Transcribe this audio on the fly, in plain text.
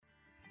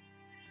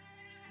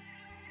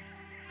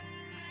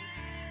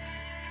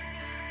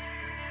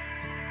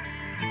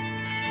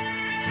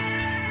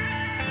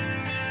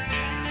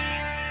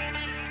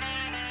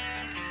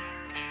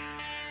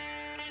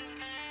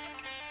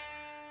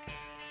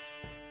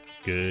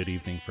Good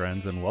evening,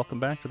 friends, and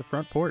welcome back to the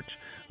Front Porch.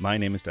 My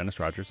name is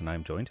Dennis Rogers, and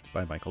I'm joined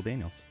by Michael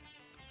Daniels.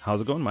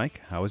 How's it going, Mike?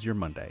 How was your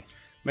Monday?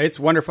 It's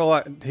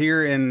wonderful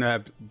here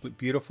in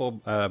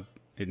beautiful,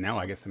 now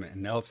I guess I'm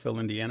in Ellisville,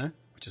 Indiana,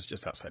 which is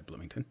just outside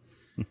Bloomington.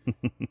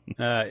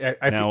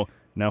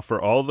 Now, for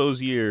all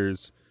those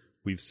years,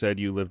 we've said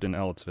you lived in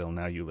Ellisville.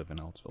 Now you live in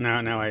Ellisville.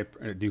 Now I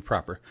do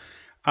proper.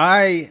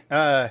 I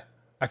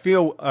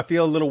feel a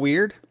little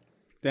weird,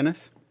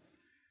 Dennis.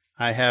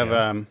 I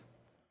have,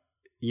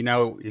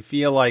 you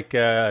feel like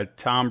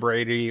Tom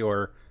Brady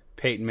or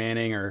Peyton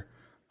Manning or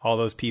all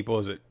those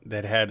people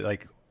that had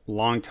like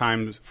long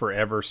times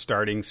forever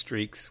starting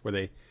streaks where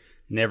they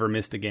never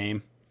missed a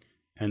game.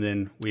 And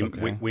then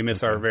we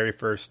missed our very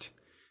first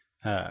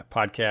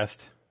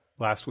podcast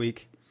last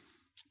week.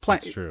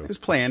 That's true. It was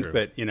planned,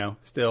 but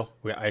still,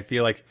 I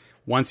feel like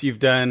once you've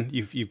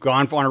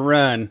gone on a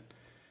run,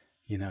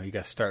 you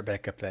got to start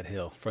back up that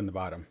hill from the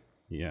bottom.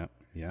 Yeah.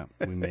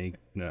 We may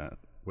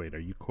wait. Are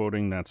you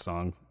quoting that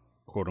song,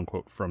 quote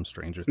unquote, from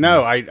Stranger Things?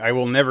 No, I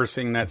will never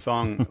sing that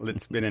song.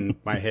 It's been in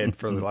my head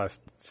for the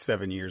last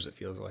 7 years. It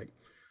feels like.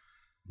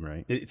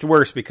 Right. It's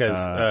worse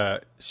because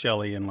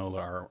Shelly and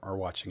Lola are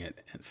watching it,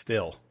 and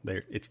still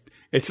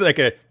it's like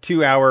a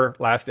 2-hour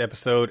last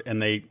episode,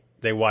 and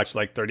they watch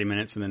like 30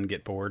 minutes and then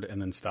get bored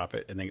and then stop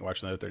it and then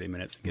watch another 30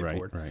 minutes and get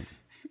bored. Right.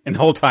 And the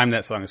whole time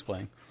that song is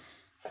playing.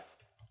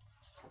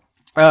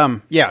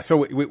 So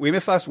we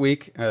missed last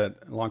week.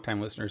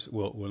 Longtime listeners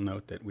will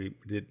note that we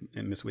did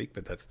miss week,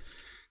 but that's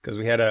because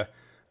we had a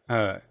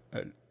kind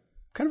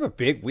of a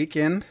big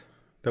weekend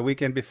the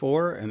weekend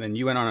before, and then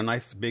you went on a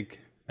nice big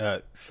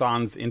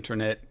sans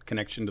internet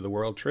connection to the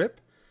world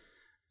trip.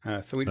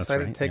 So we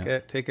decided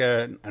to take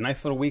a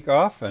nice little week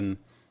off, and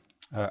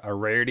a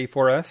rarity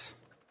for us.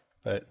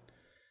 But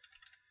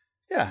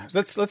yeah,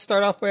 let's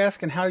start off by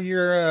asking how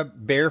your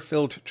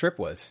bear-filled trip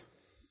was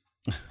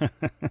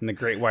in the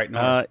Great White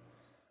North.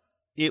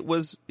 It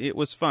was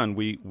fun.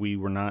 We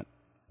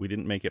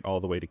didn't make it all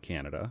the way to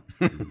Canada,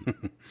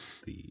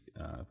 the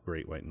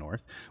Great White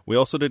North. We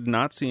also did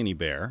not see any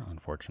bear,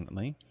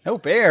 unfortunately. No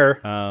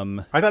bear.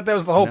 I thought that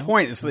was the whole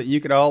point, so that you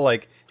could all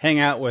like hang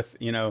out with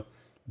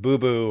Boo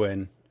Boo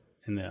and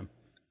them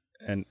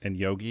and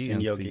Yogi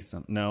and Yogi. See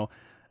some. No.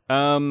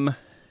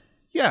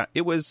 Yeah,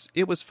 it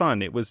was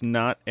fun. It was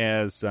not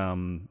as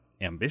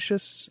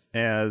ambitious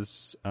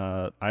as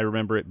I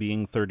remember it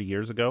being 30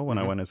 years ago when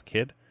I went as a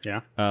kid.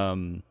 Yeah.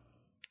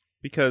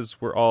 Because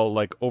we're all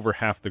like over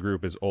half the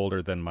group is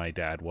older than my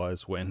dad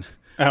was when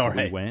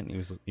we went.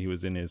 He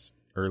was in his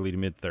early to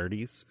mid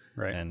 30s,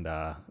 right? And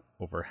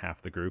over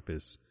half the group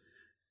is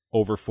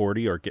over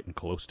 40 or getting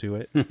close to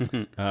it.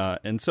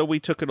 And so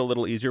we took it a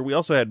little easier. We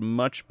also had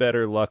much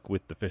better luck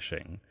with the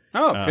fishing.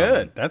 Oh,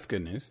 good. That's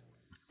good news.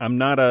 I'm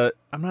not a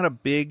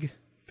big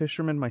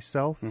fisherman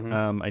myself.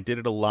 I did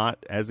it a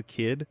lot as a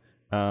kid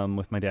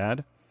with my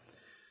dad.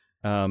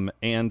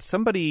 And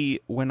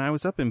somebody, when I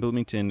was up in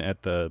Bloomington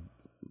at the,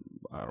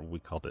 we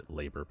called it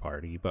Labor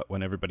Party, but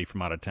when everybody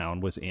from out of town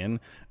was in,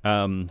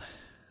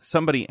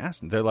 somebody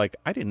asked me, they're like,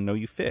 I didn't know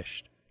you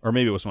fished. Or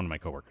maybe it was one of my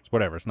coworkers.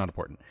 Whatever, it's not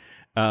important.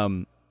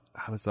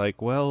 I was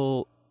like,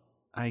 well,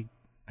 I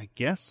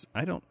guess,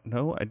 I don't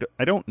know.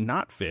 I don't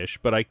not fish,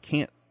 but I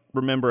can't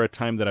remember a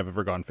time that I've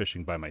ever gone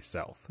fishing by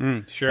myself.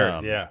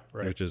 Sure. Yeah.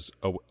 Right. Which is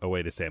a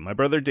way to say it. My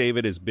brother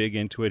David is big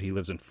into it. He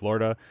lives in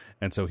Florida.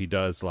 And so he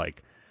does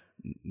like,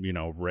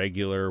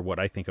 regular, what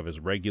I think of as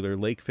regular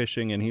lake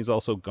fishing. And he's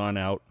also gone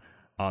out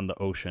on the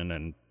ocean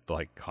and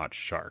like caught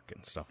shark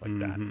and stuff like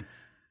that.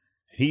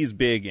 He's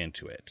big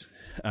into it.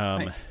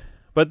 Nice.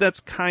 But that's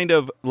kind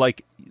of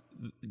like,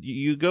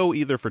 you go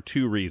either for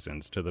two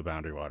reasons to the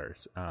Boundary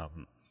Waters.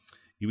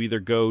 You either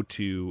go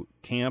to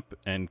camp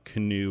and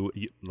canoe,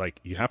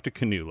 you have to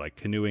canoe. Like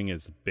canoeing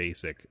is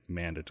basic,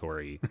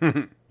 mandatory.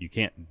 You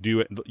can't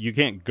do it. You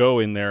can't go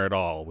in there at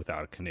all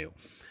without a canoe.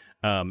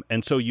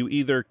 And so you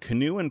either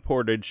canoe and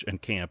portage and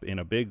camp in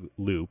a big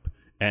loop.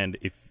 And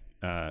if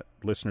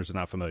listeners are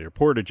not familiar,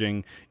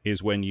 portaging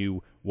is when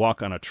you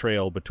walk on a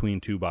trail between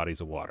two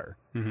bodies of water.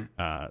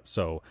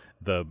 So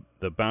the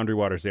Boundary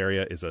Waters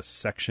area is a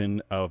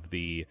section of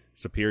the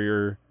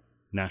Superior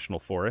National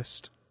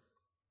Forest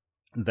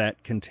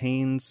that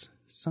contains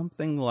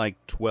something like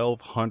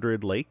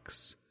 1,200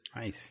 lakes.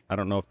 Nice. I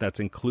don't know if that's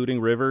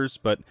including rivers,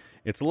 but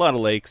it's a lot of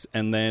lakes,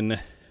 and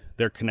then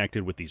they're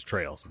connected with these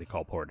trails that they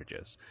call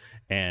portages.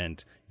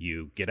 And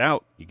you get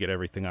out, you get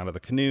everything out of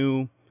the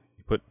canoe,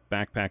 you put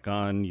backpack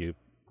on, you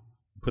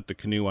put the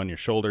canoe on your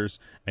shoulders,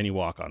 and you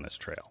walk on this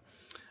trail.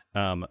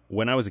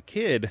 When I was a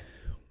kid,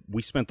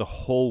 we spent the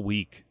whole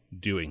week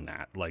doing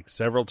that, like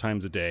several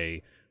times a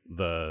day,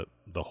 the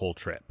whole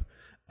trip.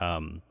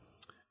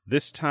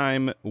 This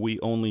time, we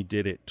only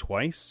did it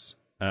twice.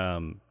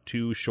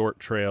 2 short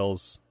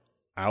trails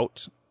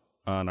out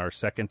on our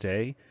second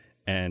day,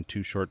 and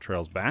 2 short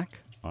trails back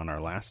on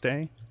our last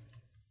day.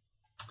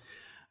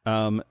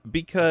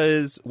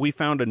 Because we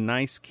found a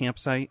nice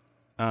campsite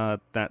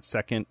that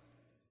second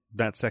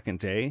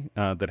day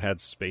that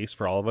had space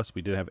for all of us.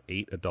 We did have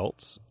 8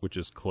 adults, which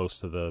is close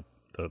to the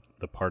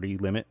party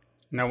limit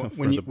Now,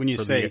 for when you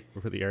say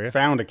for the area.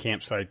 found a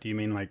campsite, do you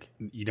mean like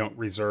you don't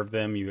reserve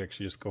them? You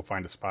actually just go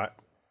find a spot?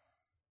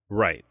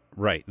 Right.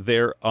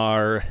 There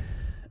are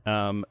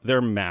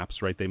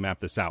maps, right? They map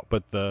this out,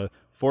 but the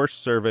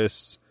Forest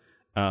Service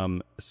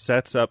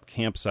sets up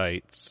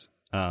campsites,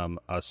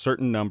 a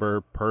certain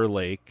number per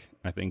lake,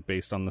 I think,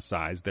 based on the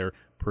size. They're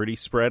pretty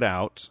spread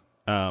out,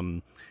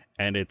 and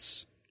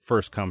it's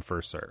first come,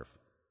 first serve.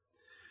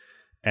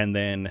 And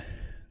then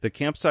the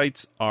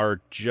campsites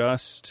are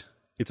just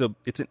it's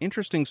an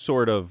interesting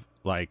sort of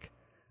like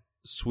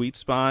sweet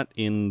spot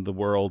in the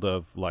world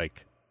of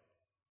like,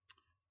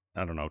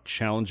 I don't know,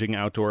 challenging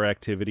outdoor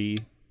activity,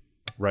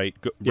 right?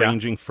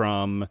 Ranging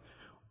from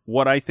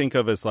what I think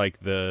of as like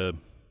the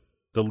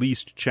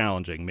least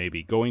challenging,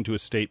 maybe going to a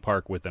state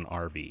park with an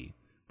RV.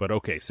 But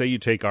okay, say you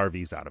take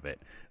RVs out of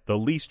it. The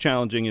least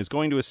challenging is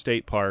going to a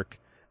state park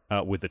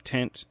with a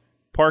tent,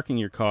 parking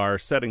your car,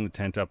 setting the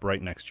tent up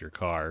right next to your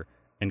car,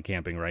 and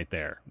camping right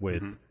there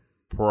with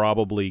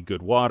probably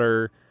good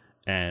water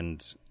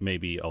and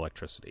maybe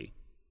electricity.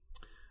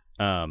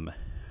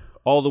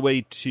 All the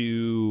way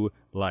to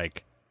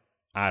like,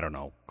 I don't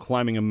know,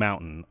 climbing a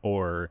mountain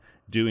or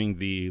doing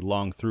the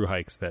long through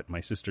hikes that my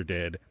sister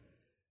did,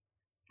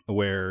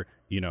 where,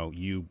 you know,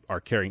 you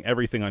are carrying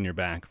everything on your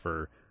back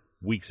for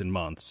weeks and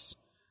months,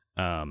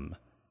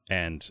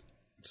 and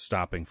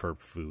stopping for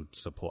food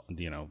supply.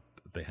 You know,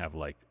 they have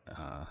like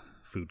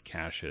food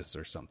caches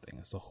or something.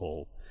 It's a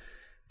whole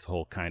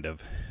kind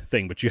of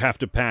thing, but you have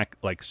to pack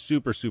like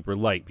super, super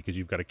light because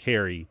you've got to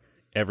carry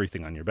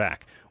everything on your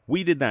back.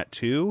 We did that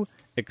too,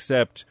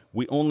 except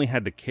we only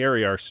had to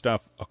carry our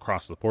stuff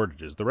across the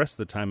portages. The rest of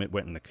the time it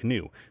went in the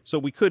canoe. So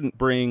we couldn't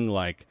bring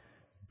like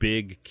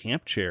big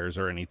camp chairs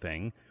or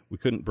anything. We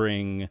couldn't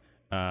bring,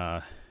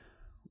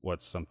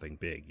 what's something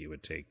big you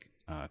would take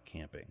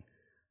camping?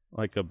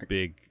 Like a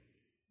big,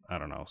 I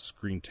don't know,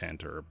 screen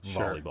tent or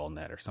volleyball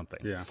net or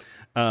something. Yeah.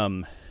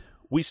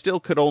 We still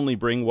could only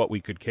bring what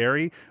we could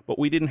carry, but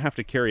we didn't have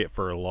to carry it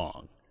for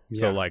long. Yeah.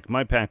 So like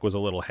my pack was a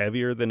little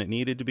heavier than it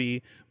needed to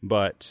be,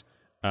 but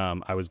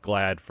I was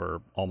glad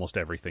for almost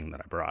everything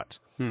that I brought.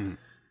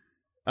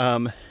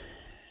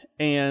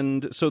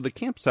 And so the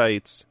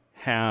campsites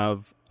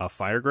have a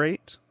fire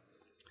grate,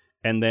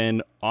 and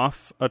then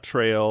off a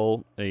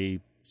trail, a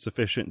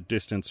sufficient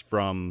distance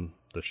from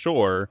the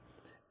shore,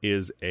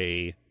 is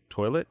a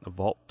toilet, a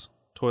vault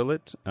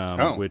toilet.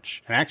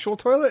 Which an actual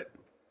toilet?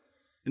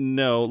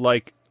 No,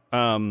 like,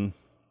 so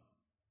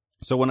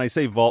when I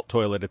say vault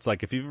toilet, it's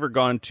like if you've ever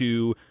gone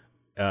to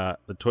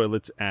the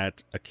toilets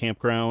at a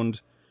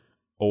campground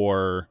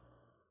or,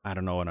 I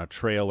don't know, in a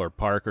trail or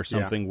park or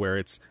something where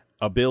it's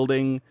a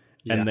building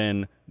and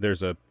then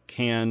there's a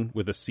can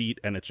with a seat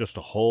and it's just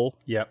a hole.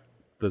 Yep.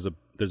 There's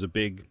a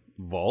big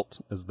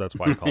vault, that's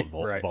why I call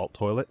it vault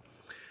toilet.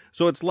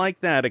 So it's like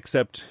that,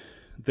 except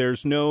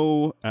there's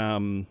no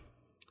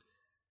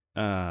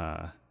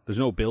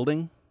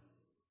building.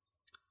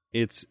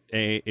 It's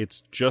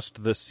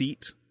just the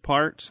seat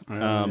part.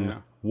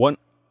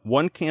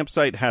 One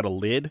campsite had a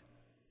lid,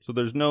 so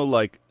there's no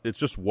like, it's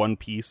just one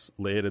piece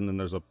lid, and then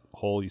there's a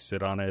hole, you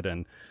sit on it,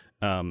 and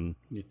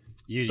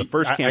the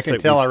first campsite. I can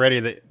tell already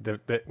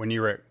that when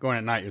you were going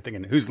at night, you're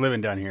thinking, who's living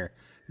down here?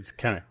 It's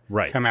kind of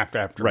come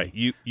after right.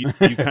 me. You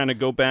kind of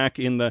go back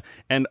and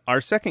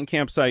our second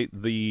campsite,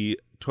 the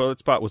toilet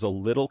spot was a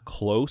little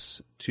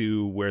close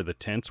to where the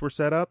tents were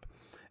set up,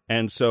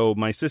 and so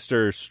my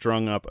sister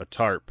strung up a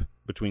tarp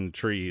between the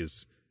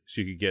trees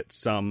so you could get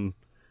some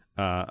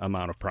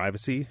amount of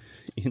privacy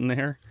in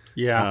there.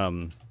 Yeah.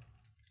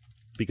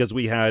 Because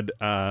we had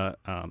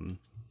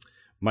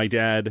my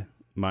dad,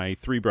 my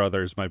three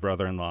brothers, my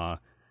brother-in-law,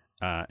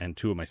 and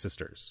two of my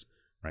sisters.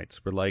 Right. So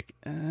we're like,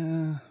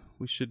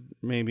 we should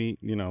maybe,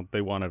 you know,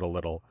 they wanted a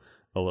little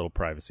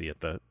privacy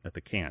at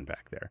the can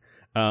back there.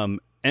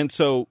 And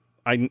so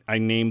I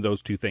named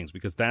those two things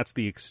because that's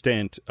the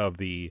extent of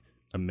the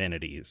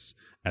amenities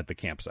at the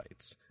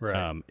campsites.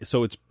 Right.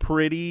 So it's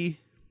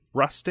pretty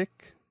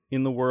rustic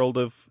in the world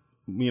of,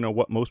 you know,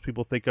 what most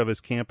people think of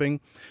as camping,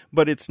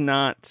 but it's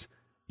not,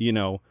 you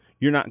know,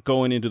 you're not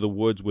going into the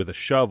woods with a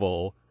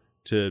shovel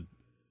to,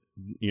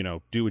 you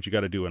know, do what you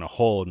got to do in a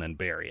hole and then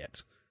bury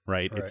it.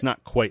 Right. It's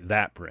not quite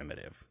that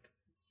primitive.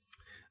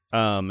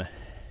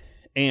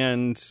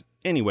 And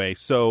anyway,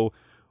 so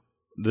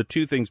the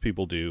two things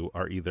people do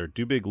are either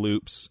do big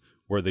loops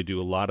where they do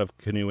a lot of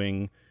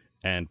canoeing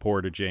and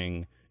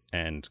portaging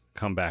and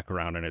come back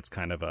around, and it's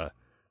kind of a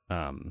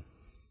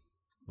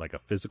like a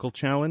physical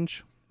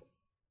challenge,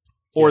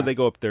 or they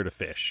go up there to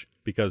fish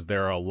because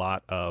there are a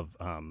lot of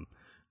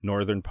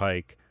northern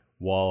pike,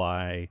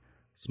 walleye,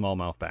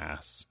 smallmouth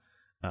bass,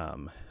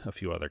 a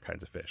few other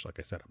kinds of fish. Like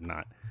I said,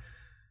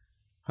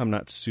 I'm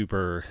not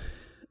super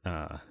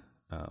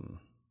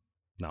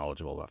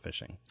knowledgeable about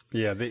fishing.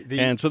 Yeah,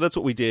 and so that's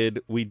what we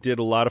did. We did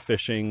a lot of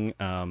fishing.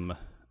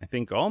 I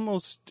think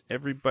almost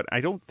everybody. I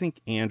don't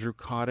think Andrew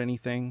caught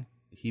anything.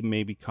 He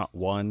maybe caught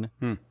one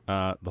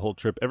the whole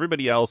trip.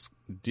 Everybody else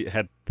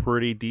had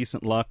pretty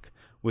decent luck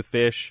with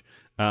fish.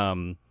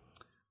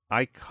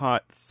 I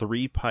caught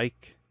 3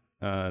 pike,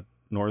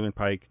 northern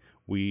pike,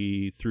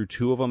 We threw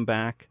 2 of them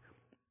back,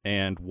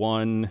 and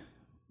one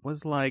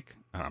was like,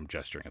 I'm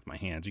gesturing with my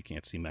hands. You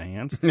can't see my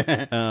hands.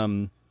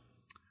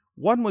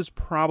 One was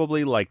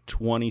probably like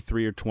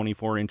 23 or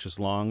 24 inches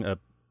long. A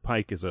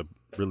pike is a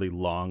really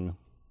long,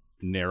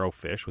 narrow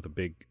fish with a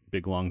big,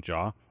 long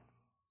jaw.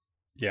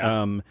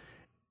 Yeah.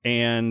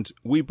 And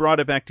we brought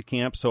it back to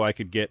camp so I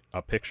could get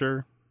a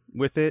picture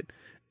with it.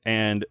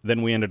 And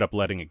then we ended up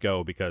letting it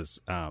go because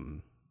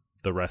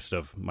the rest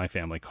of my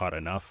family caught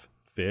enough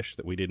fish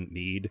that we didn't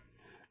need.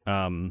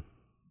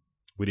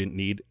 We didn't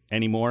need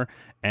anymore.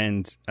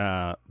 And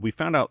we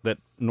found out that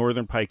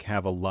northern pike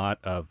have a lot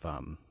of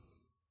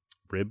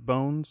rib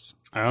bones.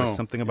 Like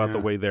something about the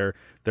way their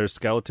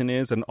skeleton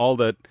is, and all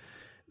that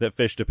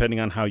fish,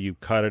 depending on how you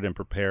cut it and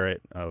prepare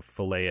it,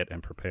 fillet it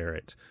and prepare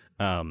it,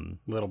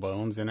 little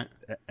bones in it,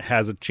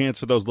 has a chance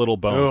for those little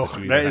bones. Oh,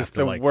 that is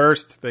the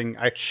worst thing.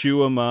 I chew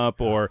them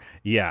up, or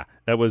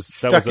that was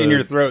stuck in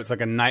your throat. It's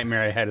like a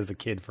nightmare I had as a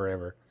kid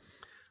forever.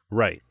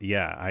 Right.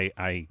 Yeah,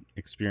 I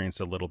experienced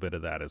a little bit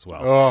of that as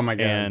well. Oh my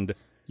God. And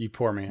you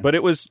poor man. But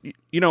it was,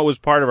 it was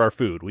part of our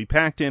food. We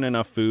packed in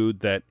enough food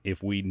that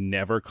if we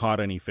never caught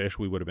any fish,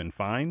 we would have been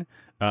fine.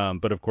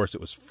 But of course, it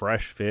was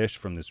fresh fish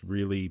from this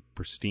really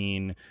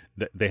pristine.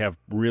 They have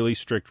really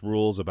strict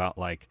rules about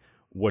like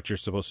what you're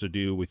supposed to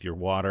do with your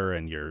water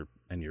and your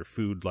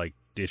food, like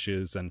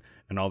dishes and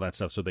all that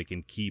stuff, so they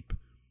can keep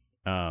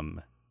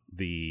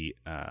the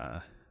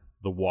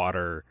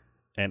water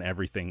and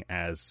everything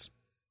as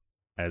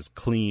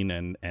clean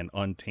and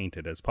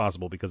untainted as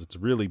possible, because it's a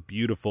really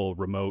beautiful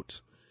remote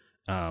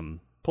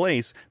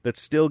place that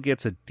still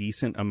gets a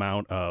decent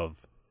amount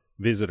of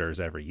visitors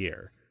every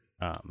year.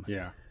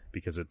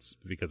 Because it's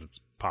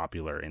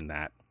popular in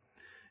that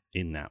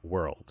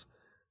world.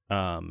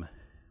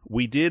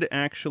 We did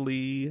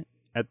actually,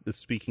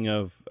 speaking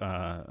of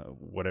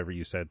whatever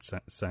you said,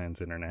 sans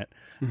internet,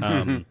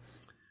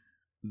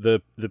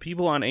 the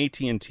people on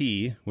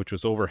AT&T, which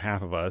was over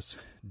half of us,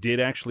 did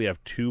actually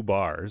have 2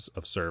 bars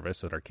of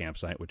service at our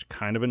campsite, which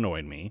kind of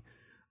annoyed me.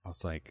 I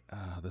was like,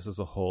 this is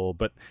a whole,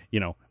 but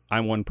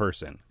I'm one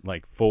person.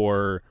 Like,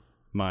 for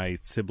my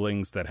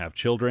siblings that have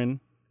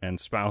children and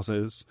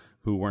spouses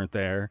who weren't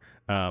there,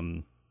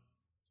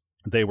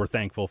 they were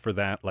thankful for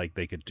that. Like,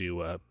 they could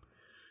do a,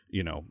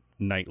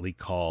 nightly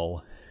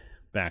call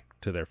back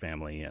to their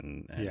family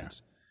and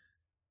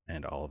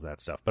all of that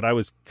stuff. But I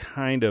was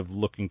kind of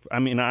looking for,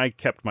 I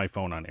kept my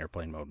phone on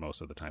airplane mode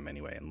most of the time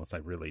anyway, unless I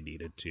really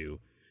needed to,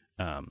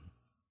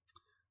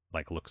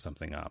 like, look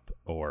something up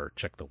or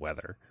check the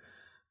weather.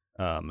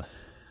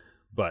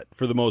 But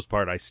for the most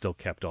part, I still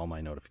kept all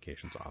my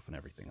notifications off and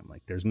everything. I'm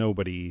like, there's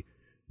nobody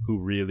who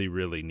really,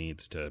 really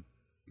needs to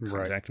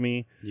contact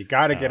me. You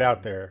got to get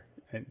out there.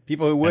 And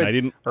people who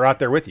would are out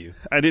there with you.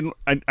 I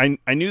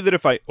knew that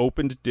if I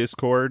opened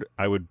Discord,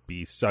 I would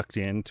be sucked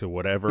into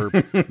whatever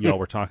y'all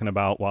were talking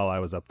about while I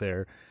was up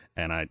there.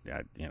 And I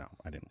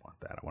didn't want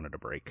that. I wanted a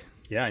break.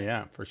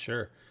 Yeah, for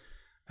sure.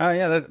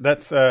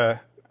 That's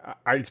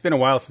it's been a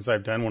while since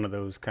I've done one of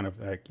those kind of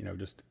like,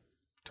 just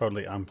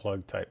totally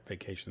unplugged type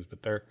vacations,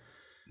 but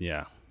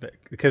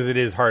because it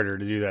is harder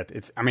to do that.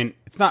 It's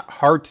not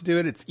hard to do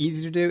it. It's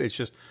easy to do. It's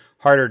just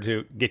harder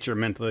to get your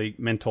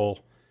mental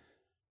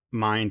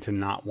mind to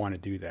not want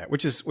to do that,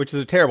 which is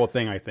a terrible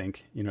thing. I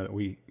think, that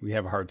we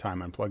have a hard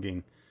time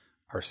unplugging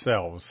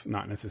ourselves,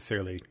 not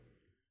necessarily,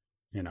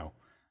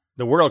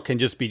 the world can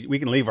just be, we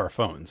can leave our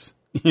phones,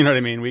 you know what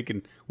I mean? We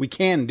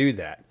can do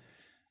that.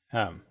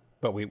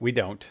 But we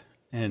don't.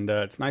 And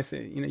it's nice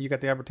that, you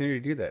got the opportunity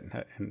to do that.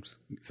 And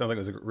it sounds like it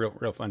was a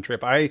real fun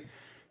trip. I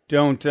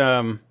don't,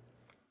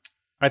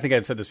 I think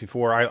I've said this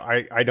before.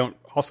 I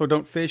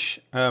don't fish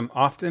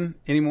often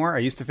anymore. I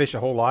used to fish a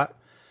whole lot,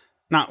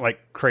 not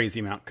like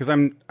crazy amount, because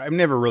I'm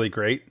never really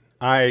great.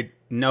 I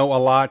know a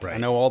lot. Right. I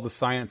know all the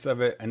science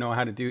of it. I know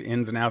how to do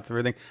ins and outs of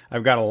everything.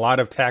 I've got a lot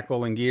of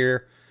tackle and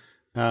gear,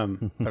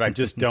 but I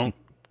just don't,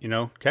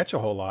 catch a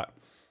whole lot.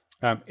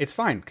 It's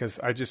fine because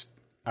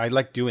I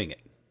like doing it.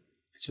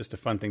 It's just a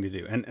fun thing to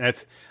do, and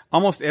that's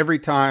almost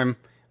every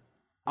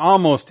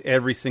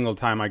single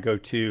time I go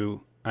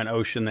to an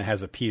ocean that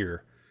has a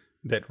pier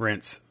that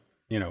rents,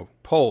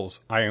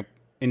 poles, I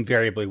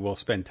invariably will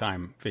spend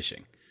time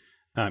fishing.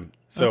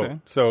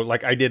 So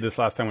like I did this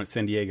last time when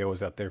San Diego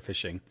was out there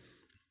fishing,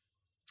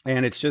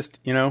 and it's just,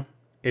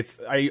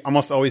 I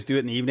almost always do it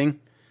in the evening,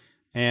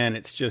 and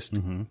it's just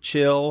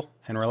chill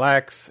and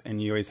relax,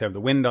 and you always have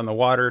the wind on the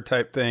water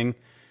type thing.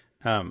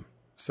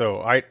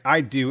 So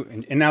I do,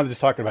 and now just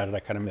talking about it,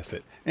 I kind of miss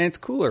it, and it's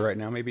cooler right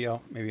now. Maybe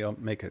I'll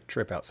make a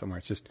trip out somewhere.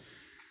 It's just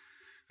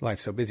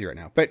life's so busy right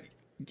now, but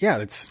yeah,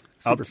 it's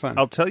super fun.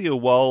 I'll tell you,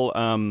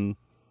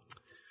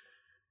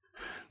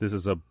 this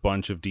is a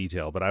bunch of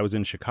detail, but I was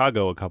in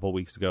Chicago a couple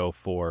weeks ago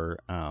for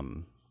a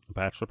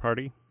bachelor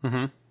party.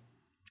 Mm-hmm.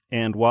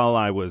 And while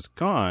I was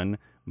gone,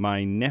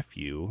 my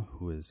nephew,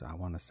 who is, I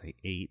want to say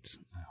 8,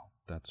 I hope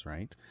that's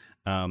right,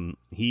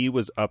 he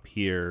was up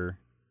here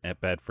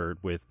at Bedford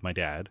with my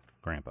dad,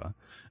 Grandpa.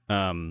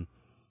 And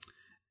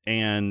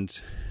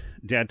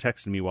Dad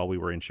texted me while we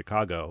were in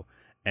Chicago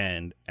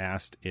and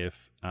asked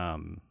if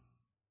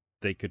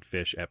they could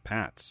fish at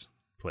Pat's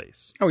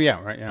place. Oh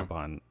yeah, right, yeah.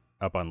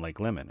 Up on Lake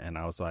Lemon. And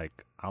I was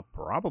like,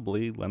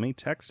 let me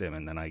text him.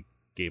 And then I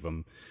gave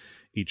him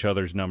each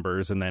other's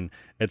numbers. And then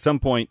at some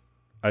point,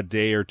 a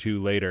day or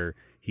two later,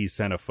 he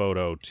sent a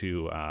photo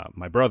to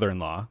my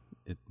brother-in-law,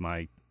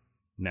 my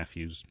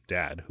nephew's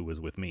dad, who was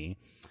with me,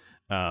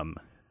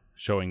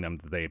 showing them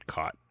that they had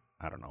caught,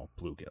 I don't know,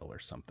 bluegill or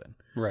something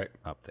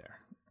up there.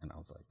 And I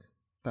was like,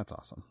 that's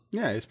awesome.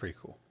 Yeah, it's pretty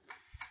cool.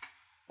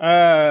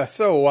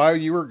 So while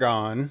you were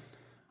gone,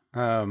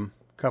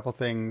 couple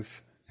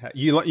things.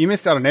 You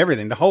missed out on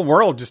everything. The whole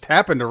world just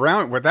happened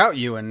around without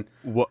you. And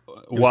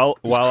while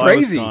I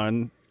was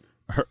gone,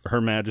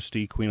 Her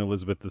Majesty Queen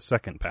Elizabeth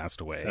II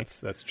passed away.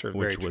 That's true.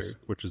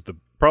 Which is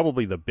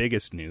probably the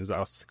biggest news. I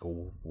was like,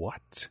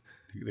 what?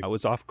 I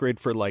was off grid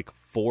for like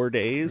 4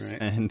 days,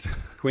 right. And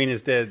Queen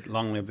is dead.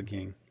 Long live the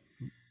king.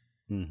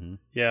 Mm-hmm.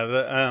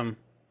 Yeah.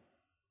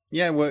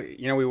 Well,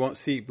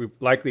 we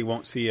likely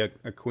won't see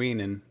a queen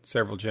in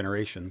several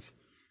generations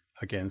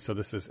again. So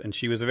and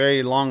she was a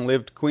very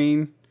long-lived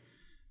queen.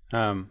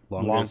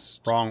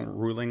 Longest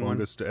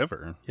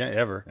ever. Yeah,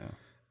 ever.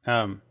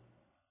 Yeah.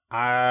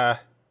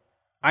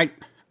 I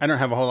don't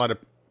have a whole lot of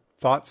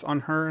thoughts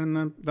on her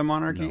and the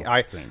monarchy.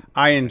 No,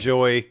 I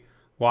enjoy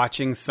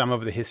watching some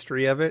of the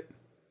history of it,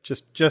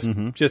 just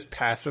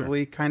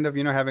passively, kind of,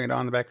 having it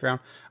on in the background.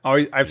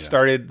 I've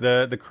started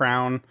the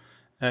Crown,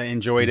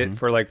 enjoyed it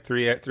for like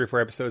three or four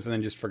episodes, and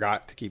then just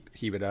forgot to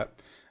keep it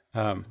up.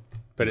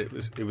 But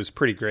it was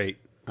pretty great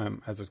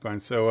as I was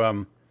going.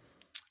 So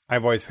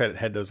I've always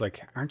had those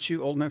like, aren't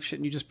you old enough?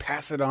 Shouldn't you just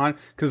pass it on?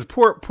 Because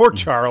poor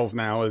Charles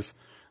now is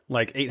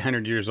like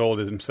 800 years old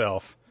as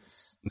himself.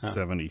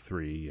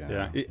 73.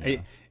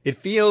 It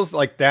feels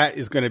like that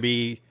is going to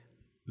be,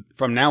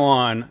 from now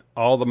on,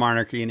 all the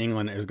monarchy in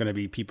England is going to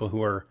be people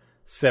who are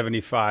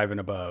 75 and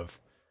above,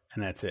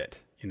 and that's it.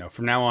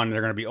 From now on,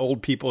 they're going to be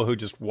old people who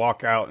just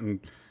walk out and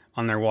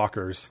on their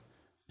walkers,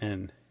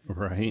 and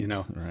right.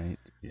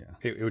 Yeah,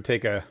 it would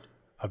take a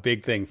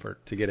big thing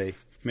to get a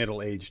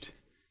middle-aged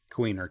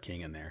queen or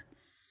king in there.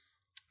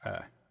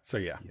 So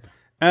yeah.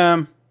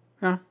 They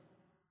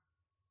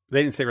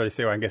didn't really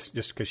say. Well, I guess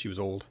just because she was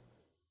old.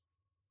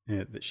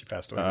 That she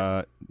passed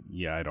away.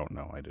 Yeah, I don't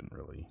know. I didn't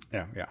really.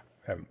 Yeah.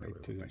 Haven't paid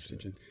too much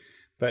attention.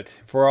 But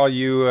for all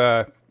you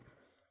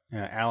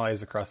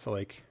allies across the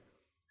lake,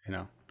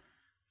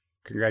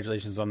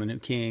 congratulations on the new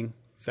king.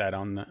 Sad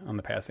on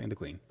the passing of the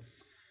queen.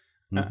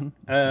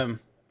 Mm-hmm.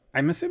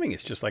 I'm assuming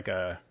it's just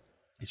a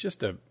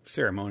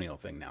ceremonial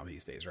thing now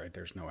these days, right?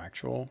 There's no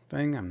actual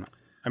thing.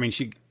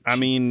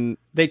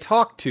 They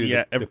talk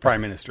to the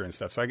prime minister and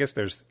stuff, so I guess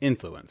there's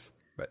influence,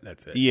 but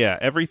that's it. Yeah,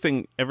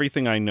 everything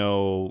I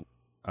know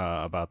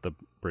about the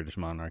British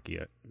monarchy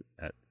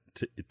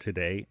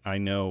today, I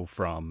know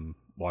from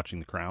watching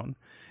The Crown,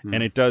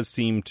 and it does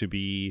seem to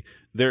be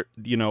there.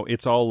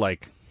 It's all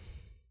like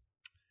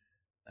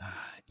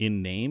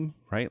in name,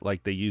 right?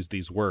 Like they use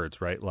these words,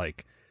 right?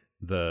 Like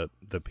the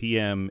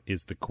PM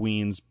is the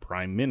Queen's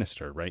prime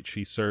minister, right?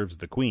 She serves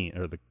the Queen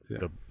or the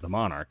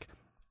monarch,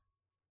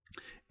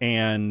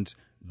 and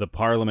the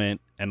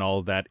Parliament and all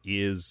of that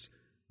is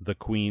the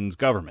Queen's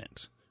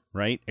government,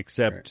 right?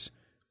 Except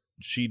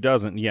she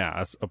doesn't,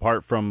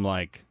 apart from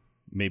like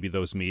maybe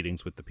those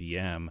meetings with the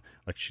PM,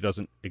 like she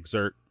doesn't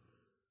exert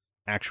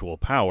actual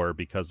power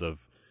because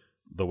of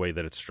the way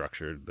that it's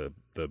structured,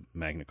 the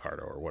Magna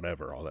Carta or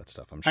whatever, all that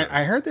stuff. I'm sure.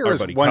 I heard there our was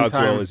buddy one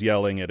Cogswell time is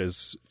yelling at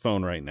his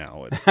phone right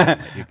now.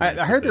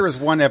 I heard there was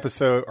one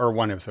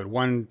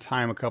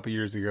time a couple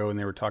years ago, and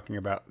they were talking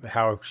about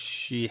how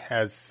she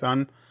has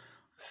some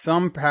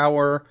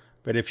power,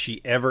 but if she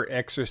ever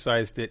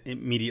exercised it,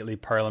 immediately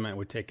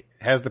Parliament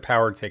has the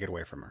power to take it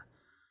away from her.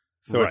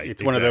 So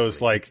it's one of those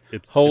like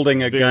it's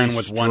holding a gun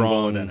with one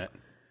bullet in it.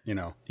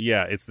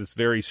 Yeah, it's this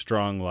very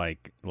strong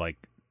like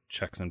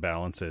checks and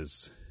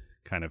balances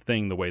kind of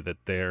thing, the way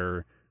that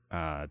their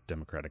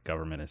democratic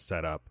government is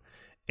set up.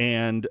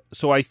 And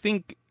so I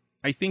think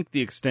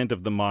the extent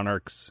of the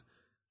monarch's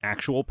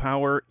actual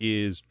power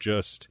is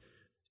just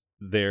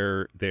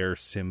their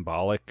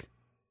symbolic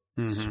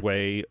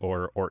sway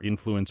or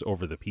influence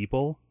over the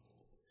people.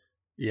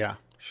 Yeah,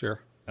 sure.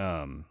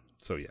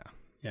 So yeah.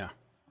 Yeah.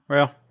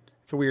 Well,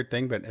 it's a weird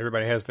thing, but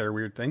everybody has their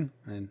weird thing,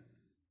 and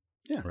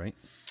yeah. Right.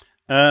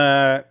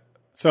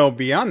 So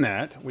beyond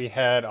that, we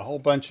had a whole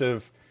bunch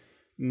of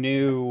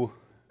new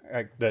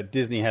that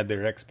Disney had their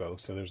expo.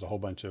 So there's a whole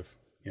bunch of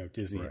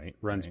Disney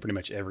runs pretty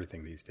much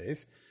everything these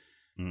days.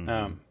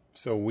 Mm-hmm.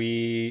 So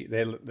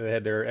they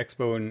had their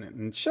expo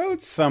and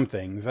showed some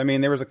things. I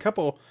mean, there was a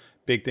couple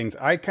big things.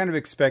 I kind of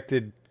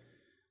expected.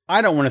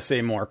 I don't want to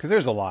say more because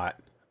there's a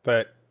lot,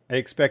 but I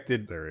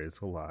expected there is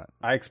a lot.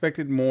 I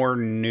expected more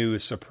new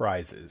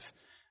surprises.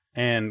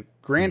 And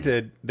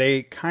granted,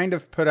 they kind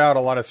of put out a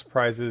lot of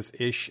surprises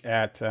ish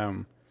at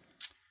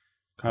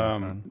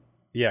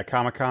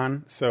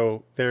Comic-Con.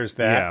 So there's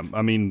that. Yeah,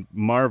 I mean,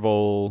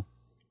 Marvel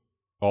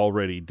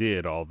already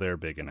did all their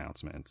big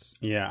announcements.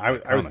 Yeah,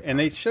 I was, and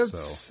they showed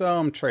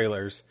some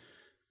trailers,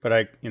 but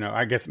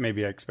I guess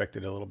maybe I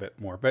expected a little bit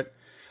more. But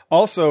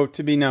Also,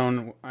 to be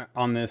known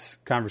on this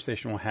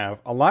conversation we'll have,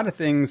 a lot of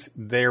things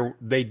there,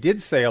 they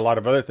did say a lot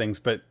of other things,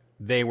 but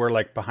they were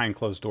like behind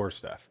closed door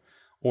stuff.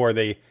 Or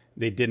they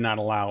did not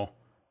allow,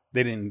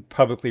 they didn't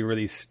publicly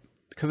release,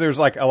 because there's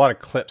like a lot of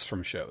clips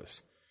from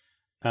shows.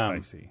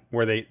 I see.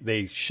 Where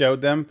they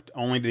showed them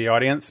only to the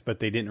audience, but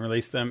they didn't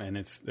release them, and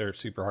they're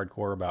super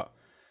hardcore about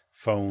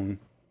phone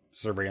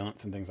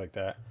surveillance and things like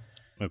that.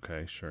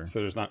 Okay, sure. So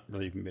there's not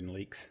really even been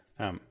leaks.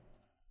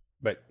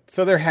 But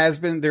so there has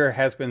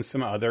been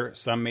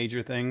some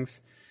major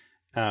things.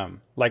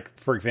 Like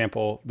for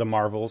example, the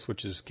Marvels,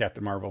 which is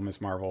Captain Marvel,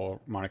 Miss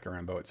Marvel, Monica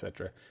Rambeau,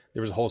 etc.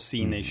 There was a whole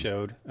scene they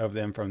showed of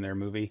them from their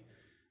movie.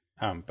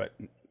 But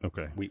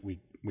okay,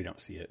 we don't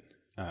see it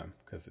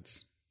because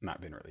it's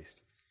not been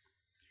released.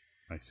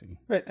 I see.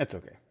 But that's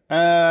okay.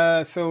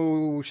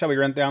 So shall we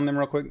run down them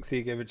real quick and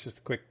see, give it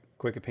just quick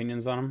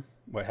opinions on them?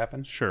 What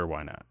happened? Sure,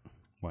 why not?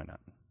 Why not?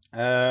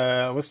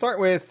 We'll start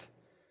with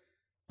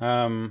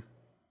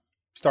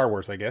Star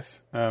Wars, I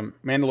guess.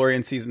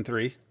 Mandalorian season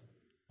 3.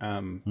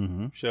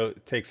 Show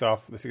takes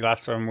off. This is the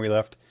last time we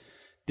left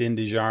Din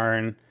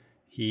Djarin.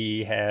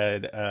 He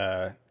had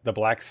the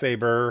black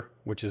saber,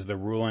 which is the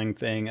ruling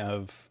thing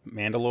of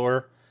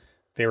Mandalore.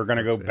 They were going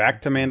to go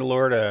back to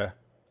Mandalore to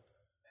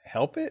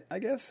help it, I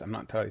guess. I'm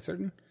not entirely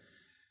certain.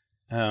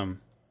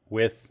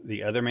 With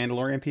the other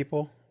Mandalorian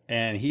people,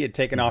 and he had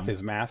taken off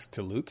his mask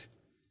to Luke,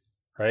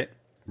 right?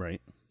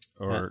 Right.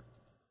 Or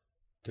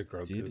to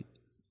Grogu.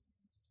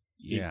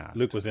 Yeah.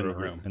 Luke was in the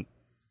room.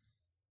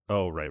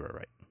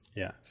 Right.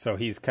 Yeah. So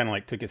he's kind of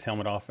like took his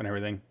helmet off and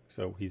everything.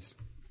 So he's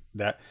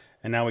that.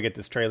 And now we get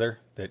this trailer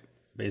that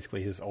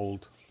basically his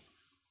old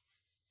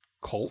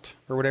cult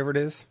or whatever it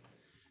is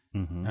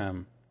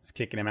is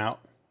kicking him out.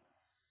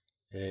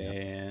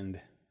 And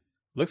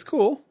looks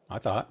cool, I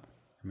thought.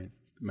 I mean,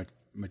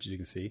 much as you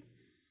can see.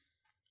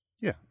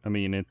 Yeah. I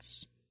mean,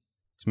 it's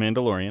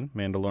Mandalorian.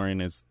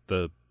 Mandalorian is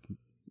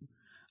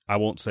I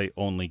won't say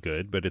only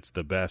good, but it's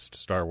the best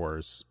Star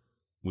Wars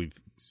we've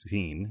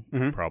seen,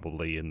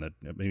 probably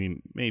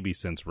maybe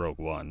since Rogue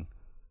One.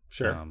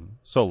 Sure.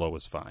 Solo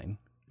was fine,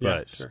 yeah,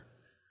 but sure.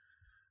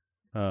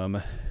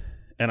 And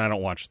I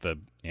don't watch the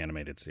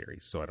animated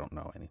series, so I don't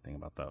know anything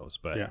about those.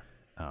 But yeah.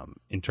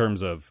 In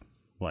terms of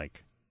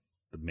like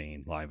the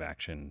main live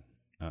action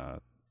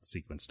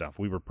sequence stuff,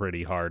 we were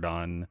pretty hard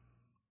on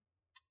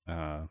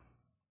the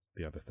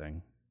other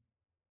thing.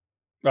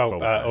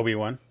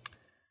 Obi-Wan.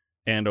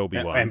 And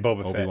Obi-Wan. And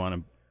Boba Fett.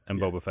 Obi-Wan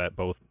and Boba Fett,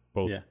 both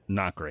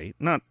not great.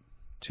 Not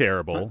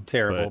terrible. Not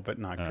terrible, but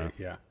not great,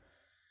 yeah.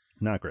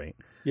 Not great.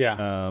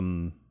 Yeah.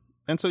 And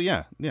so,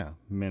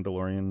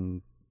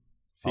 Mandalorian...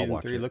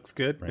 Season 3 looks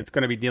good. Right. It's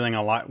going to be dealing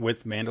a lot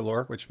with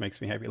Mandalore, which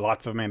makes me happy.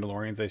 Lots of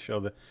Mandalorians. They show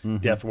the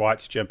Death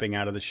Watch jumping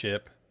out of the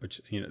ship,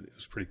 which, it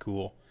was pretty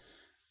cool.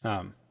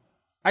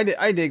 I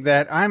dig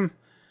that.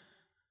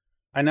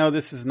 I know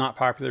this is not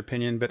popular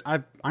opinion, but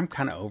I'm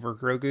kind of over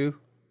Grogu.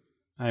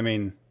 I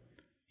mean...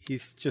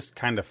 He's just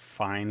kind of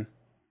fine,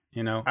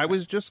 I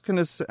was just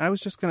gonna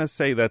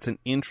say that's an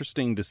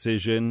interesting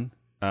decision.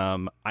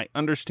 I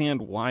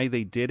understand why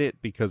they did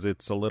it because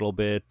it's a little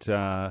bit,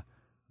 Mel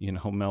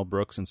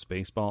Brooks and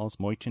Spaceballs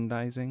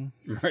merchandising.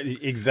 Right,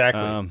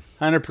 exactly,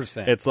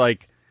 100%.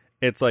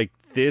 It's like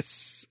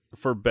this,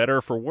 for better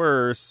or for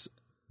worse.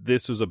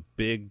 This was a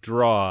big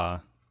draw.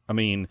 I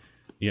mean,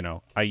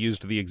 I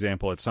used the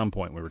example at some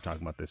point we were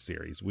talking about this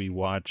series. We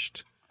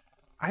watched.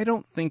 I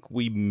don't think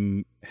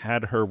we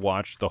had her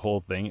watch the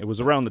whole thing. It was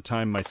around the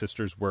time my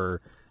sisters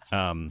were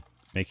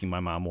making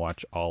my mom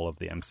watch all of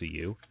the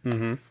MCU,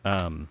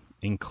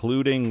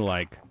 including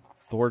like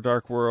Thor: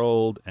 Dark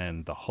World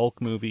and the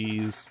Hulk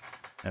movies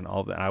and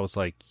all that. I was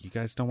like, "You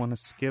guys don't want to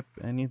skip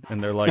any?"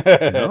 And they're like,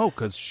 "No,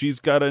 because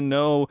she's got to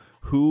know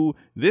who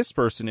this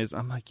person is."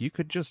 I'm like, "You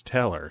could just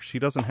tell her. She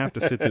doesn't have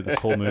to sit through this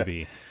whole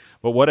movie."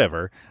 But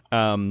whatever.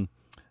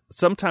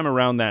 Sometime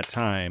around that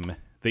time.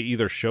 They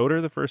either showed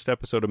her the first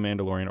episode of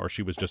Mandalorian or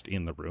she was just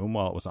in the room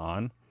while it was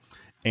on.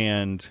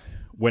 And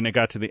when it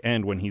got to the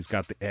end, when he's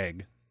got the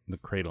egg, the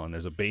cradle, and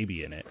there's a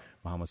baby in it,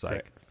 Mom was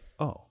like,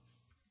 "Oh,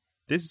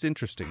 this is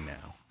interesting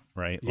now."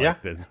 Right? Yeah.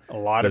 Like a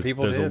lot of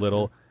people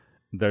did.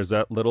 There's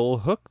that little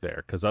hook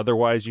there. Because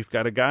otherwise you've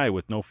got a guy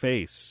with no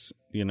face,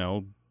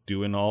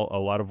 doing a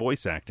lot of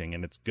voice acting.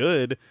 And it's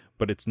good,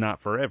 but it's not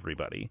for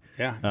everybody.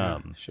 Yeah,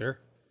 sure.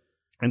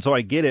 And so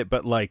I get it,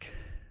 but like...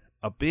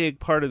 A big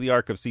part of the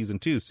arc of season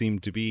 2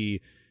 seemed to be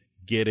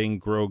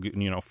getting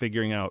Grogu,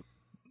 figuring out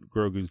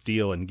Grogu's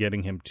deal and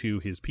getting him to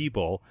his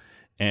people.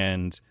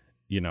 And,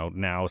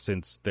 now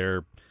since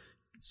they're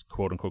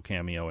quote unquote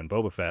cameo in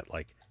Boba Fett,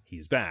 like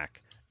he's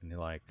back. And you're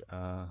like,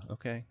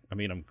 okay. I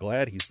mean, I'm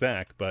glad he's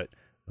back, but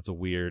that's a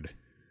weird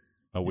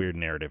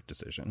narrative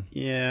decision.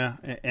 Yeah.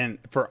 And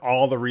for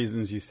all the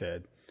reasons you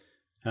said,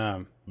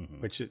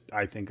 which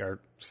I think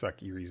are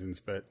sucky reasons,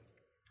 but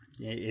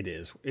it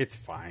is. It's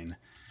fine.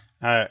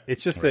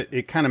 It's just that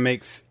it kind of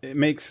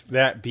makes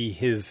that be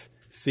his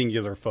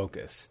singular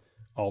focus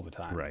all the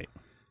time. Right.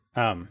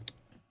 And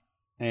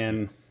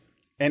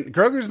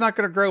Grogu's not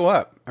going to grow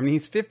up. I mean,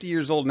 he's 50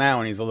 years old now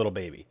and he's a little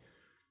baby.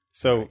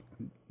 So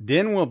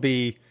Din will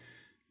be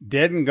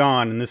dead and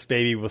gone, and this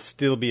baby will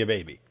still be a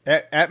baby.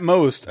 At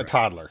most, a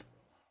toddler.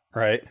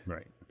 Right?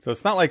 Right. So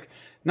it's not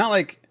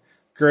like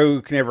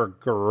Grogu can ever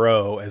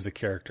grow as a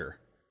character,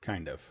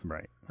 kind of.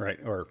 Right. Right?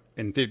 Or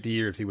in 50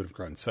 years, he would have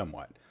grown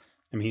somewhat.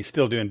 I mean, he's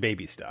still doing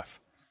baby stuff.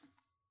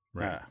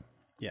 Right.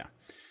 Yeah.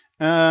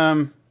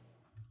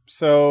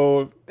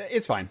 So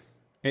it's fine.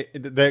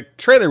 The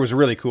trailer was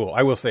really cool.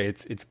 I will say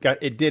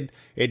it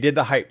did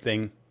the hype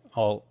thing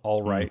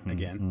all right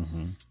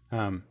again.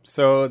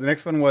 So the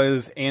next one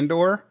was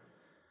Andor,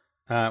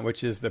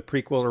 which is the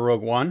prequel to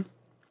Rogue One.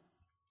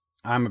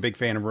 I'm a big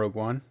fan of Rogue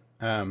One.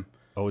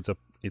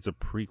 It's a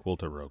prequel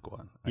to Rogue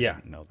One. I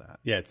didn't know that.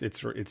 Yeah,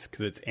 it's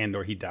because it's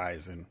Andor. He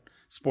dies in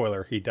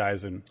spoiler. He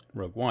dies in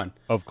Rogue One.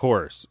 Of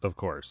course.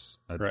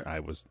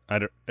 Right.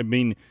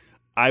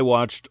 I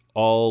watched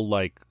all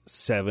like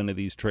 7 of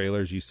these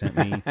trailers you sent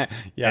me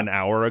an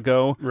hour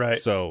ago. Right.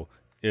 So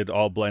it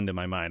all blended in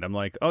my mind. I'm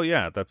like, oh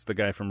yeah, that's the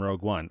guy from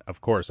Rogue One.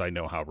 Of course, I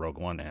know how Rogue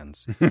One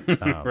ends.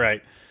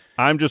 Right.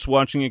 I'm just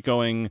watching it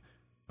going,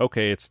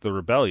 okay, it's the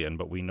rebellion,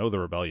 but we know the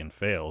rebellion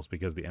fails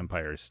because the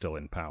Empire is still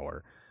in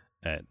power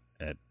at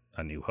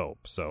A New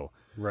Hope. So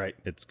right,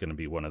 it's going to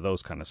be one of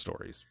those kind of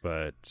stories.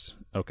 But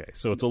okay,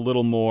 so it's a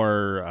little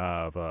more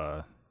of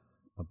a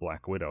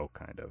Black Widow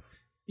kind of.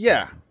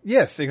 Yeah.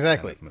 Yes,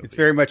 exactly. Kind of it's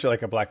very much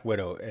like a Black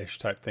Widow-ish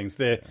type things.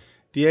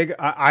 Diego,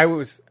 I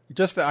was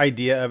just the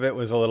idea of it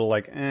was a little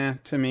like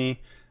to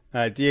me.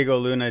 Diego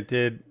Luna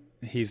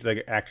he's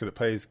the actor that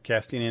plays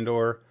Castian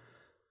Andor.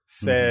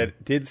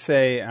 Did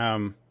say,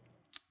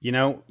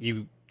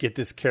 you get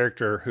this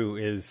character who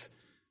is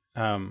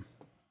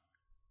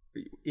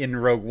in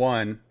Rogue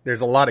One.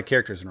 There's a lot of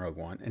characters in Rogue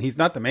One, and he's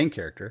not the main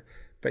character,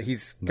 but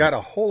he's got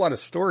a whole lot of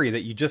story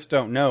that you just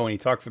don't know. And he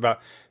talks about,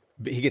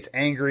 he gets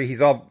angry. He's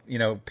all,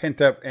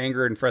 pent up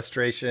anger and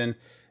frustration.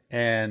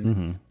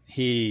 And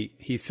he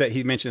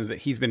mentions that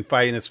he's been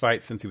fighting this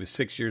fight since he was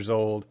 6 years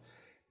old.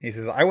 And he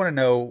says, I want to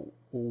know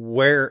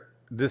where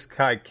this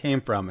guy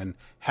came from and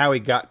how he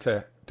got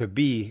to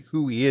be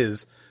who he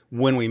is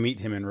when we meet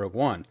him in Rogue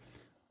One.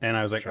 And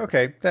I was like,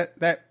 okay,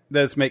 that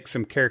does make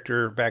some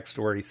character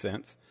backstory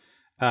sense.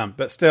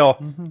 But still,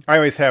 I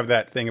always have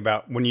that thing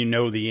about when you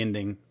know the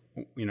ending,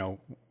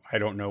 I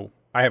don't know.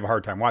 I have a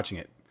hard time watching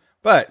it.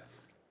 But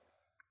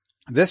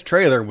this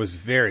trailer was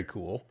very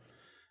cool.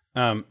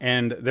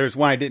 And there's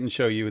one I didn't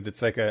show you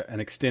that's like an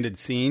extended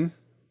scene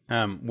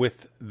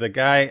with the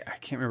guy. I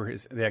can't remember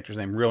the actor's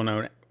name.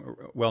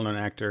 Well-known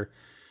actor.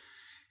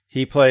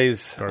 He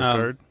plays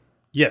Skarsgård.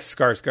 Yes,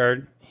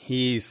 Skarsgård.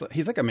 He's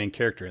like a main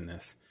character in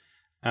this.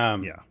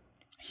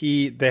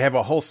 They have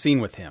a whole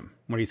scene with him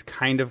when he's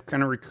kind of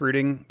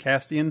recruiting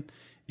Castian.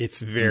 It's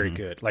very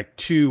good. Like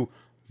 2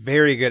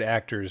 very good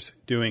actors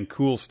doing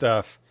cool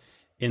stuff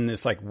in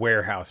this like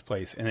warehouse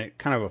place, and it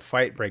kind of a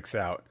fight breaks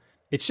out.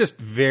 It's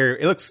just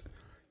it looks,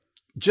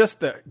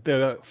 just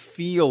the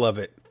feel of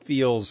it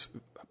feels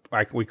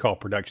like we call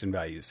production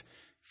values,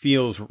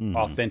 feels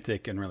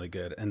authentic and really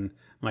good. And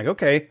I'm like,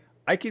 okay,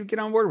 I can get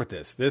on board with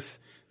this.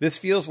 This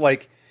feels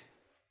like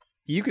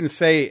you can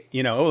say,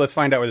 let's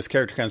find out where this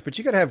character comes, but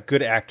you got to have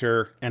good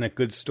actor and a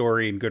good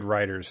story and good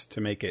writers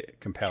to make it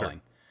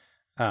compelling.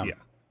 Sure.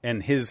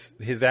 And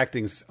his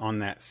actings on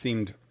that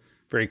seemed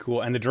very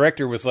cool. And the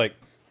director was like,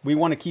 we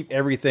want to keep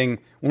everything,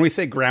 when we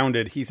say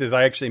grounded, he says,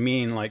 I actually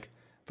mean like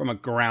from a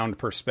ground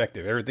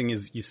perspective. Everything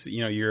is,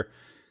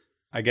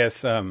 I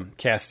guess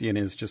Castian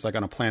is just like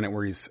on a planet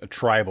where he's a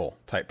tribal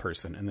type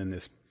person. And then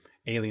this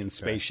alien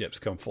spaceships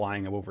come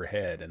flying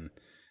overhead,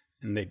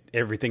 and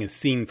everything is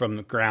seen from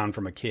the ground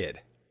from a kid,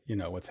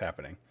 what's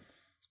happening.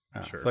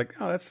 It's like,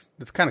 oh, that's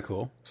kind of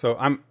cool. So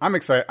I'm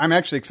excited. I'm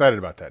actually excited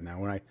about that now.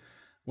 When I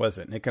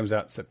wasn't, and it comes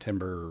out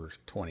September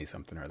 20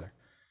 something or other.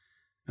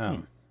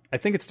 I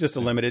think it's just a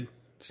limited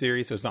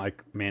series, so it's not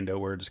like Mando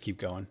where it just keep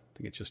going. I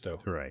think it's just a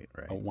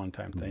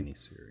one-time thing. Mini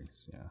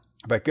series, yeah.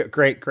 But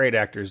great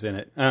actors in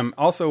it.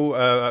 Also,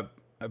 a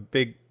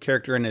big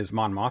character in is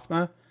Mon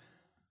Mothma,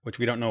 which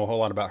we don't know a whole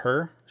lot about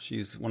her.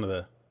 She's one of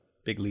the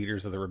big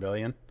leaders of the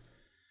rebellion.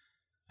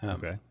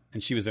 Okay.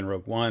 And she was in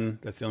Rogue One.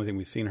 That's the only thing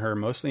we've seen her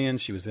mostly in.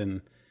 She was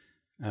in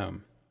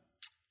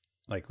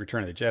like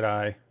Return of the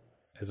Jedi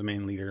as a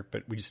main leader,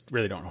 but we just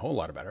really don't know a whole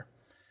lot about her.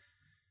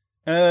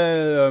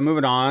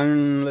 Moving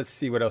on. Let's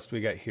see what else do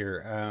we got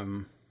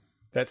here.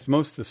 That's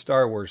most of the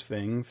Star Wars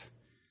things.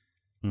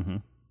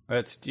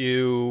 Let's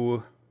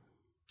do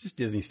just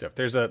Disney stuff.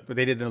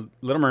 They did the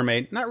Little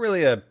Mermaid. Not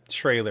really a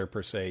trailer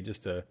per se,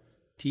 just a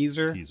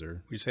teaser.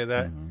 Would you say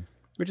that?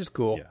 Which is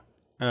cool.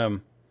 Yeah.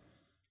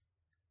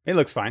 It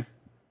looks fine.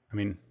 I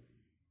mean,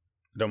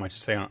 don't much to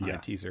say on a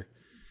teaser.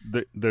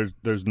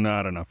 There's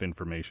not enough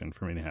information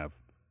for me to have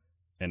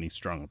any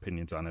strong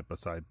opinions on it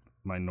beside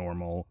my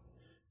normal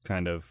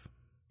kind of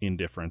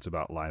indifference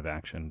about live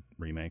action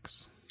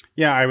remakes.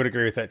 Yeah, I would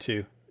agree with that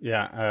too.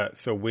 Yeah,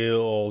 so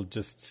we'll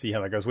just see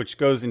how that goes, which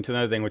goes into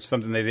another thing, which is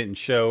something they didn't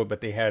show,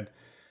 but they had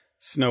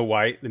Snow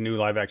White, the new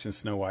live action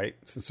Snow White,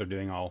 since they're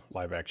doing all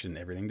live action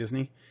everything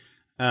Disney.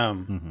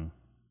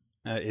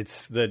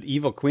 It's the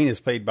evil queen is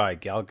played by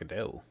Gal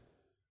Gadot.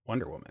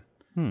 Wonder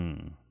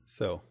Woman.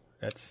 So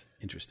that's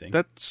interesting.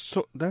 That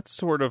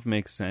sort of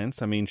makes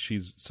sense. I mean,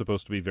 she's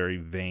supposed to be very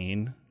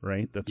vain,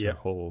 right? That's her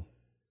whole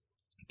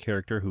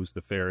character, who's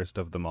the fairest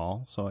of them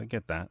all. So I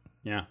get that.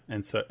 Yeah,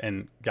 and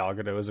Gal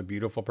Gadot is a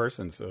beautiful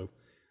person, so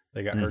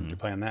they got her to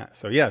play on that.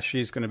 So yeah,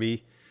 she's going to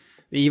be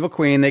the evil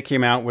queen. They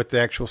came out with the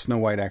actual Snow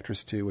White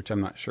actress too, which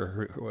I'm not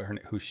sure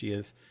who she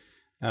is.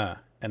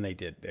 And they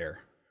did their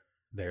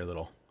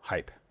little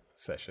hype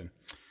session.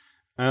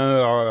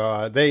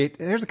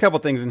 There's a couple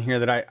things in here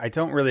that I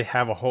don't really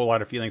have a whole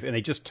lot of feelings, and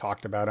they just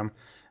talked about them.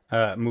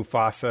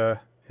 Mufasa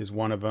is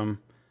one of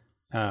them.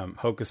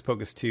 Hocus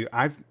Pocus 2.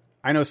 I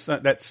know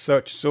that's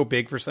so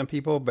big for some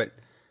people, but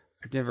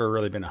I've never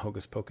really been a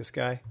Hocus Pocus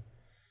guy.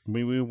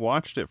 We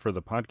watched it for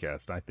the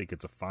podcast. I think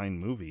it's a fine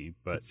movie,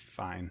 but it's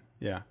fine.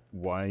 Yeah.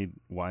 Why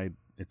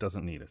it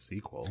doesn't need a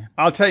sequel?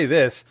 I'll tell you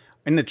this,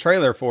 in the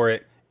trailer for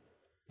it,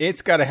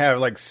 it's got to have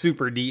like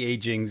super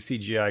de-aging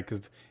CGI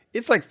because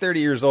it's like 30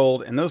 years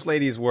old, and those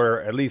ladies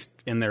were at least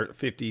in their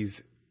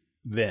 50s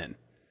then.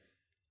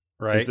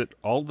 Right? Is it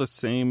all the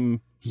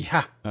same?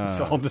 Yeah,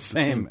 it's all the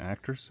same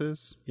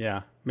actresses.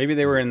 Yeah, maybe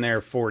they were in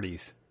their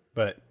 40s,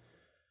 but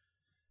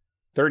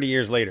 30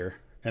 years later,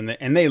 and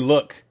they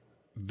look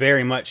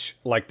very much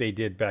like they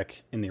did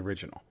back in the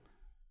original.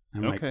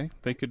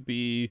 They could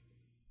be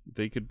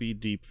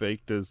deep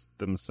faked as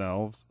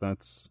themselves.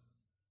 That's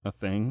a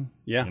thing.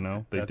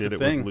 Yeah, they did it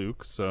with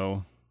Luke,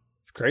 so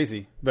it's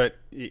crazy. But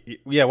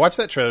yeah, watch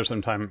that trailer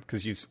sometime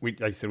because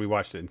like I said, we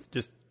watched it. And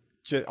just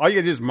all you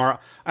gotta do is I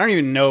don't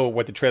even know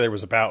what the trailer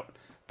was about,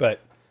 but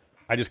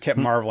I just kept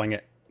marveling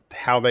at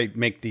how they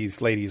make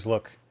these ladies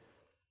look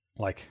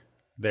like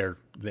they're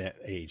that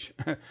age.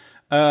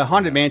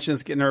 Haunted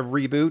Mansion's getting a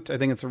reboot. I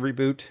think it's a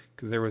reboot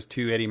because there was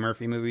 2 Eddie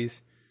Murphy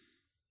movies.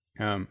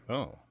 And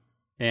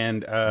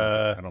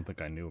I don't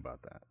think I knew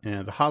about that.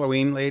 And the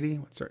Halloween lady,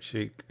 what's her?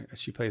 She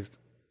plays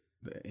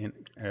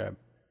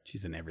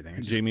she's in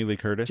everything. Jamie Lee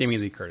Curtis. Jamie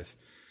Lee Curtis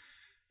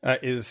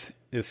is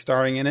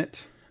starring in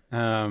it.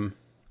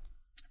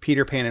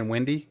 Peter Pan and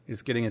Wendy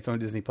is getting its own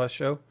Disney Plus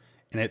show,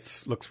 and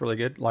it looks really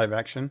good, live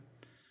action.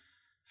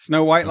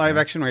 Snow White live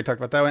action, we already talked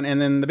about that one. And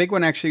then the big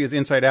one actually is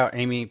Inside Out.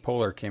 Amy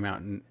Poehler came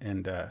out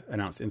and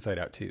announced Inside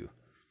Out 2.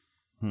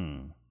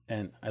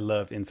 And I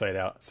love Inside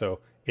Out. So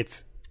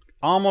it's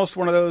almost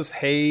one of those,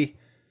 hey,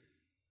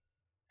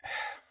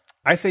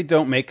 I say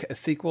don't make a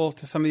sequel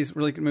to some of these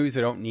really good movies.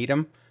 I don't need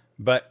them.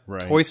 But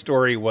Toy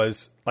Story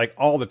was, like,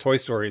 all the Toy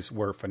Stories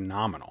were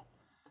phenomenal.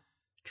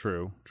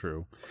 True.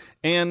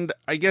 And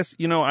I guess,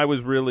 I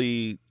was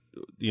really,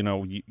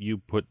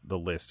 you put the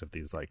list of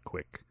these, like,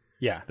 quick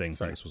things.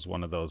 Sorry. This was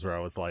one of those where I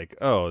was like,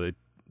 oh,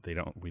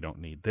 we don't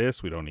need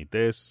this. We don't need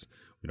this.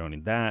 We don't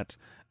need that.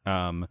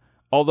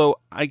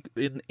 Although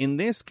in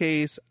this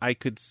case, I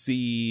could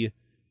see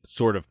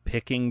sort of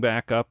picking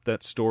back up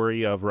that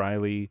story of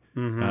Riley,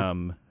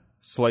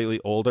 slightly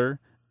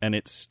older, and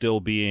it's still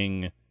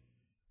being,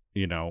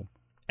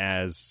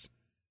 as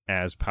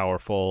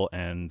powerful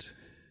and,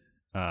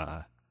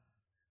 I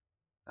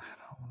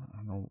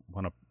don't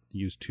want to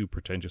use too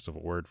pretentious of a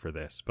word for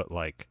this, but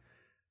like,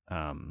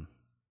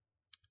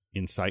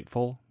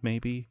 insightful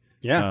maybe.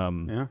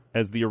 Yeah.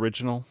 As the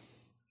original.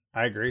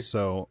 I agree.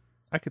 So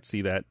I could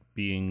see that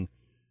being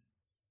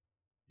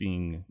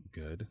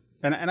good.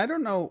 And I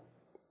don't know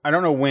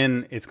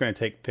when it's going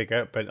to pick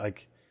up, but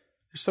like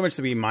there's so much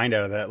to be mined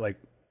out of that. Like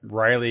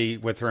Riley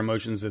with her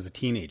emotions as a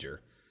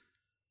teenager.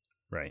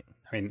 Right.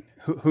 I mean,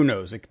 who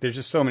knows? Like, there's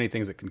just so many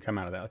things that can come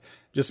out of that.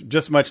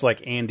 Just much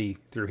like Andy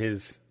through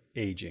his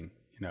aging,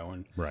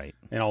 and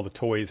and all the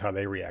toys, how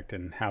they react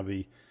and how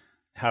the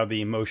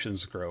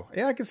emotions grow.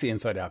 Yeah, I can see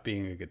Inside Out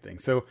being a good thing.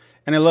 So,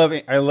 and I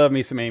love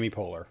me some Amy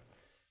Poehler.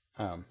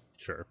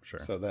 Sure.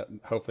 So that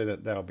hopefully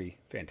that'll be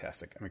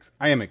fantastic.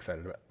 I am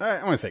excited about. I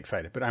don't want to say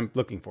excited, but I'm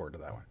looking forward to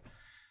that one.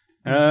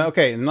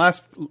 Okay, and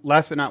last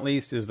but not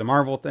least is the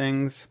Marvel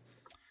things.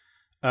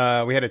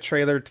 We had a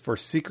trailer for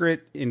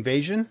Secret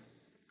Invasion.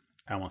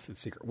 I almost said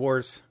Secret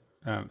Wars.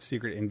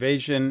 Secret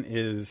Invasion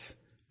is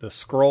the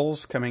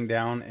Skrulls coming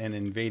down and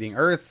invading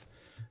Earth.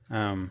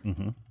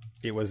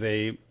 It was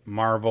a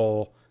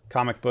Marvel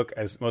comic book,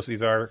 as most of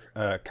these are,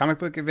 comic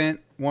book event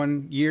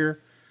one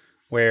year,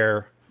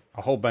 where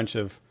a whole bunch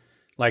of,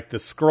 like, the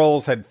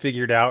Skrulls had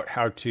figured out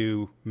how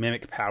to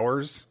mimic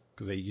powers,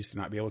 because they used to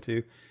not be able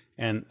to.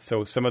 And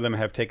so some of them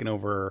have taken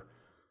over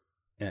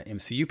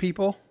MCU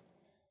people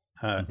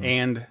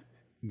and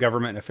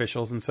government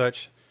officials and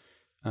such.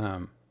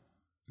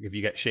 If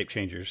you got shape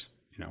changers,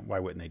 why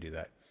wouldn't they do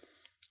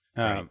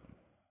that?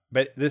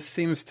 But this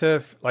seems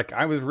to, like,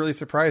 I was really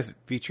surprised it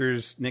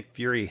features Nick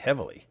Fury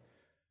heavily,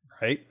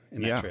 right?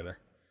 In that trailer.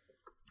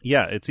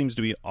 Yeah, it seems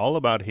to be all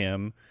about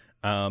him.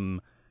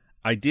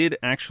 I did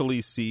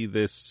actually see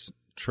this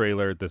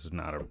trailer. This is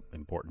not an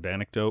important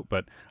anecdote,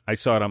 but I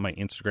saw it on my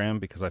Instagram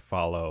because I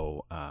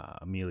follow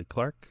Amelia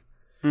Clark,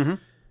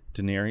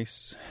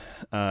 Daenerys,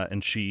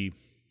 and she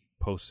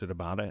posted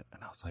about it,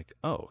 and I was like,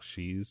 oh,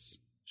 she's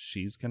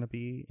going to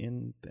be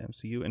in the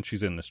MCU, and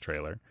she's in this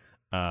trailer.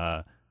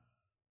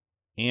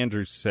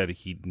 Andrew said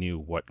he knew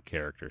what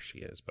character she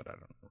is, but I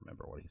don't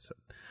remember what he said.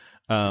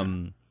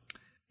 And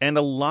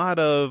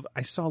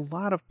I saw a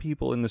lot of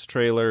people in this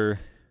trailer,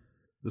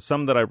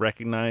 some that I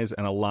recognize,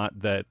 and a lot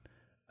that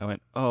I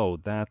went, oh,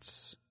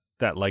 that's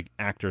that, like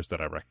actors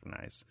that I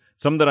recognize.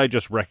 Some that I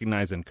just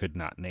recognize and could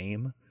not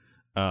name.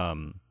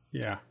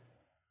 Yeah.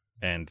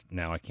 And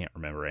now I can't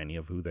remember any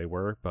of who they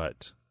were,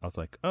 but I was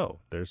like, oh,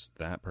 there's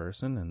that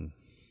person and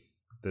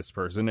this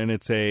person. And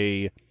it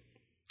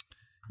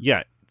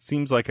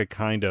seems like a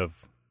kind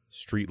of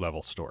street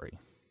level story.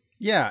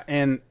 Yeah,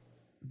 and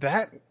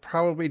that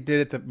probably did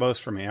it the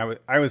most for me.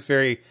 I was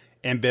very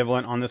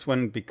ambivalent on this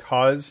one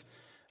because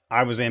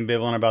I was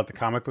ambivalent about the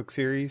comic book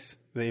series,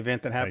 the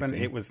event that happened.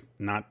 It was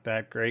not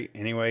that great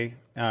anyway.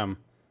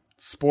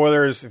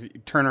 Spoilers, if you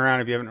turn around,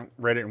 if you haven't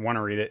read it and want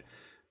to read it,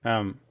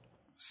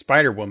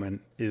 Spider-Woman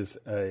is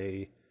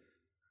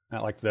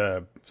like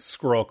the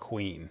Squirrel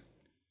Queen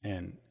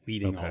and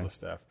leading all the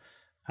stuff.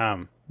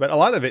 But a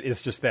lot of it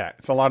is just that.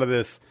 It's a lot of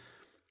this.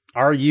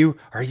 Are you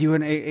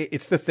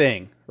it's the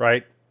Thing,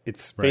 right?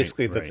 It's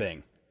basically the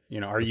Thing.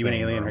 Are you an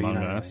alien? Are you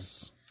not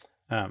us?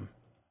 An alien?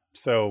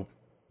 So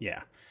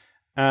yeah.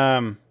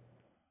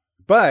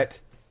 But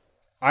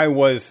I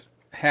was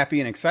happy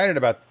and excited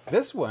about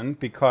this one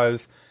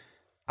because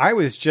I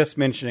was just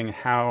mentioning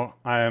how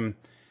I'm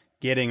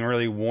getting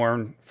really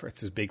warm,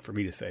 it's as big for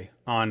me to say,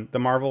 on the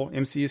Marvel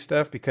MCU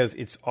stuff because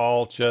it's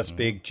all just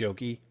big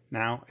jokey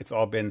now. It's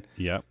all been,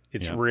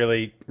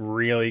 really,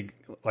 really,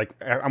 like,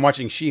 I'm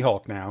watching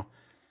She-Hulk now,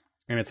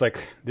 and it's like,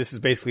 this is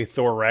basically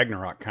Thor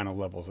Ragnarok kind of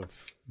levels of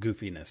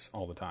goofiness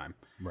all the time.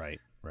 Right.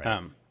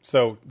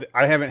 So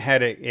I haven't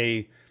had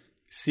a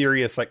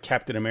serious, like,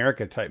 Captain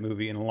America type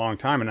movie in a long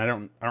time, and I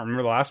don't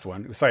remember the last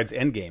one, besides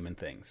Endgame and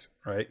things,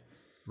 right?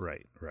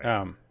 Right.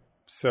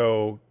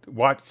 So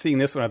seeing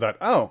this one, I thought,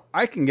 oh,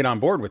 I can get on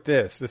board with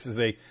this. This is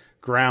a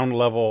ground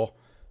level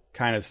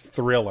kind of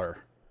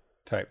thriller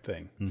type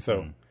thing. Mm-hmm.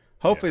 So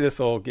hopefully this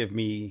will give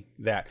me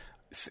that.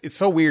 It's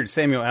so weird.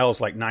 Samuel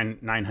L's like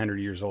 900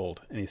 years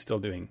old and he's still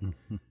doing,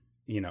 I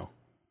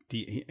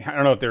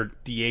don't know if they're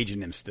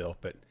de-aging him still,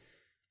 but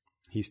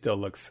he still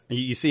looks,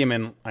 you see him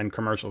in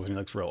commercials and he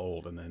looks real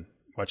old, and then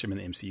watch him in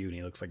the MCU and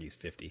he looks like he's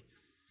 50.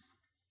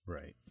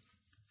 Right.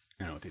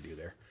 I don't know what they do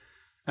there.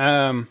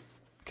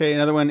 Okay,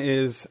 another one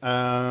is,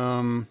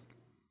 I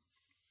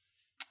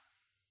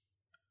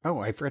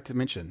forgot to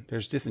mention,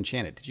 there's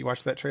Disenchanted. Did you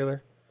watch that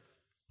trailer?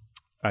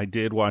 I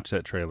did watch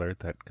that trailer.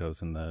 That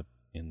goes in the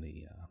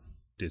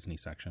Disney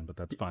section, but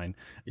that's fine.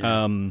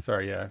 Yeah.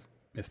 Sorry, I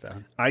missed that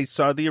one. I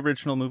saw the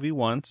original movie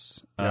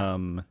once. Yeah.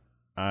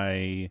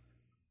 I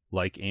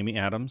like Amy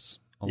Adams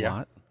a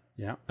lot.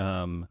 Yeah.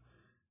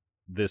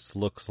 This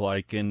looks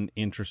like an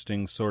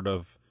interesting sort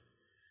of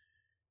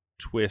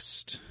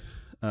twist,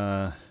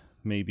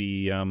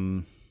 maybe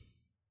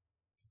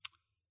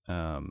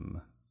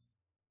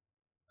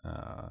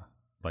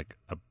like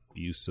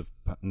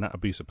not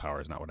abuse of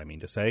power is not what I mean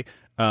to say.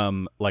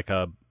 Like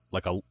a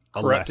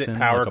corrupted lesson,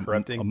 power, like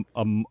corrupting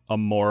a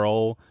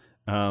moral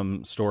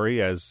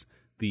story, as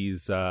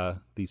these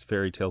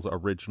fairy tales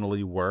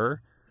originally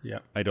were. Yeah.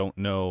 I don't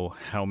know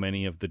how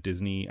many of the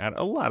Disney,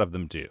 a lot of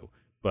them do,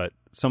 but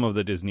some of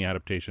the Disney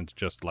adaptations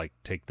just like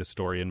take the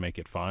story and make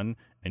it fun,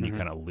 and you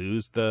kind of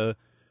lose the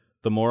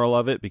moral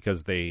of it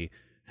because they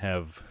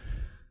have,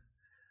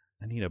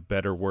 I need a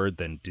better word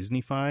than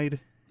Disney-fied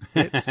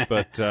it,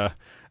 but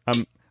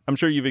I'm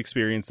sure you've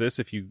experienced this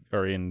if you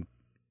are in,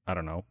 I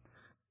don't know,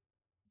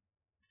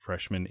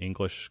 freshman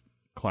English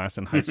class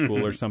in high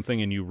school or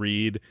something, and you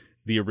read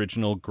the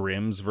original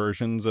Grimm's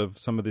versions of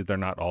some of they're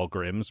not all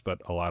Grimm's,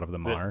 but a lot of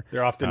them are.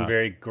 They're often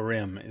very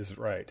grim, is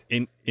right.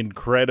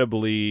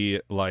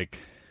 Incredibly, like,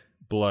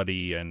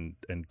 bloody and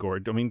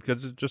gory. I mean,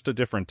 because it's just a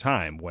different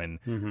time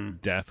when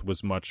death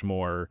was much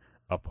more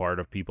a part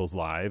of people's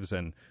lives,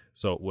 and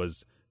so it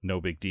was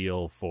no big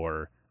deal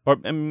or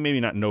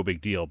maybe not no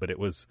big deal, but it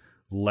was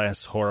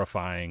less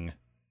horrifying,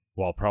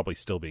 while probably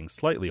still being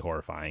slightly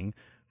horrifying,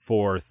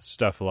 for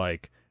stuff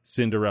like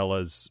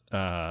Cinderella's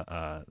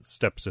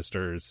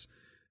stepsisters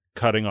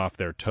cutting off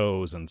their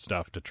toes and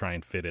stuff to try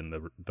and fit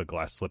in the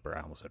glass slipper.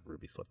 I almost said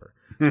ruby slipper.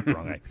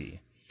 Wrong IP.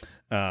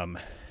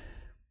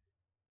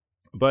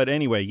 But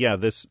anyway, yeah,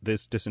 this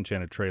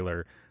Disenchanted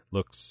trailer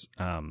looks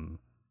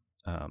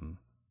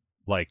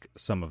like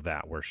some of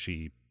that, where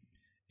she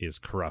is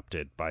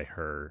corrupted by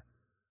her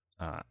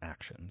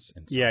actions.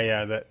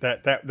 Yeah.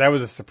 That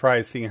was a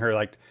surprise, seeing her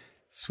like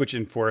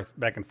switching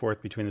back and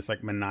forth between this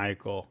like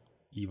maniacal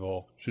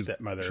evil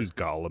stepmother. She's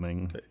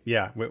goleming.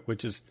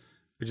 Which is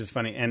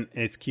funny, and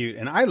it's cute.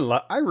 And I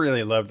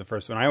really love the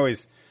first one.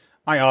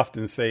 I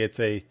often say it's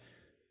a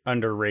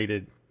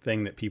underrated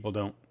thing that people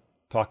don't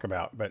talk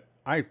about, but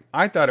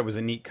I thought it was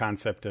a neat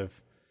concept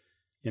of,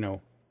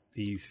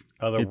 these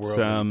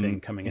otherworldly thing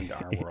coming into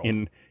our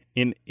world.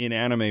 In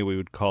anime, we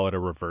would call it a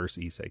reverse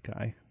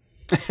isekai.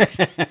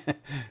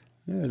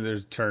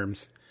 There's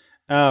terms.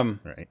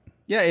 Right.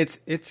 Yeah,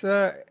 it's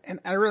and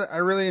I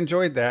really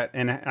enjoyed that,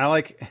 and I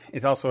like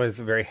it. Also has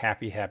a very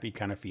happy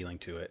kind of feeling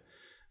to it,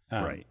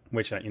 right?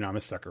 Which I'm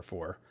a sucker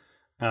for.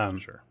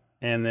 Sure.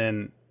 And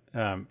then,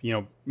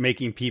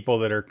 making people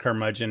that are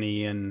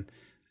curmudgeon-y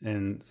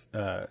and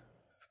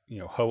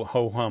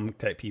ho-hum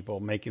type people,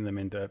 making them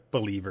into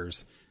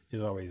believers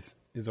is always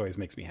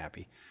makes me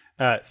happy.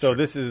 So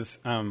this is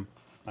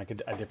like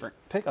a different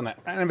take on that.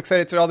 And I'm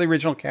excited to all the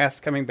original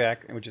cast coming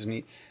back, which is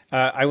neat.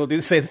 I will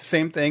say the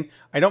same thing.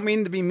 I don't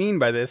mean to be mean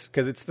by this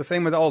because it's the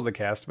same with all of the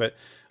cast, but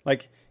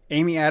like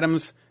Amy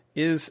Adams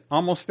is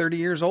almost 30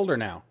 years older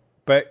now,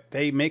 but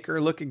they make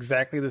her look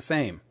exactly the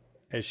same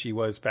as she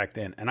was back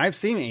then. And I've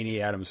seen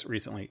Amy Adams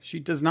recently. She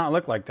does not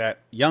look like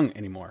that young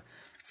anymore.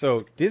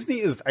 So Disney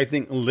is, I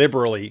think,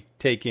 liberally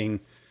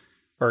taking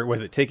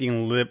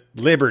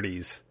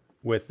liberties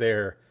with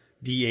their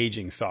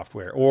de-aging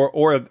software,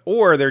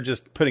 or they're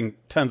just putting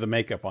tons of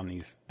makeup on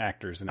these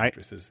actors and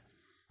actresses.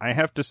 I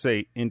have to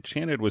say,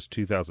 Enchanted was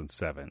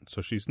 2007,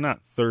 so she's not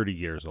 30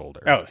 years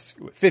older. Oh,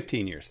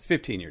 15 years. It's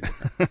 15 years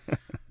different.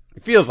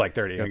 It feels like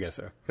 30, I guess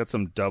so. Got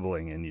some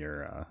doubling in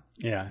your...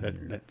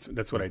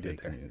 that's what I did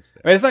there. I mean,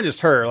 it's not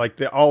just her,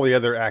 like all the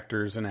other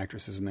actors and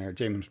actresses in there.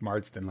 James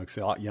Marsden looks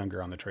a lot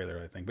younger on the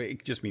trailer, I think, but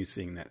it just me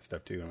seeing that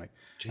stuff too. I'm like,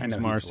 James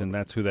Marsden,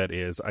 that's who that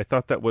is. I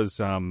thought that was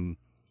the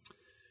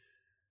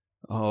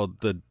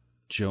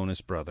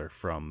Jonas brother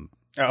from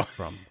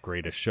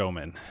Greatest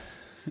Showman.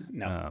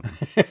 No,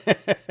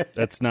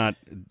 that's not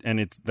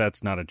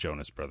a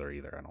Jonas brother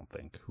either. I don't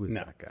think. Who is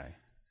that guy?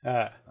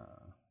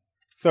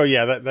 So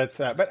yeah, that's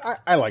that. But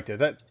I liked it.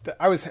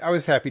 I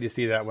was happy to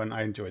see that one.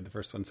 I enjoyed the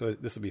first one, so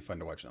this will be fun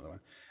to watch another one.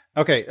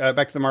 Okay,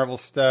 back to the Marvel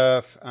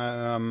stuff.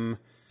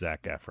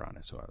 Zac Efron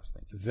is who I was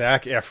thinking.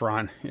 Zac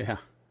Efron, yeah,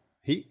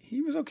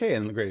 he was okay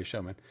in The Greatest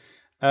Showman.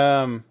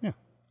 Yeah.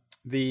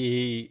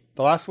 The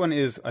last one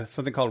is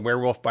something called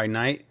Werewolf by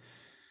Night.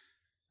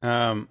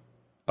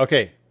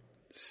 Okay,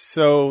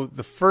 so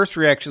the first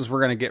reactions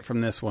we're going to get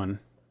from this one,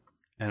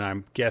 and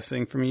I'm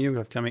guessing from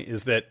you, tell me,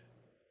 is that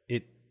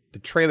the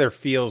trailer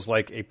feels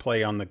like a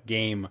play on the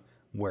game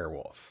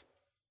Werewolf.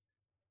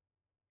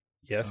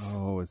 Yes?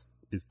 Oh, is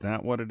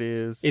that what it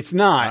is? It's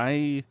not,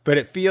 but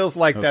it feels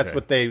like that's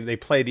what they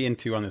played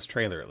into on this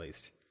trailer, at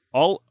least.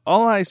 All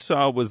I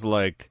saw was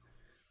like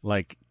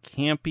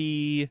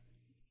campy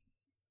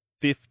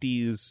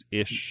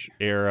 50s-ish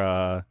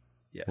era,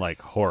 like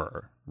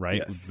horror,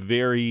 right? Yes.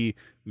 Very,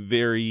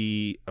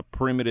 very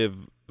primitive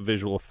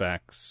visual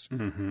effects,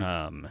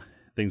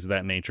 things of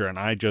that nature, and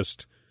I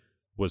just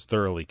was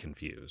thoroughly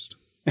confused.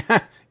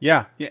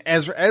 yeah,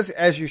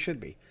 as you should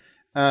be.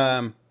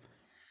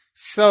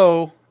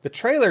 So the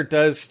trailer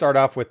does start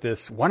off with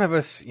this: one of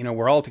us,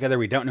 we're all together,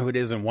 we don't know who it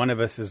is, and one of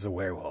us is a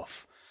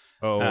werewolf.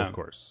 Oh, of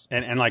course.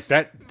 And like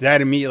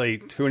that immediately,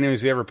 to anyone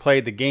who ever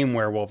played the game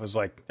Werewolf, is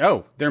like,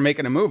 oh, they're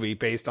making a movie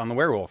based on the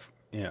werewolf,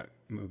 movie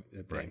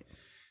thing. Right.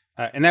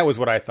 And that was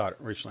what I thought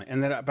originally.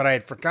 But I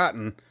had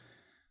forgotten,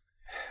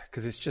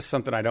 because it's just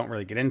something I don't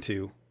really get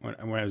into. When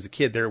I was a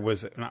kid, I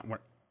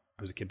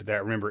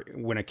remember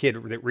when a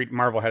kid,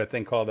 Marvel had a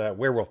thing called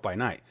Werewolf by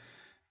Night.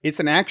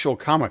 It's an actual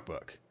comic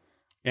book,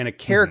 and a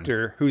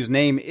character whose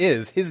name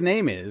is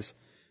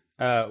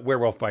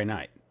Werewolf by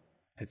Night.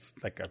 It's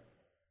like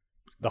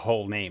the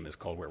whole name is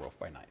called Werewolf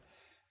by Night.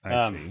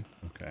 I see.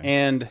 Okay.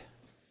 And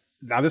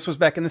now this was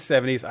back in the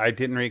 70s. I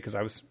didn't read because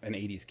I was an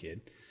 80s kid.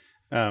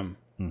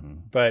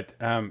 But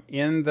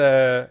in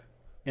the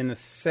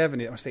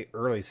 70s, I want to say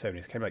early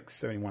 70s, kind of like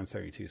 71,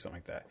 72,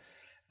 something like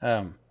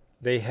that.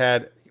 They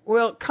had,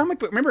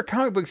 remember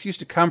comic books used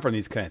to come from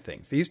these kind of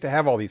things. They used to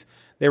have all these,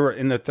 they were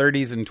in the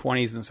 30s and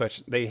 20s and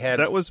such. They had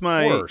that was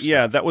my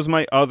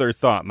other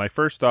thought. My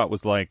first thought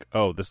was like,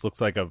 oh, this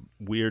looks like a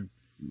weird,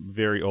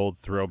 very old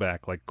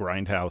throwback, like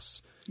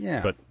Grindhouse,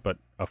 but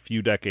a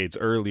few decades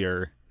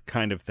earlier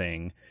kind of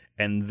thing.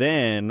 And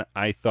then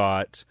I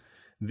thought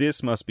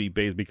this must be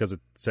based, because it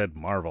said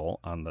Marvel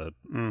on the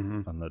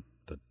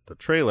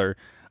trailer.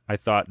 I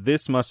thought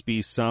this must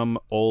be some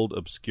old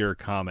obscure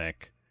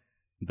comic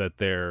that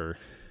they're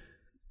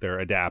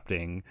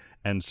adapting,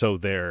 and so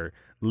they're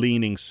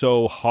leaning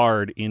so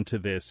hard into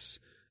this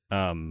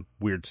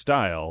weird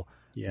style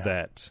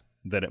that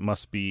it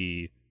must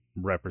be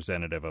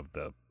representative of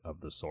the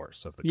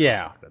source of the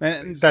comic.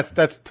 And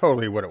that's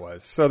totally what it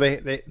was. So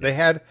they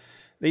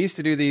used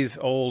to do these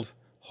old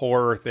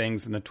horror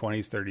things in the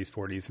 20s, 30s,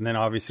 40s, and then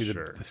obviously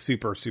the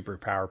super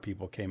power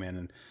people came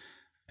in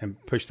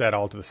and pushed that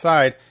all to the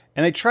side.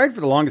 And they tried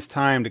for the longest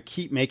time to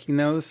keep making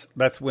those.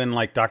 That's when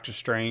like Doctor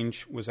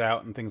Strange was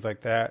out and things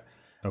like that.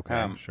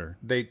 Okay, sure.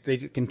 They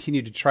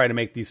continued to try to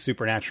make these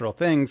supernatural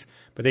things,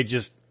 but they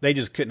just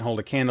couldn't hold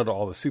a candle to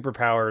all the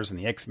superpowers and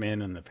the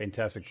X-Men and the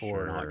Fantastic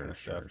Four and all that kind of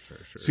stuff. Sure.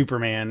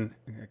 Superman.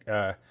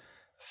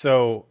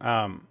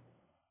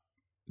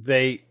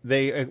 They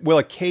will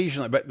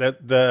occasionally, but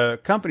the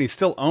companies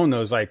still own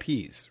those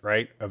IPs,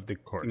 right? Of the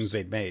things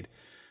they've made,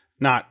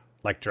 not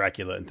like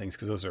Dracula and things,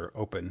 because those are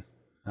open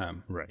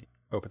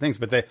things.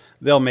 But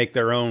they'll make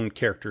their own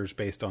characters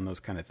based on those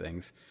kind of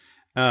things.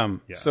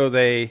 So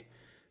they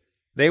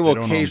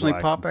will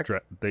occasionally pop back.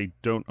 They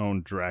don't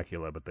own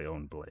Dracula, but they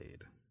own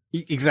Blade.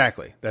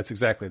 Exactly. That's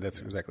exactly the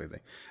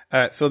thing.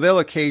 So they'll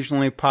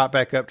occasionally pop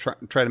back up,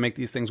 try to make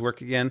these things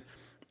work again.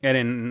 And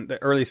in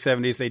the early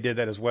 70s, they did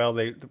that as well.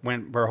 They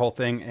went for a whole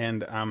thing,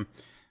 and I'm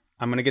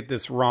going to get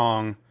this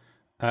wrong,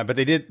 but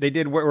they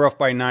did Werewolf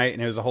by Night,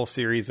 and it was a whole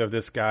series of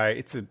this guy.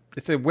 It's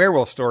a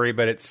werewolf story,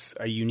 but it's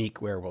a unique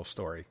werewolf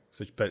story.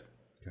 But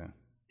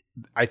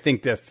I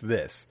think this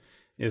is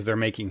they're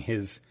making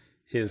his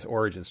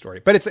origin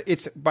story. But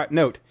but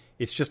note,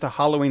 it's just a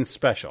Halloween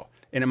special,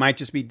 and it might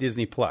just be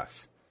Disney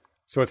Plus.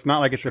 So it's not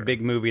like it's a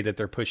big movie that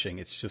they're pushing.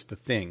 It's just a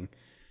thing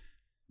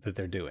that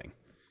they're doing.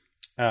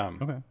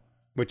 Okay.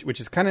 Which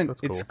is kind of,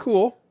 it's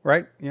cool,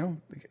 right? You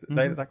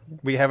know,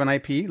 we have an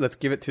IP. Let's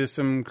give it to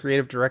some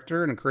creative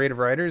director and creative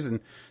writers and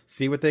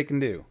see what they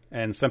can do.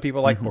 And some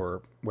people like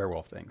horror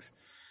werewolf things.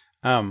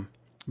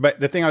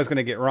 But the thing I was going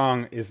to get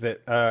wrong is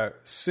that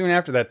soon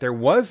after that, there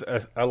was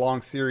a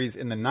long series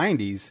in the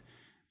 90s,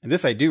 and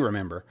this I do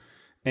remember,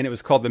 and it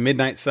was called The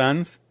Midnight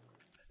Suns,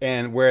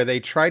 and where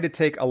they tried to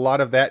take a lot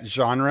of that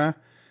genre.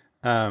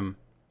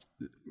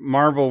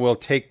 Marvel will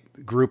take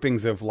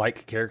groupings of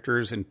like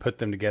characters and put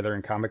them together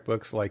in comic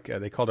books. Like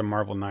they called them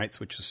Marvel Knights,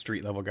 which is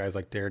street level guys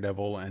like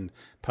Daredevil and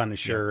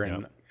Punisher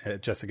and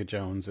Jessica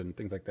Jones and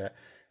things like that.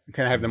 You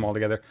kind of have them all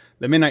together.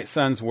 The Midnight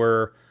Suns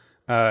were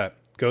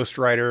Ghost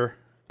Rider,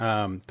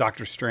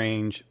 Doctor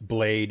Strange,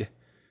 Blade,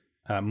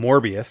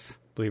 Morbius,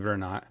 believe it or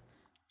not.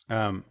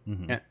 And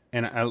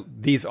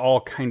these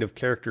all kind of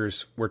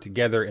characters were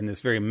together in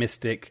this very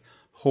mystic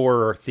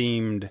horror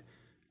themed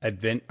I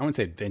wouldn't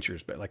say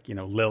adventures, but like, you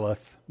know,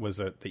 Lilith was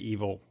the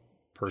evil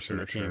person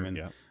that came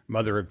in,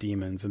 mother of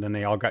demons, and then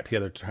they all got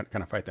together to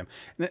kind of fight them.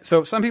 And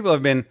so some people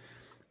have been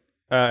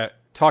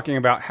talking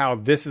about how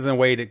this is a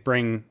way to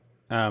bring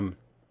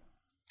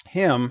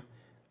him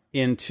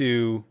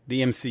into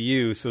the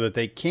MCU so that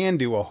they can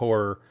do a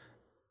horror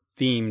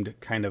themed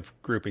kind of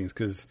groupings,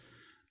 because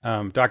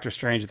Doctor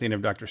Strange, at the end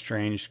of Doctor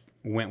Strange,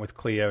 went with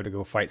Cleo to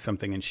go fight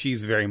something, and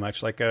she's very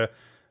much like a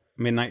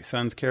Midnight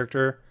Suns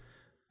character.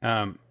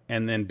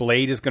 And then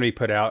Blade is going to be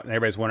put out, and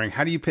everybody's wondering,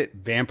 how do you put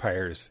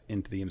vampires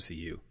into the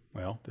MCU?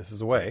 Well, this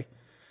is a way.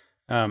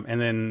 And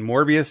then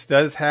Morbius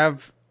does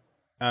have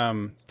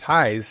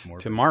ties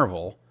to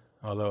Marvel,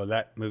 although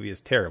that movie is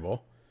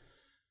terrible.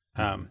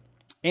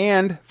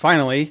 And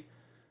finally,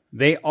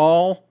 they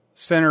all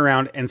center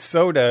around, and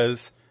so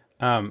does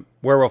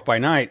Werewolf by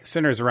Night,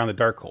 centers around the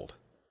Darkhold,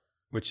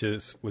 which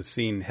was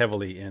seen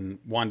heavily in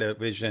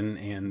WandaVision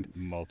and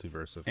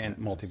Multiverse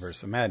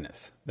of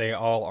Madness. They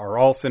are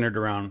all centered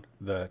around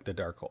the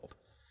Darkhold.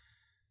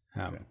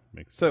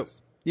 Makes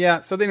sense.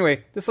 So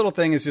anyway, this little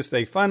thing is just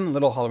a fun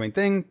little Halloween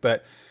thing,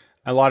 but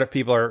a lot of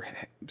people are,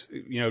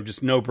 you know,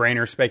 just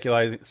no-brainer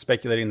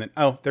speculating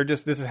that,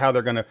 this is how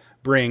they're going to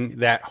bring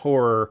that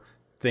horror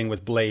thing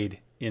with Blade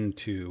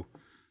into,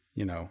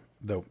 you know,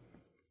 the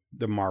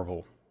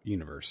Marvel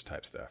universe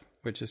type stuff,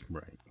 which is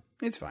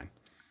it's fine.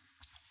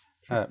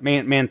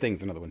 Man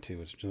Thing's another one too.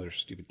 Is another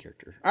stupid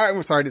character.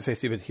 I'm sorry to say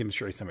stupid. I'm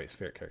sure he's somebody's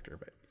favorite character,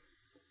 but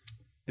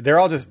they're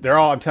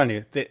all. I'm telling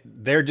you,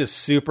 they're just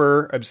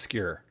super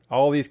obscure.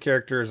 All these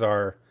characters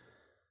are.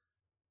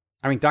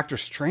 I mean, Doctor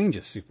Strange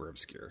is super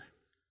obscure,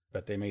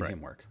 but they made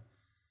him work.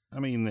 I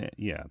mean, the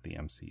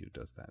MCU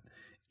does that.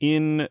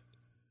 In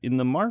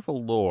the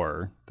Marvel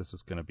lore, this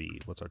is going to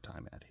be, what's our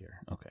time at here?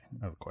 Okay,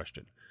 I have a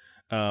question.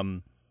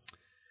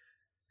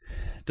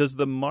 Does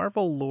the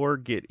Marvel lore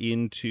get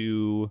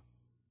into?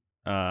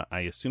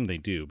 I assume they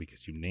do,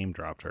 because you name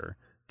dropped her.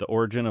 The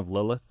origin of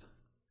Lilith?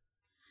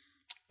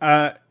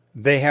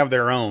 They have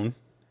their own.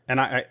 And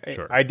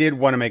I did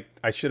want to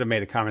I should have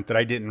made a comment that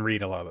I didn't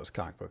read a lot of those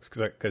comic books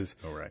because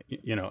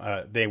you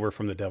know, they were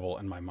from the devil,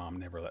 and my mom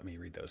never let me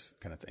read those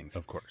kind of things.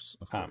 Of course.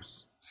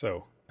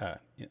 So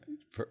you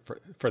know,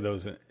 for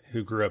those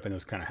who grew up in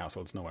those kind of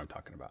households, know what I'm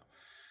talking about.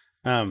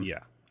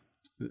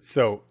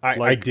 So I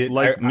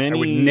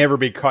would never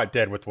be caught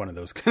dead with one of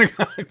those kind of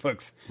comic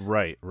books.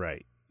 Right.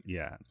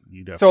 Yeah,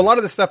 you definitely. So a lot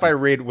of the stuff I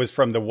read was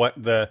from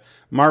the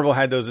Marvel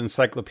had those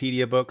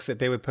encyclopedia books that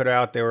they would put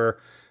out. They were,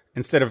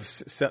 instead of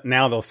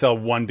now they'll sell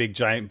one big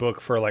giant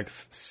book for like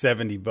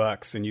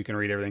 $70 and you can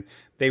read everything.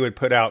 They would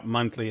put out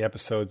monthly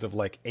episodes of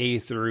like A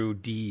through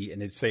D,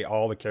 and it'd say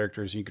all the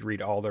characters. And you could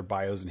read all their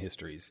bios and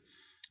histories.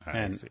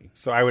 I see.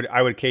 So I would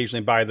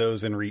occasionally buy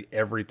those and read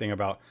everything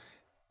about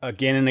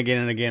again and again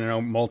and again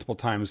and multiple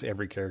times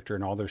every character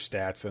and all their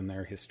stats and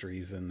their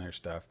histories and their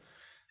stuff.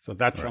 So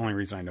that's the only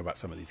reason I know about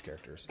some of these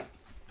characters.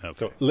 Okay.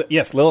 So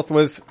yes,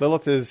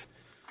 Lilith is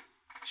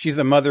she's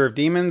the mother of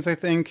demons, I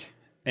think,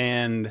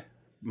 and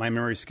my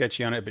memory's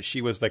sketchy on it, but she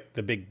was like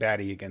the big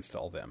baddie against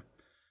all them.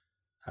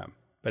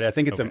 But I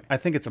think it's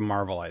a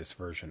Marvelized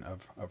version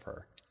of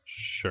her.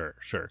 Sure.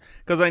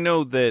 Because I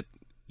know that,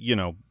 you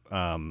know,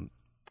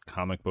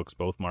 comic books,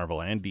 both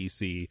Marvel and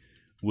DC,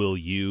 will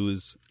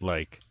use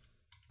like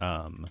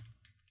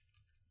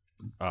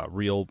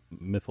real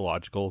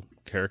mythological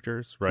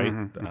characters,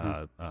 right?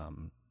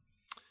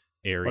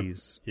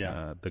 Ares,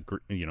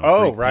 Greek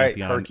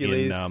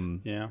Hercules,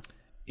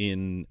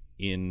 in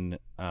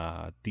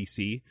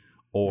DC,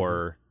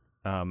 or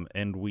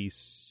and we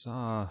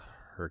saw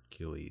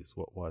Hercules.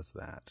 What was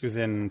that? It was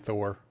in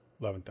Thor.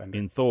 Love and Thunder.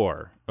 In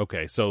Thor.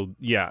 Okay, so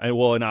yeah,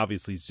 and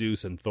obviously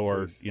Zeus and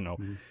Thor,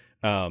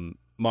 Zeus.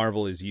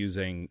 Marvel is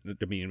using,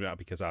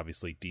 because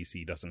obviously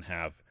DC doesn't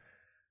have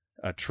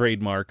a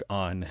trademark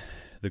on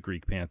the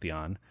Greek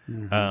pantheon.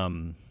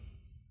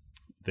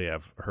 They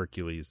have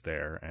Hercules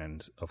there,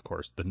 and of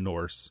course the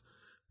Norse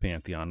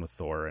pantheon with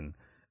Thor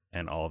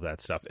and all of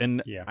that stuff.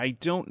 And I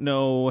don't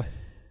know,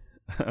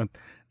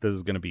 this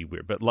is going to be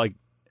weird, but like,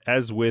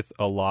 as with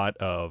a lot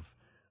of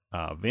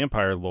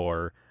vampire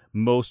lore,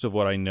 most of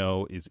what I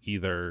know is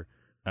either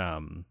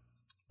Bram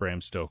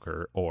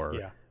Stoker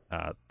or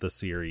the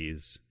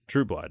series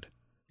True Blood,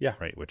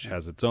 right, which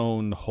has its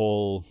own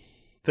whole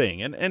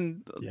thing,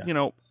 and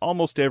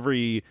almost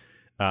every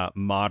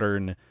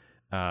modern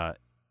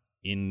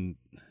in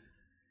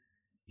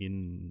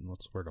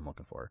what's the word I'm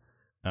looking for,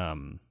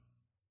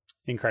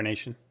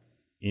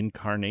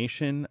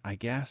 incarnation, I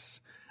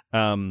guess,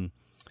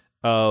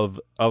 of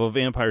a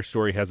vampire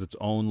story has its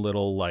own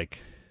little like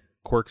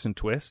quirks and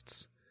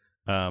twists.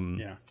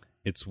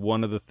 It's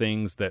one of the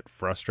things that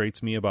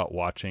frustrates me about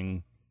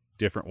watching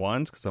different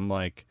ones, because I'm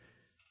like,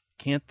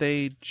 can't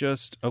they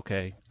just,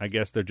 okay, I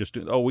guess they're just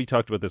doing, we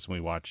talked about this when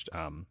we watched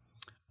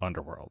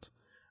Underworld,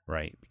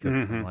 right? Because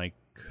I'm like,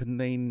 can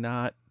they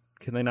not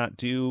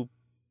do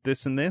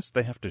this and this?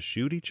 They have to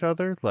shoot each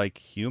other like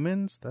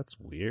humans? That's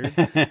weird.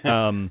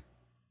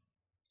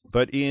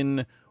 But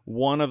in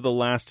one of the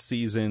last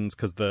seasons,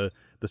 because the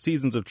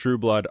seasons of True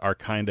Blood are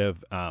kind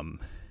of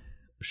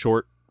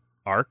short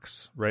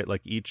arcs, right?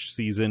 Like each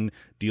season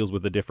deals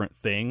with a different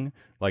thing.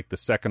 Like the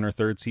second or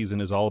third season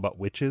is all about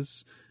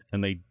witches,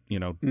 and they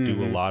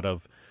do a lot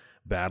of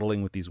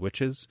battling with these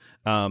witches.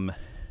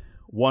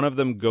 One of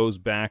them goes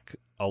back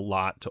a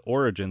lot to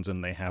Origins,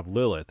 and they have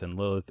Lilith, and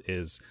Lilith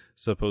is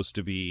supposed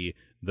to be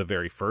the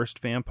very first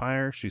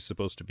vampire. She's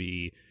supposed to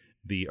be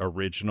the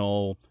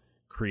original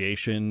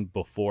creation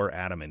before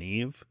Adam and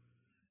Eve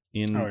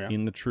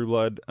in the True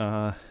Blood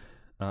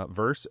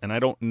verse. And I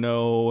don't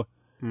know,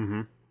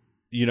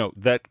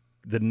 that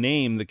the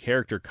name, the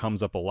character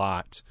comes up a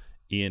lot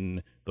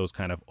in those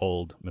kind of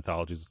old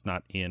mythologies. It's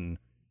not in,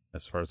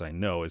 as far as I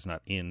know, is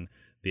not in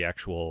the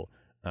actual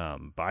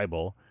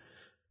Bible,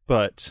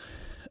 but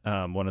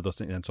one of those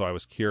things. And so I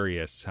was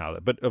curious how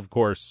that, but of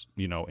course,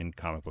 in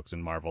comic books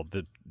in Marvel,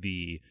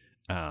 the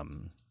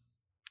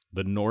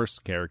Norse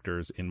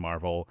characters in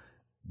Marvel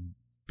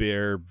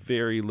bear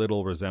very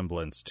little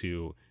resemblance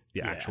to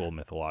the actual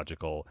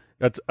mythological,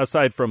 that's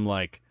aside from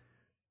like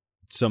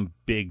some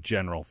big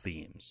general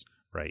themes,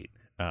 right?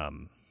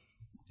 And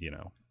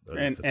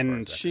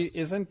she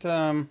isn't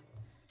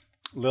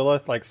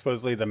Lilith like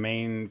supposedly the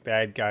main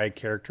bad guy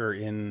character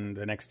in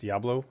the next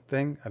Diablo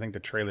thing? I think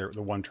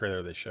the one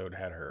trailer they showed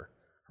had her,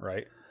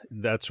 right?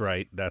 That's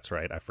right.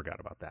 I forgot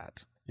about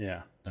that.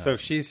 Yeah. So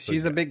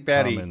she's a big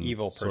baddie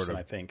evil person, sort of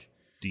I think.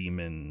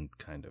 Demon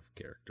kind of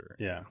character.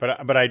 Yeah.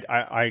 But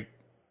I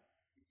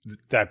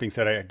that being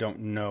said, I don't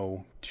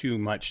know too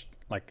much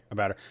like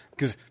about her,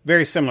 because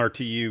very similar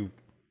to you,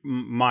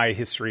 my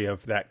history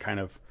of that kind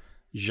of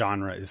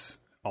genre is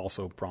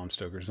also Bram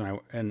Stoker's,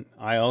 and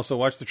I also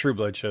watched the True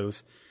Blood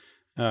shows.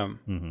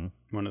 One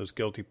of those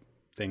guilty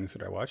things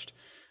that I watched.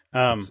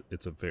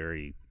 It's a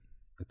very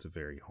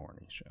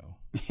horny show.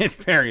 It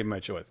very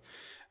much was.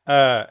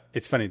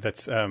 It's funny.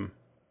 That's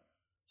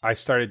I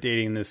started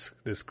dating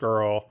this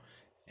girl,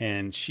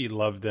 and she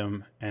loved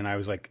them, and I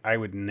was like, I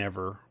would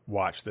never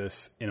watch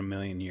this in a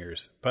million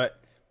years, but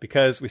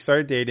because we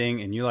started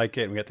dating and you like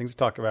it and we got things to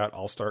talk about,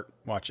 I'll start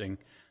watching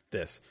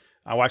this.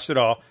 I watched it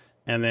all,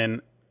 and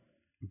then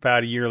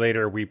about a year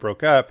later we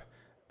broke up.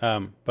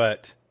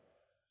 But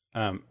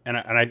I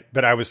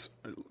was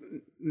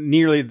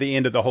nearly at the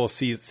end of the whole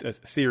series,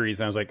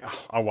 and I was like,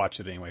 I'll watch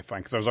it anyway,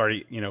 fine, because I was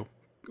already,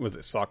 was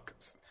it sunk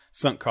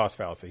cost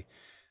fallacy?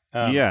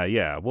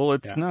 Yeah. Well,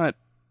 it's not,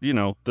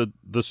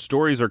 the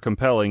stories are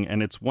compelling,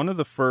 and it's one of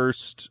the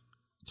first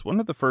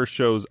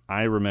shows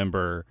I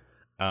remember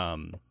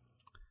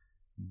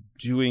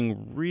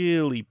doing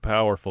really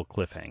powerful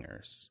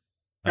cliffhangers.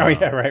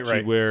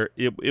 Right. Where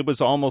it was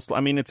almost,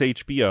 I mean, it's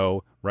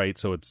HBO, right?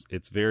 So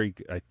it's very,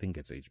 I think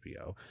it's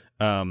HBO.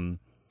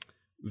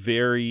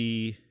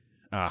 Very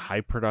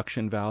high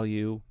production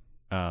value.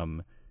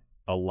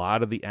 A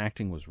lot of the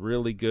acting was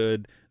really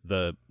good.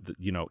 The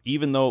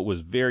even though it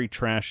was very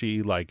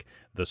trashy, like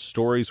the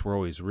stories were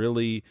always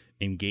really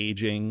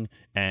engaging,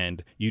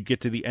 and you'd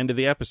get to the end of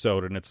the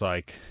episode and it's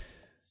like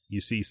you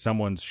see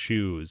someone's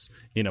shoes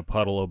in a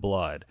puddle of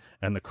blood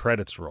and the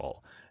credits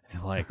roll. And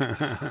you're like,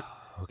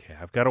 okay,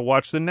 I've got to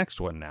watch the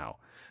next one now.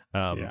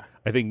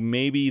 I think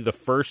maybe the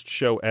first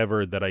show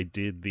ever that I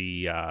did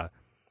the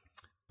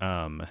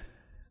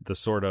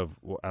sort of,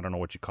 I don't know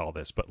what you call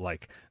this, but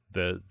like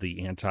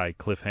the anti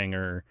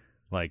cliffhanger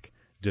like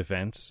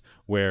defense,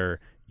 where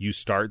you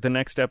start the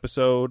next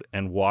episode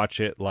and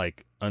watch it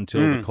like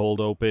until the cold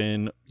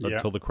open,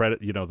 until the credit,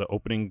 the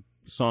opening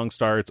song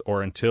starts,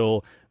 or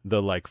until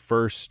the like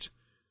first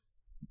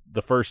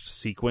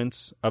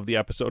sequence of the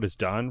episode is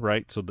done,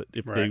 right? So that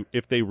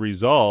if they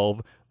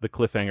resolve the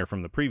cliffhanger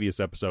from the previous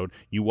episode,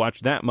 you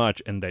watch that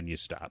much and then you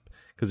stop.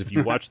 Because if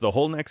you watch the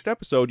whole next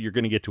episode, you're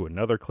going to get to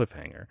another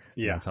cliffhanger.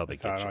 Yeah, that's how they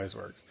get it you. always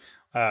works.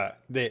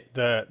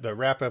 The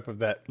wrap up of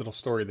that little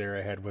story there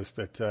I had was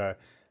that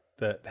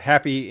the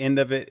happy end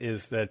of it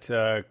is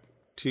that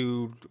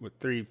 2,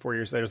 3, 4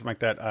 years later, something like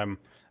that,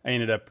 I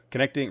ended up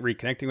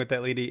reconnecting with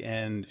that lady,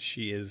 and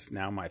she is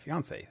now my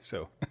fiance.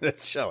 So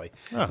that's Shelley.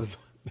 Oh.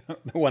 The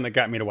one that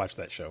got me to watch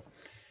that show.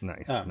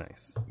 Nice,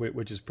 nice.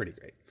 Which is pretty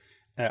great.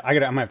 I'm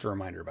gonna have to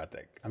remind her about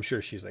that. I'm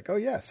sure she's like, "Oh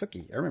yeah,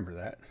 Sookie, I remember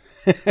that."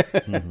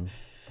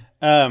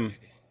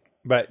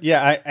 But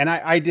yeah,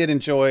 I did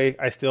enjoy.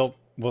 I still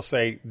will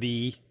say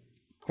the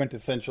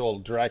quintessential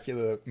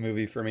Dracula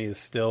movie for me is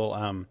still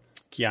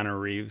Keanu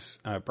Reeves,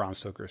 Bram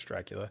Stoker's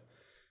Dracula.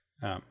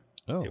 It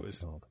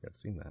was. I don't think I've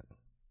seen that.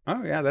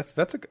 Oh yeah, that's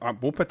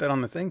we'll put that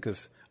on the thing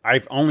because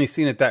I've only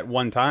seen it that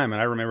one time,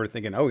 and I remember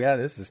thinking, "Oh yeah,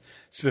 this is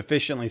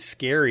sufficiently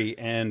scary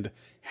and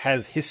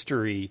has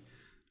history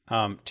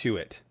to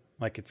it."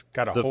 Like it's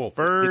got a whole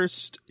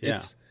first.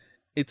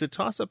 It's a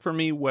toss up for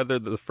me whether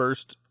the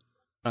first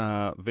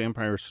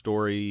vampire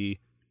story.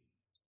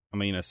 I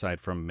mean,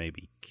 aside from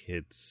maybe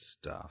kids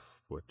stuff,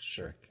 which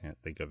I can't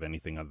think of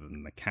anything other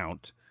than the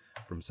Count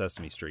from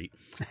Sesame Street,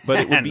 but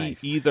it would be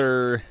Nice.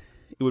 either.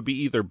 It would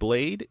be either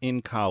Blade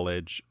in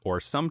college or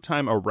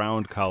sometime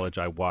around college.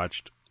 I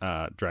watched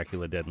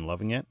Dracula Dead and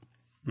Loving It,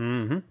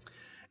 and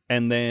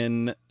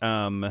then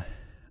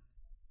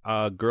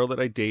a girl that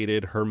I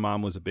dated, her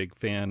mom was a big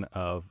fan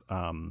of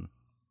Anne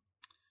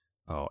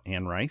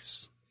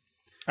Rice.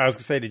 I was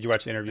gonna say, did you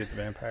watch Interview with the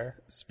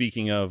Vampire?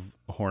 Speaking of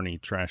horny,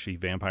 trashy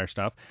vampire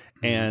stuff,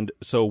 and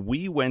so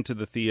we went to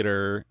the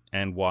theater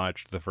and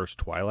watched the first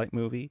Twilight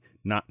movie,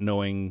 not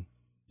knowing.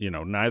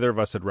 Neither of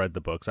us had read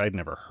the books. I'd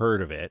never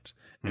heard of it.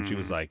 And she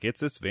was like, it's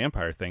this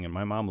vampire thing. And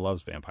my mom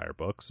loves vampire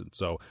books. And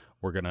so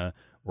we're going to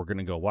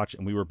go watch it.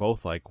 And we were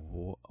both like,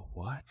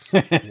 what?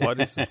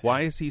 What is this?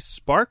 Why is he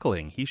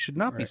sparkling? He should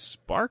not be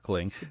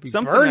sparkling.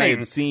 Something burning. I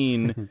had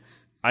seen,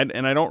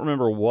 and I don't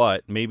remember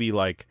what, maybe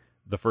like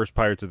the first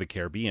Pirates of the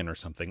Caribbean or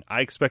something.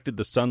 I expected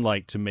the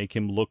sunlight to make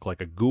him look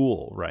like a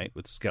ghoul, right?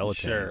 With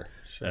skeleton. Sure.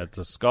 It's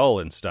a skull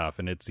and stuff.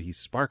 And he's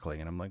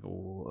sparkling. And I'm like,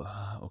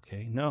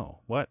 okay, no,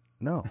 what?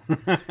 No.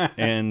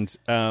 and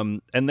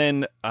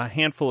then a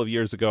handful of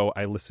years ago,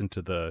 I listened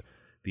to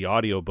the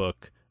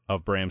audiobook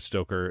of Bram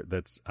Stoker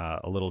that's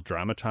a little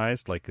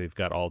dramatized. Like they've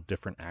got all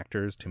different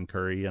actors, Tim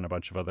Curry and a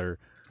bunch of other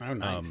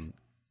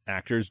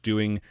actors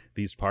doing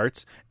these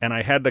parts. And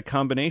I had the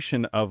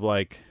combination of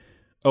like,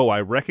 I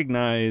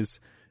recognize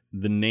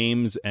the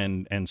names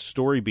and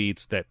story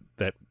beats that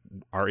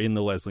are in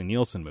the Leslie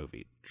Nielsen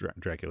movie,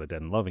 Dracula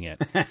Dead and Loving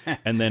It.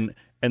 and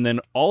then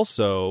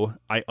also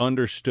I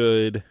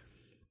understood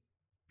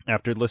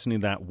after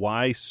listening to that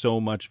why so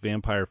much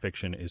vampire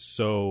fiction is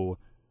so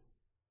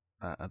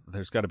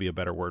there's got to be a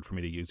better word for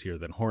me to use here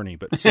than horny,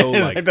 but so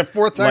like the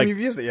fourth time you've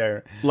used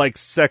it, like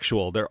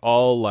sexual. They're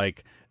all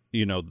like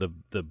the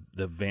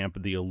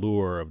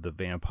allure of the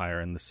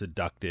vampire and the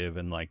seductive,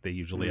 and like they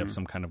usually have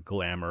some kind of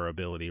glamour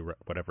ability,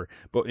 whatever.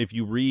 But if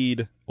you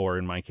read, or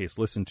in my case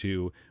listen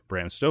to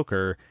Bram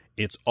Stoker,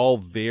 it's all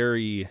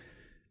very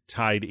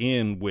tied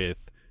in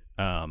with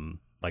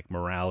like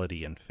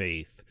morality and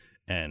faith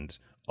and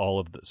all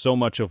of so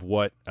much of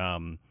what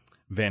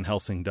Van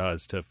Helsing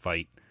does to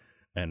fight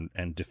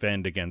and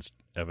defend against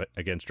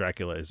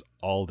Dracula is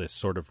all this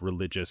sort of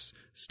religious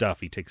stuff.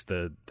 He takes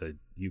the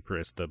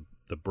Eucharist,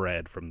 the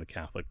bread from the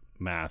Catholic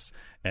Mass,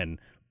 and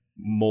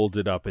molds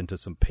it up into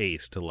some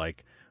paste to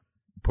like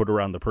put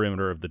around the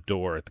perimeter of the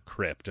door at the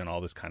crypt and all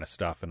this kind of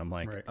stuff. And I'm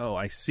like, oh,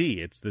 I see.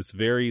 It's this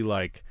very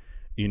like,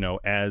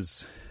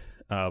 as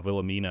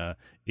Wilhelmina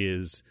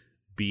is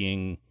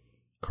being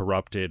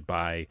corrupted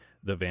by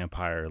the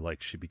vampire,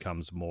 like she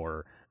becomes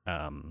more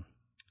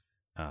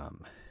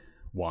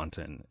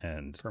wanton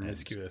and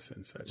promiscuous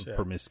and such.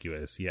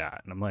 Promiscuous, yeah.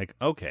 And I'm like,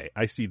 okay,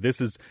 I see. This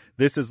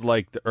is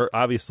like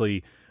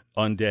obviously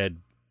undead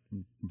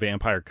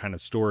vampire kind of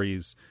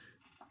stories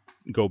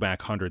go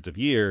back hundreds of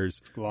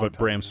years, but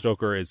Bram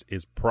Stoker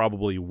is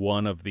probably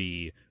one of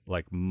the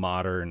like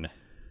modern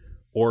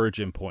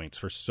origin points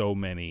for so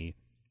many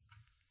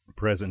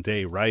present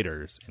day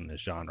writers in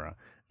this genre,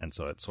 and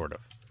so it sort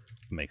of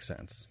makes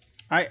sense.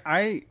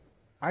 I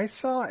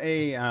saw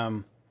a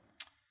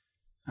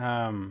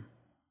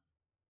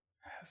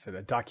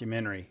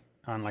documentary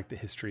on like the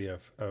history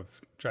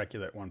of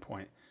Dracula at one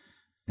point.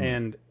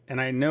 And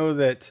I know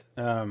that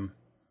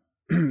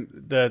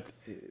the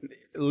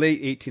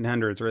late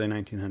 1800s, early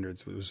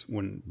 1900s was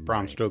when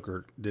Bram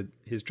Stoker did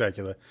his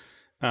Dracula.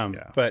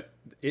 But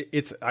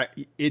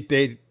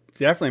they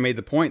definitely made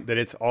the point that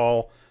it's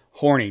all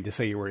horny, to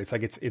say your word. It's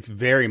like it's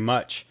very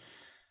much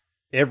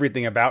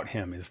everything about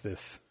him is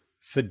this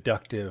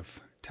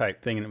seductive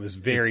type thing, and it was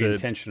very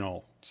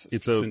intentional.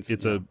 It's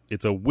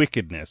a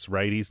wickedness,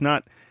 right? He's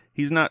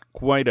not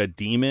quite a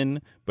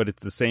demon, but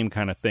it's the same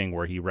kind of thing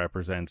where he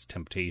represents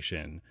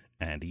temptation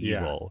and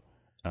evil.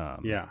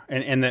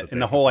 And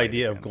the whole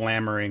idea of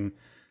glamoring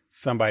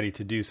somebody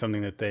to do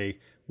something that they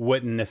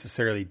wouldn't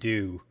necessarily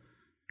do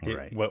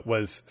Right. what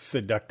was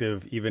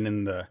seductive even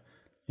in the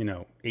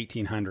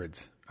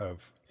 1800s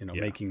of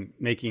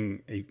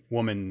making a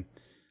woman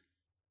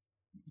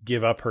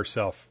give up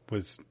herself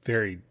was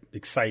very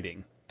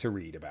exciting to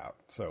read about.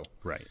 So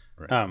right.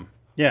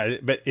 yeah,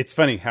 but it's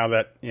funny how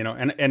that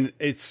and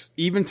it's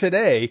even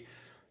today,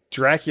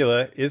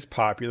 Dracula is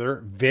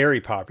popular,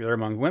 very popular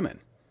among women.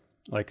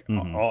 Like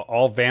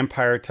all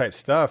vampire type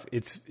stuff.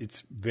 It's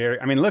very.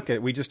 I mean, look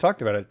at we just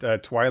talked about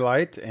it.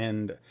 Twilight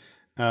and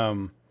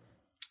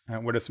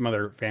what are some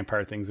other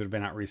vampire things that have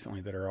been out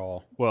recently that are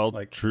all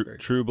like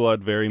True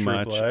Blood very True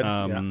much.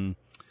 Blood,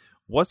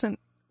 Wasn't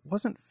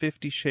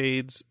 50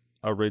 Shades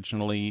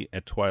originally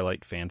a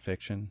Twilight fan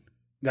fiction?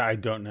 I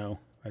don't know.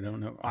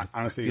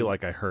 Honestly, I feel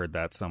like I heard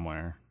that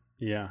somewhere.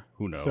 Yeah.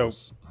 Who knows? So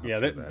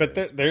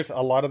there's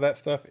a lot of that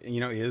stuff.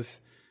 Is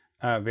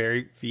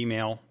very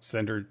female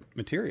centered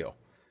material.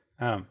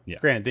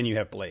 Granted, then you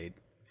have Blade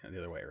the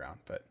other way around,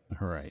 but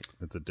right,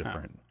 it's a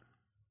different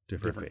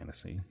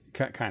fantasy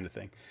kind of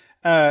thing.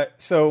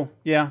 So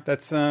yeah,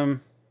 that's all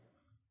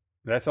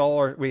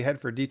we had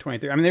for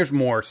D23. I mean, there's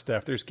more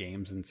stuff. There's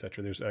games and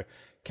etc. There's a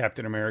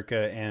Captain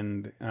America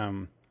and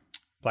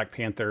Black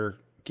Panther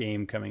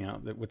game coming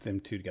out with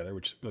them two together,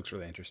 which looks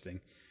really interesting.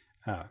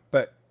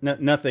 But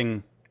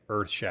nothing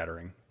earth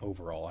shattering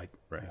overall. I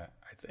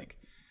think.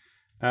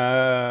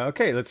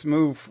 Okay, let's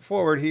move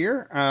forward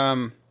here.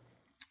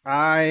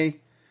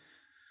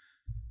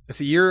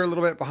 You're a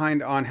little bit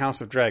behind on House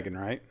of Dragon,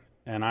 right?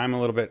 And I'm a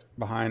little bit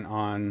behind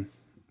on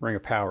Ring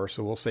of Power,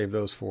 so we'll save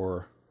those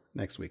for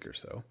next week or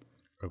so.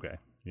 Okay,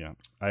 yeah.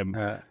 I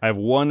have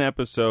one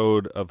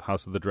episode of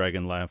House of the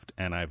Dragon left,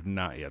 and I've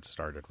not yet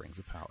started Rings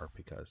of Power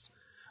because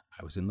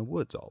I was in the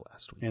woods all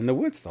last week. In the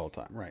woods the whole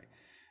time, right.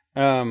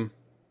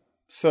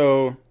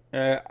 So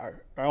the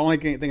only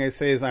thing I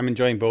say is I'm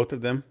enjoying both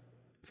of them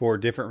for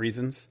different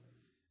reasons.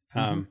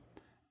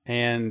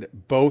 And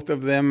both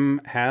of them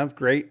have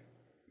great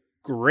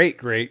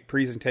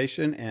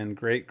presentation and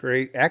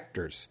great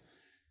actors.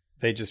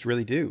 They just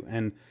really do.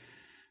 And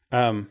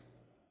I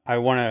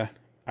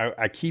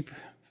keep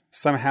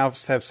somehow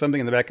have something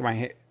in the back of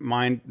my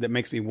mind that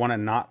makes me want to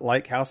not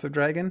like House of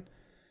Dragon,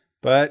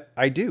 but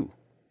I do.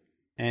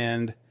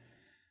 And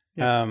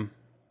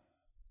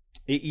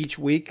each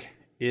week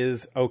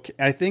is okay.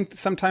 I think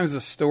sometimes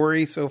the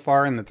story so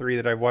far in the 3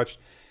 that I've watched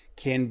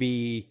can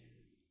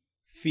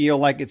feel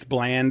like it's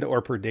bland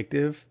or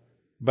predictive,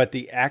 but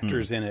the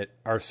actors in it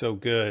are so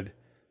good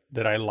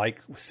that I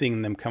like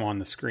seeing them come on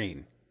the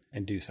screen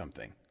and do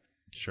something.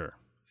 Sure.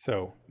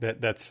 So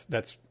that's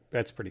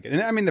pretty good.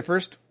 And I mean, the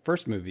first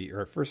movie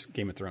or first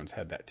Game of Thrones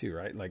had that too,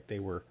 right? Like they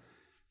were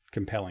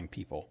compelling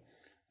people.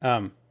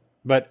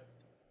 But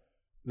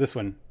this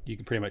one, you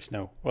can pretty much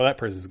know, well, that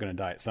person's going to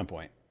die at some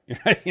point.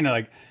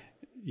 Like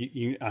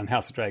you on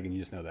House of Dragon, you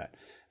just know that.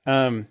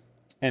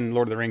 And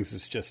Lord of the Rings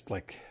is just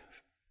like,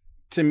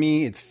 to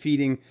me, it's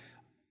feeding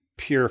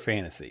pure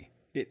fantasy.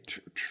 It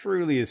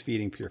truly is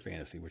feeding pure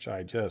fantasy, which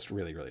I just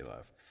really, really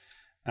love.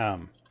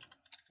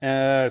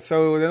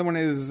 So the other one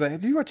is,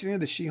 have you watched any of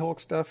the She-Hulk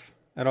stuff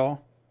at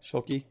all?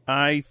 Shulky?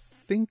 I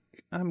think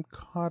I'm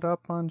caught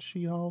up on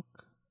She-Hulk.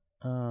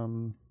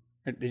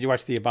 Did you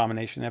watch the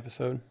Abomination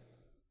episode?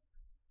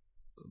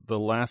 The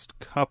last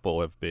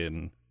couple have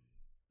been...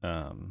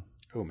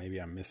 Oh,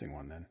 maybe I'm missing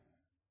one then.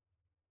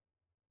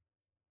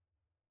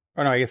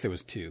 Oh, no, I guess it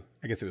was 2.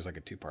 I guess it was like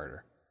a 2-parter.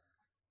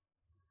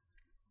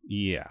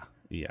 Yeah.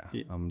 I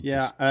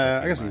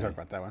guess we can talk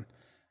about that one.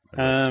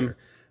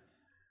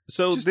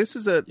 So this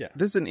is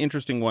an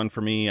interesting one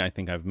for me. I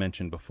think I've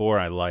mentioned before,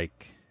 I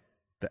like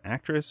the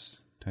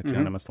actress,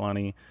 Tatiana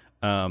Maslany.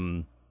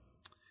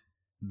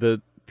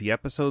 The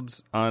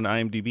episodes on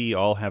IMDb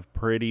all have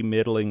pretty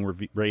middling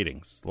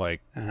ratings,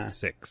 like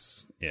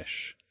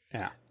 6-ish.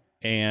 Yeah.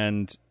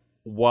 And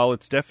while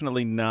it's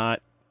definitely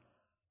not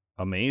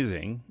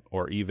amazing,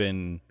 or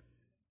even,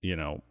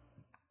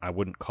 I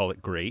wouldn't call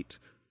it great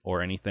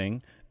or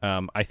anything,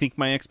 I think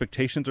my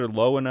expectations are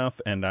low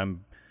enough, and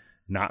I'm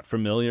not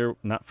familiar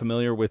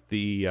with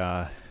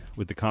the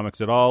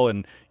comics at all.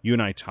 And you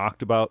and I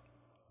talked about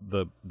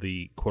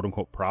the quote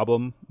unquote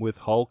problem with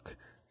Hulk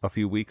a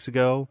few weeks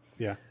ago.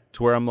 Yeah.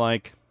 To where I'm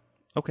like,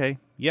 okay,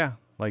 yeah,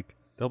 like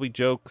there'll be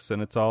jokes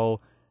and it's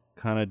all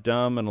kind of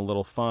dumb and a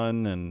little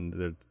fun and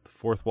the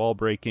fourth wall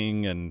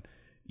breaking, and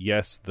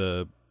yes,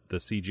 the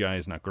CGI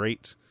is not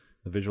great,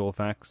 the visual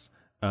effects.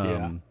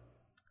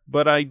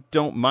 But I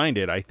don't mind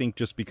it. I think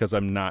just because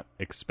I'm not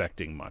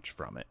expecting much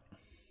from it.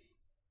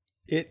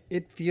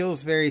 It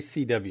feels very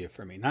CW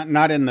for me.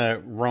 Not in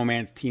the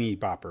romance teeny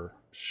bopper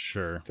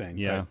thing.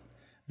 Yeah. But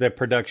the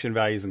production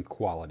values and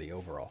quality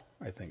overall,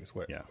 I think, is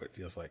what it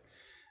feels like.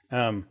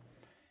 I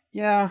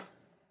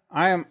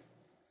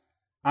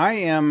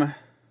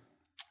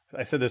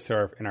said this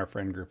to in our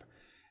friend group.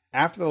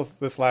 After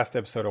this last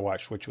episode I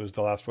watched, which was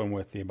the last one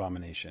with the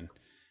Abomination,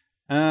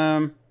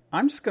 I'm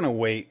just going to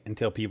wait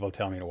until people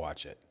tell me to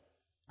watch it.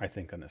 I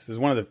think on this.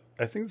 I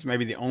think this may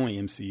be the only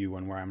MCU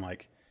one where I'm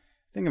like,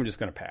 I think I'm just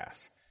going to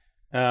pass.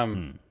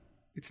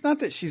 It's not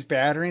that she's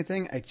bad or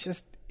anything.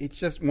 It's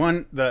just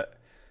one, the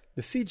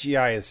the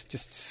CGI is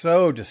just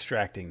so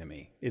distracting to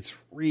me. It's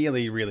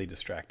really, really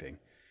distracting.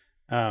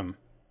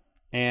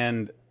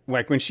 And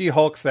like when she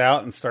hulks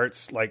out and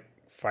starts like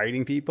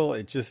fighting people,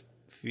 it just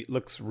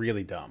looks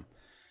really dumb.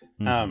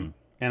 And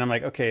I'm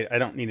like, okay, I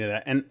don't need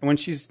that. And when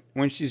she's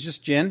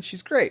just Jen,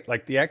 she's great.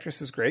 Like the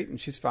actress is great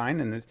and she's fine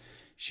and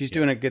she's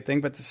doing a good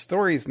thing, but the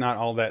story is not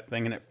all that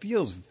thing. And it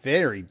feels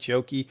very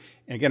jokey.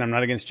 And again, I'm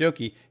not against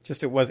jokey.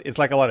 Just it's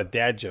like a lot of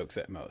dad jokes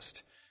at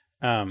most.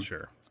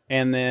 Sure.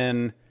 And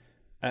then,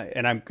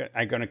 and I'm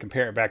going to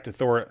compare it back to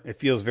Thor. It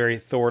feels very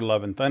Thor: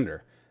 Love and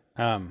Thunder.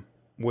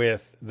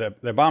 With the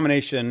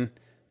Abomination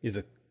is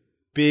a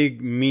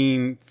big,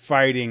 mean,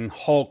 fighting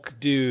Hulk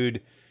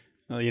dude,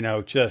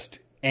 just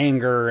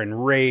anger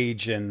and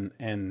rage and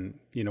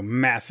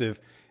massive.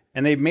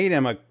 And they made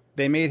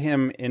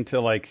him into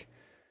like,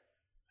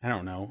 I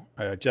don't know,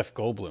 a Jeff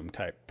Goldblum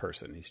type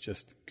person. He's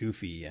just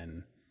goofy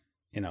and,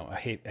 a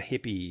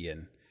hippie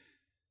and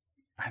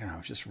I don't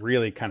know, just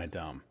really kind of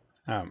dumb.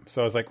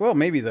 So I was like, well,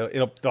 maybe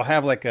they'll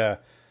have like a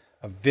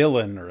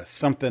villain or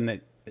something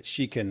that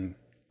she can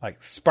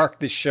like spark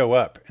this show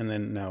up. And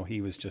then no,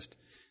 he was just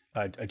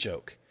a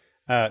joke.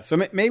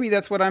 So maybe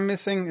that's what I'm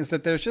missing, is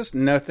that there's just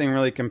nothing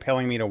really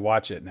compelling me to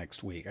watch it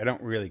next week. I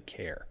don't really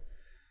care.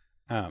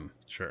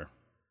 Sure.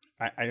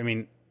 I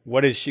mean,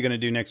 what is she going to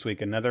do next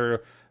week?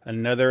 Another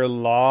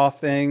law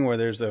thing where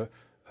there's a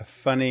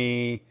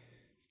funny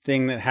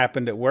thing that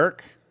happened at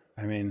work?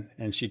 I mean,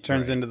 and she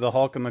turns into the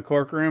Hulk in the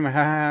courtroom.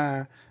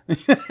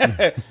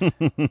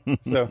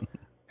 So,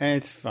 and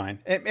it's fine.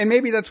 And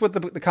maybe that's what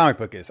the comic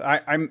book is.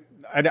 I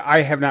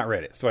have not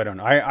read it, so I don't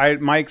know.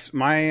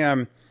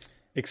 My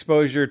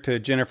exposure to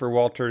Jennifer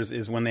Walters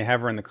is when they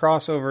have her in the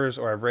crossovers,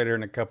 or I've read her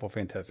in a couple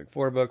Fantastic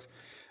Four books.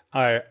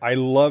 I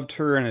loved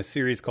her in a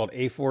series called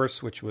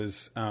A-Force, which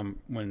was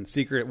when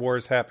Secret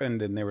Wars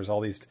happened and there was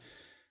all these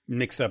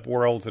mixed up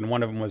worlds, and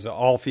one of them was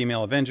all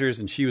female Avengers,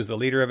 and she was the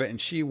leader of it,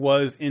 and she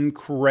was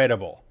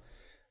incredible.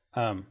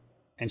 And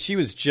she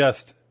was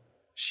just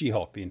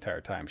She-Hulk the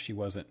entire time. She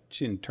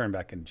didn't turn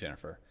back into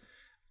Jennifer.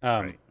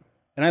 And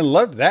I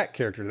loved that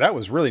character. That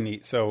was really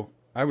neat. So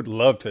I would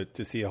love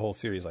to see a whole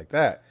series like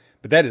that.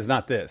 But that is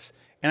not this.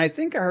 And I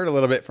think I heard a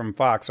little bit from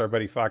Fox, our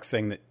buddy Fox,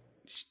 saying that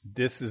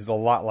this is a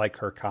lot like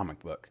her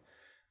comic book.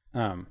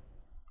 So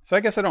I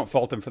guess I don't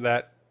fault him for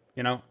that.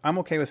 I'm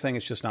okay with saying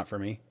it's just not for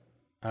me.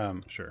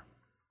 Sure.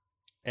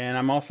 And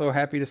I'm also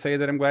happy to say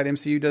that I'm glad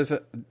MCU does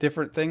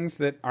different things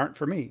that aren't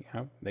for me.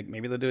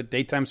 Maybe they'll do a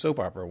daytime soap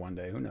opera one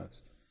day. Who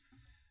knows?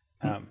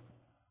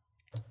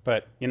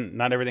 But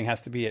not everything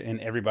has to be in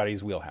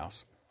everybody's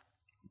wheelhouse.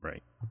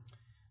 Right.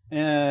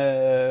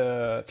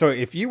 So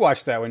if you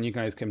watch that one, you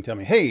guys can tell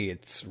me, hey,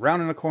 it's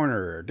rounding a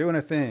corner, doing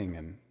a thing,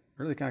 and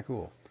really kind of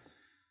cool.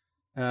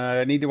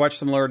 I need to watch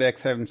some Lower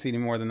Decks. Haven't seen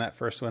any more than that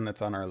first one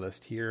that's on our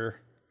list here.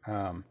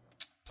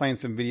 Playing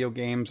some video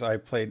games. I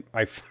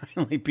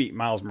finally beat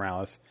Miles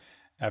Morales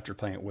after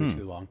playing it way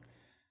too long.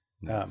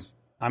 Nice.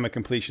 I'm a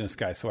completionist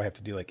guy, so I have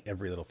to do like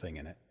every little thing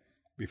in it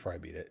before I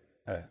beat it.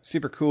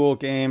 Super cool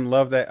game.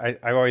 Love that.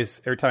 I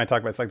always, every time I talk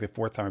about it, it's like the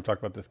fourth time I've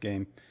talked about this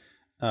game.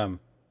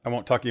 I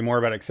won't talk any more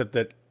about it, except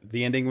that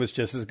the ending was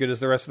just as good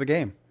as the rest of the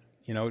game.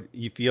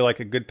 You feel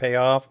like a good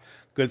payoff,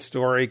 good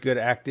story, good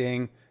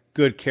acting,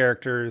 good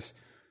characters.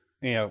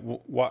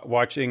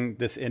 Watching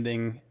this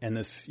ending and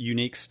this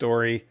unique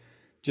story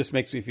just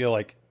makes me feel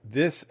like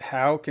this.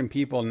 How can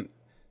people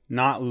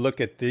not look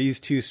at these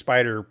two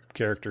Spider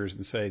characters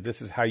and say,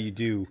 this is how you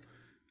do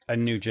a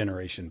new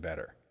generation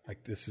better?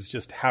 Like, this is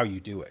just how you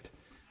do it.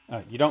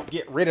 You don't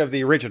get rid of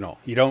the original.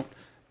 You don't,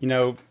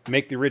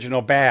 make the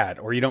original bad,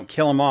 or you don't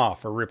kill them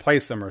off or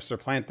replace them or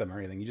supplant them or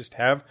anything. You just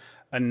have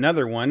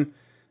another one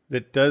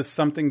that does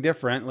something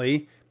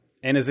differently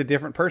and is a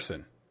different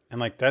person. And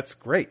like, that's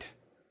great.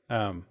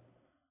 And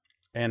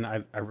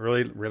I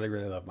really, really,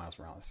 really love Miles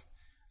Morales.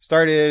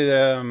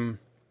 Started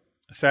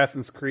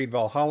Assassin's Creed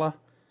Valhalla.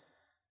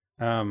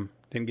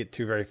 Didn't get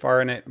too very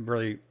far in it.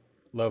 Really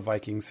love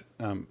Vikings,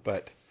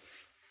 but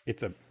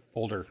it's a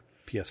older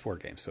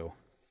PS4 game, so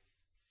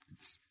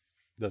it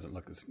doesn't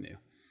look as new.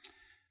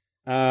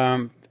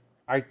 I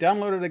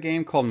downloaded a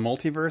game called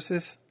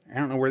Multiverses. I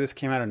don't know where this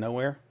came out of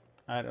nowhere.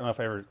 I don't know if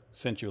I ever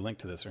sent you a link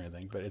to this or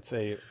anything, but it's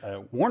a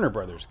Warner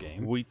Brothers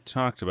game. We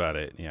talked about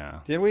it, yeah.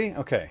 Did we?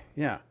 Okay,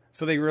 yeah.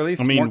 So they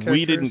released more characters.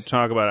 We didn't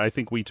talk about it. I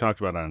think we talked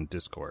about it on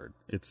Discord.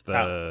 It's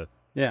the...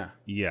 Yeah.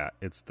 Yeah,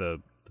 it's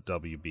the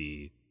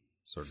WB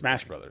sort of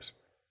Smash Brothers.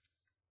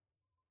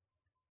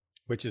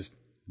 Which is...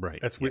 Right.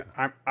 That's weird.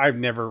 Yeah. I've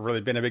never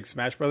really been a big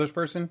Smash Brothers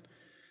person.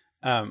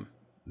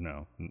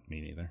 No, me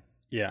neither.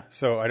 Yeah,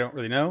 so I don't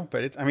really know,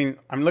 but I'm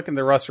looking at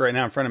the roster right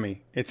now in front of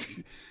me.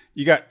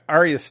 You got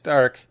Arya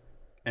Stark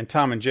and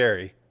Tom and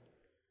Jerry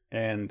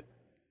and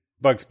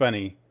Bugs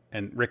Bunny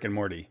and Rick and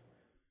Morty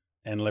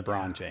and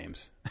LeBron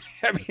James.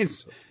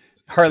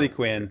 Harley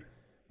Quinn.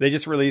 They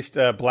just released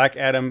Black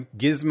Adam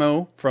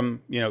Gizmo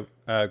from,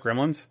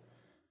 Gremlins.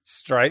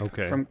 Stripe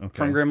from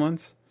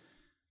Gremlins.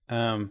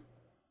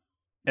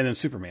 And then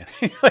Superman.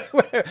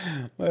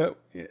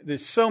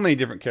 There's so many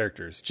different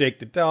characters. Jake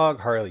the dog,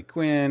 Harley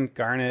Quinn,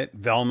 Garnet,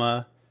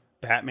 Velma.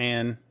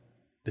 Batman,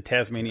 the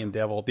Tasmanian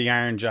Devil, the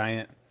Iron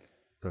Giant.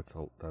 That's a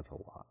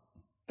lot.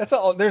 That's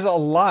all. There's a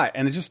lot,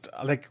 and it's just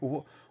like,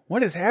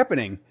 what is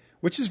happening?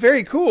 Which is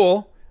very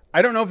cool.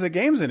 I don't know if the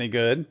game's any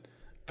good,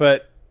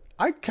 but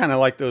I kind of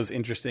like those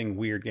interesting,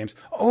 weird games.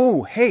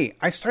 Oh, hey,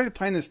 I started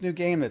playing this new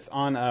game that's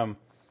on. I'm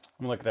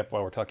gonna look it up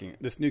while we're talking.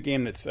 This new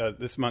game that's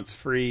this month's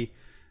free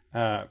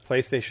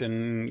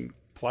PlayStation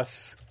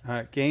Plus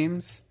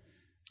games.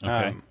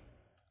 Okay.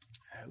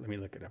 Let me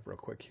look it up real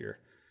quick here.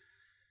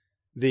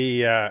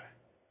 It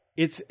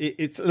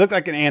looked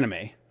like an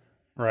anime,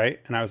 right?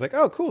 And I was like,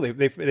 oh, cool.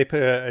 They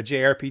put a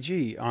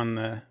JRPG on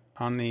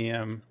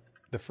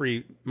the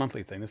free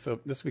monthly thing. This will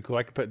be cool.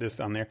 I could put this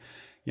on there.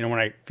 You know, when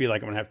I feel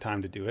like I'm gonna have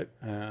time to do it.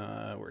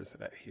 Where is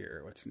it at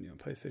here? What's new on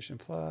PlayStation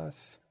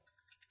Plus?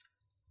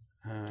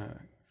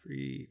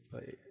 Free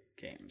play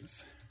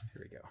games.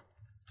 Here we go.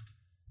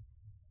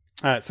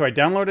 So I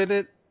downloaded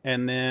it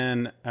and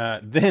then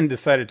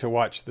decided to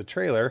watch the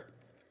trailer,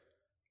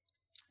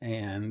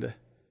 and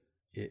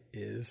it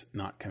is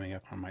not coming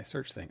up on my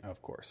search thing,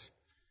 of course.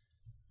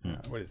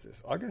 What is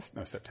this? August?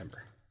 No,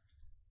 September.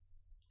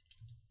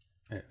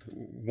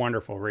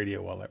 Wonderful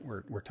radio while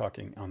we're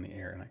talking on the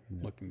air, and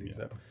I'm looking these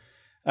up.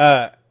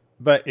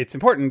 But it's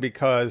important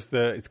because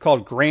it's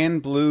called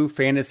Grand Blue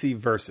Fantasy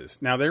Versus.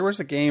 Now, there was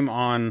a game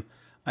I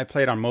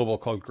played on mobile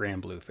called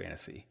Grand Blue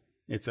Fantasy.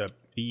 It's that's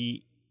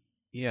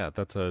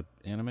a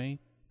anime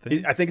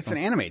thing? I think it's an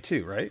anime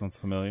too, right? Sounds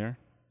familiar.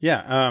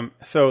 Yeah.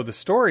 So the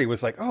story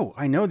was like, oh,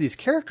 I know these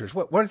characters.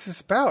 What is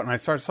this about? And I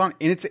started song,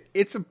 and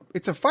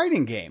it's a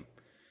fighting game,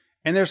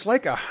 and there's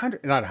like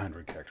 100, not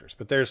 100 characters,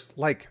 but there's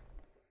like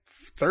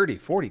 30,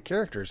 40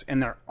 characters,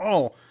 and they're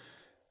all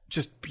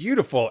just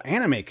beautiful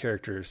anime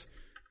characters.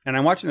 And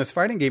I'm watching this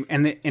fighting game,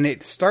 and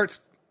it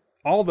starts,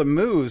 all the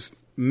moves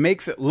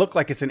makes it look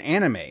like it's an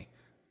anime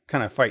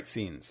kind of fight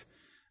scenes.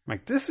 I'm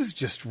like, this is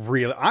just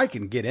real. I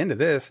can get into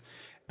this.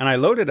 And I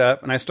load it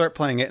up and I start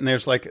playing it, and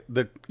there's like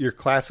your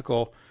classic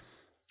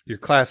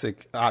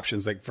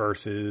options like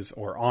versus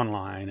or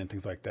online and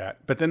things like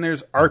that. But then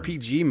there's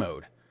RPG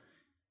mode,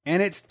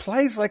 and it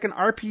plays like an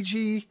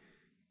RPG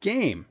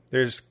game.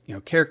 There's,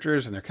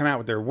 characters, and they're coming out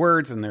with their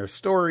words and their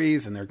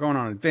stories, and they're going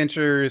on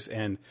adventures,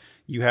 and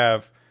you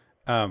have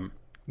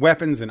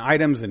weapons and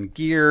items and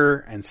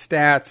gear and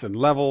stats and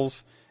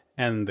levels,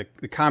 and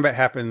the combat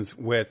happens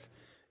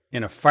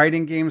in a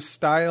fighting game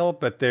style,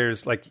 but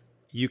there's like,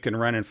 you can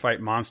run and fight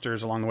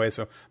monsters along the way.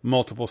 So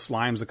multiple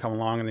slimes that come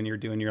along, and then you're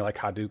doing your like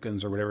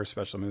Hadoukens or whatever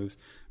special moves,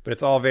 but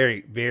it's all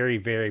very, very,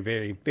 very,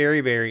 very,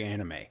 very, very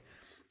anime.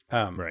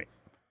 Right.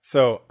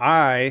 So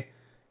I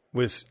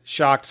was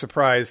shocked,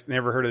 surprised,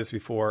 never heard of this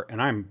before,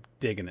 and I'm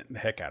digging the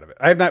heck out of it.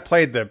 I have not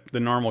played the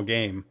normal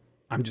game.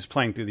 I'm just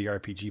playing through the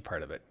RPG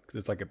part of it because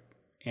it's like a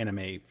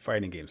anime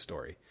fighting game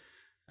story.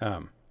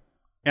 And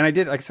I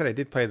did, like I said, I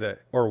did play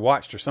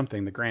watched or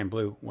something, the Grand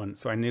Blue one.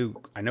 So I know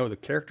the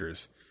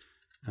characters.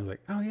 I was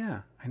like, oh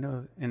yeah, I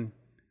know. And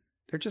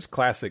they're just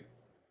classic,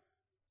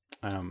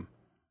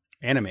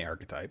 anime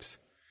archetypes.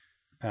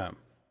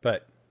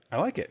 But I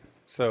like it.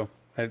 So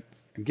I'm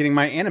getting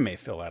my anime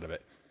fill out of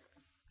it.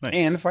 Nice.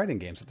 And fighting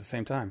games at the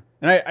same time.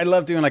 And I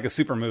love doing like a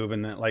super move,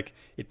 and then like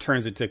it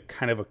turns into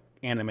kind of an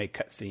anime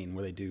cutscene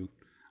where they do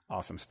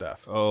awesome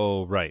stuff.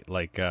 Oh, right.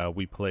 Like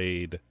we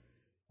played,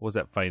 what was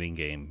that fighting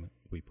game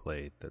we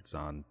played that's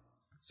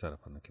set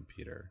up on the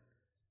computer?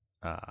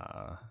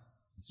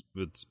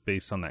 It's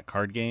based on that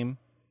card game.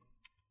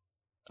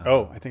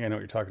 I think I know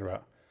what you're talking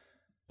about.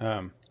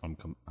 I'm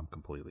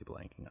completely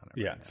blanking on it.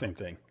 Yeah, right, same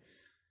thing.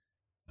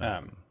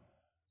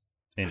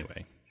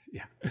 Anyway.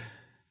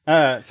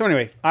 Yeah. So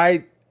anyway,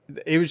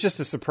 it was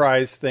just a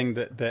surprise thing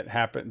that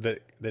happened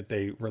that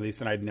they released,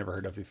 and I'd never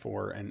heard of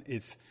before. And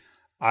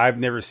I've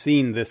never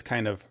seen this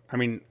kind of,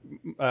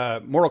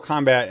 Mortal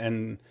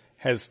Kombat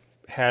has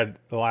had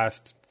the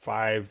last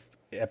 5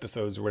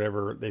 episodes or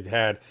whatever they've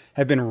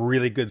have been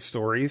really good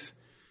stories.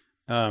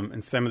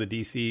 And some of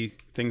the DC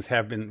things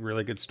have been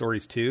really good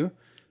stories too.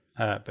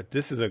 But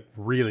this is a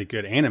really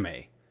good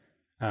anime,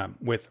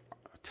 with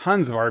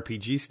tons of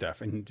RPG stuff,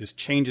 and just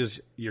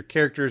changes your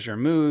characters, your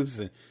moves,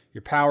 and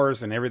your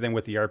powers, and everything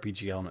with the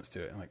RPG elements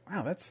to it. I'm like,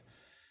 wow, that's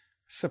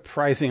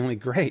surprisingly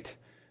great.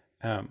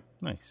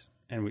 Nice.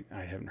 And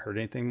I haven't heard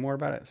anything more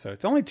about it. So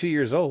it's only 2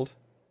 years old.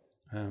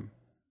 But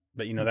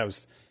that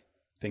was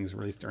things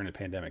released during the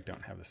pandemic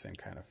don't have the same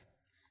kind of.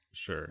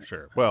 Sure.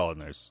 Well,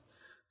 and there's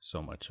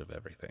so much of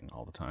everything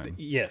all the time.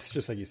 Yes,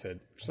 just like you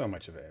said, so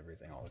much of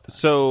everything all the time.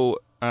 So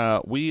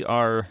we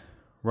are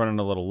running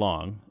a little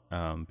long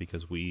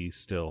because we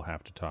still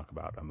have to talk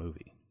about a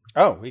movie.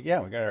 Oh, we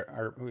got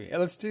our movie. Yeah,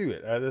 let's do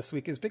it. This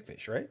week is Big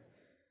Fish, right?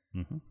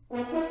 Mm-hmm.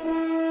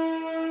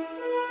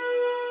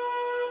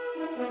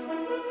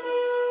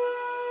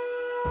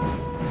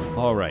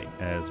 All right.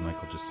 As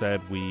Michael just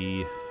said,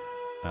 we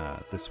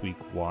this week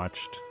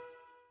watched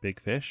Big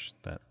Fish.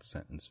 That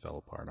sentence fell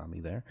apart on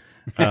me there.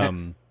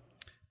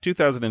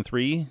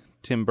 2003,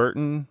 Tim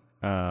Burton,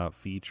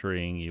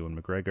 featuring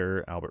Ewan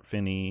McGregor, Albert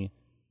Finney,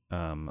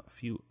 a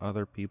few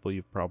other people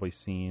you've probably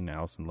seen,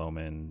 Alison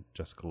Lohman,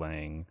 Jessica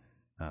Lange,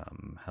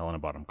 Helena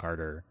Bonham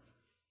Carter.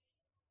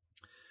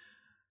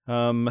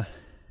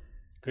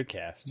 Good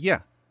cast.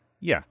 Yeah,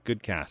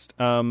 good cast.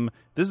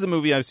 This is a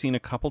movie I've seen a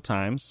couple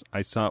times.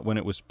 I saw it when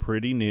it was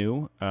pretty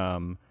new.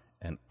 An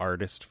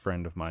artist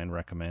friend of mine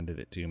recommended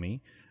it to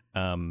me.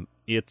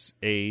 It's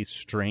a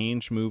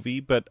strange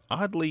movie, but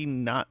oddly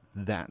not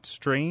that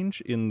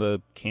strange in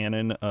the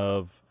canon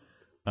of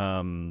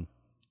Tim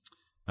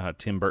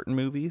Burton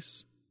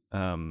movies.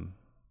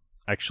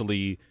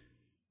 Actually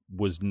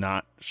was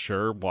not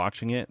sure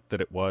watching it that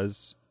it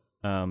was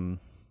Tim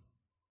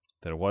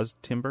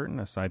Burton,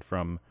 aside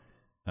from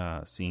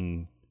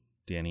seeing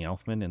Danny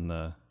Elfman in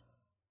the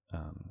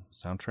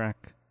soundtrack.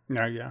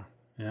 Yeah.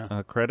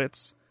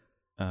 Credits.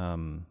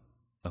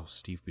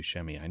 Steve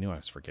Buscemi. I knew I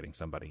was forgetting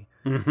somebody.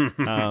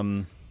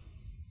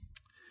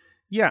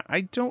 Yeah,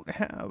 I don't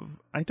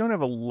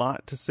have a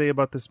lot to say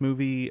about this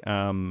movie.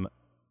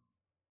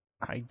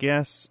 I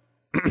guess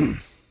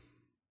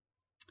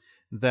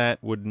that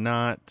would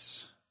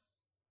not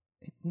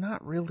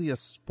really a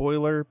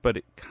spoiler, but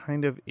it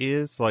kind of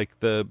is. Like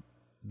the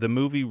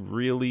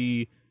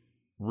movie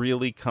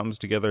really comes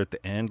together at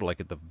the end, like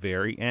at the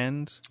very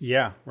end.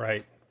 Yeah,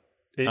 right.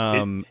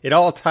 It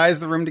all ties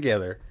the room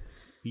together.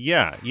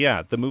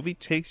 Yeah. The movie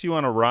takes you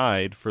on a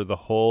ride for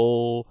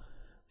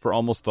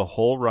almost the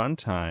whole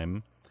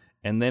runtime,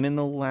 and then in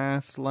the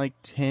last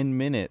 10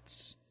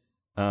 minutes,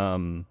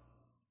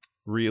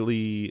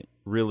 really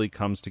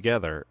comes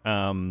together.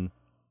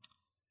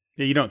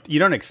 You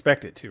don't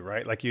expect it to,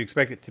 right? Like you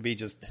expect it to be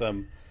just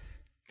some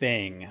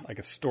thing, like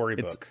a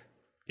storybook.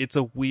 It's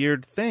a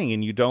weird thing,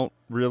 and you don't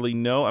really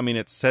know. I mean,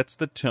 it sets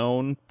the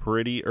tone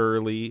pretty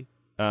early.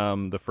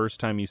 The first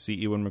time you see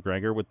Ewan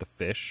McGregor with the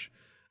fish.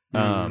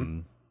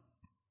 And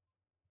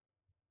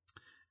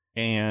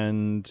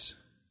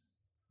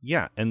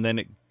then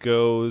it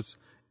goes,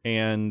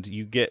 and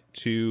you get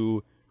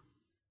to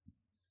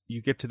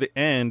the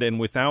end, and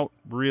without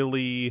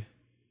really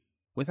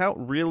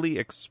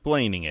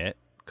explaining it,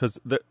 because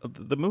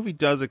the movie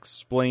does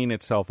explain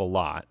itself a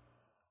lot,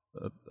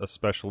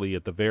 especially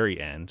at the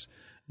very end.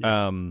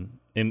 Yeah.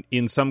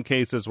 In some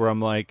cases where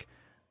I'm like,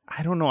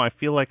 I don't know, I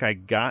feel like I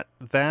got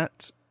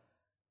that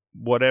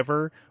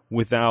whatever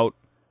without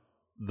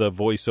the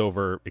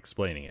voiceover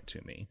explaining it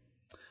to me.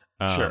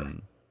 Sure.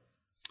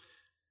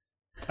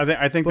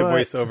 I think the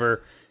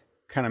voiceover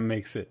kind of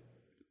makes it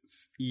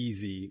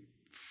easy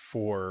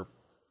for,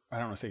 I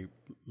don't want to say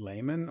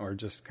layman, or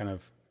just kind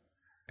of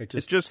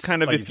it's just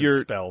kind of, if you're,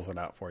 spells it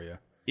out for you.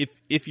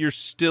 If you're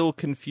still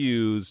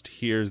confused,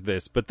 here's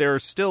this. But there are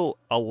still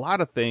a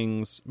lot of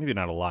things, maybe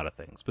not a lot of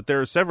things, but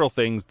there are several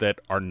things that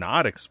are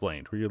not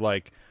explained where you're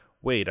like,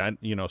 wait,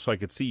 so I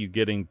could see you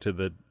getting to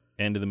the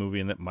end of the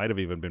movie, and that might have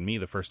even been me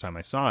the first time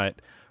I saw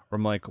it, where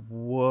I'm like,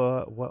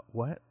 what,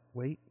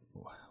 wait,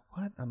 what?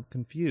 I'm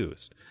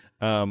confused.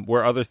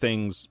 Where other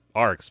things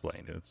are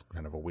explained. It's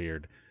kind of a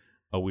weird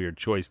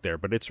choice there,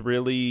 but it's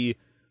really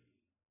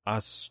a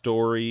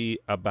story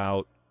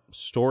about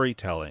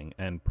storytelling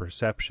and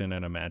perception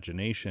and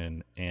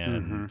imagination,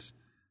 and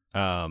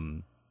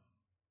the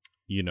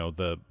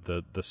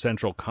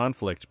central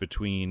conflict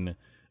between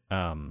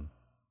the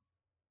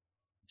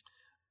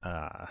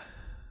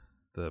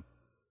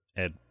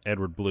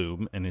Edward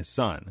Bloom and his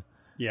son.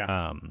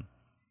 Yeah.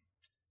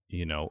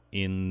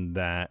 In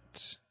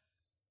that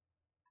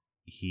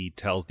he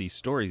tells these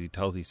stories, he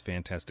tells these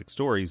fantastic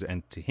stories,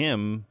 and to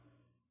him,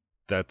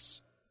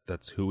 that's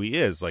who he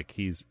is. Like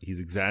he's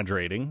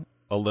exaggerating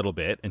a little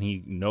bit, and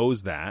he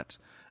knows that,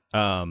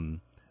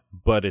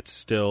 but it's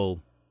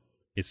still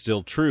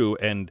true,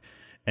 and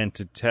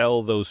to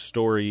tell those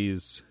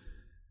stories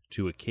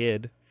to a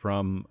kid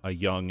from a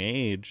young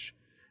age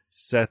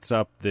sets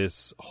up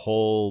this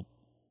whole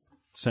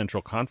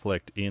central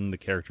conflict in the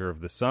character of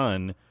the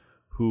son,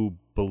 who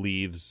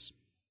believes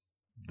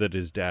that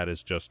his dad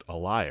is just a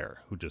liar,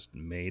 who just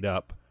made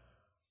up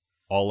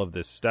all of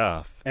this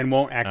stuff and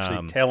won't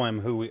actually tell him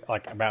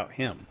about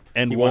him,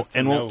 and won't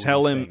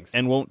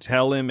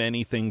tell him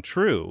anything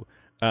true.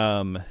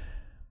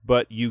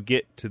 But you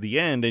get to the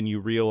end and you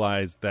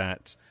realize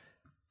that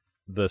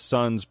the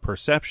son's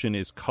perception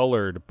is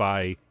colored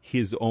by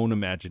his own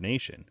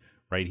imagination,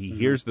 right? He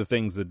hears the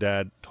things the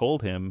dad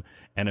told him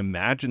and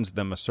imagines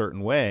them a certain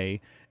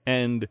way,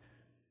 and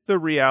the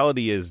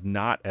reality is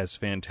not as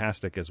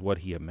fantastic as what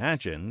he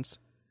imagines,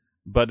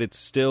 but it's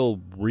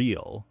still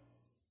real.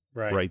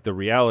 Right. The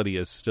reality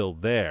is still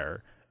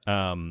there.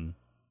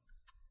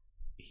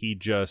 He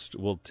just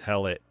will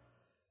tell it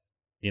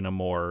in a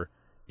more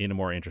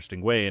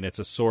interesting way, and it's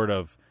a sort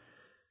of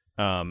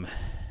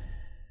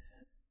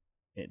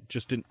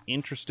just an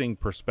interesting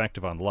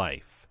perspective on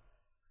life.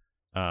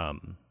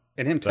 And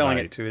him telling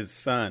it to his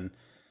son,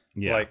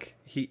 like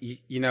he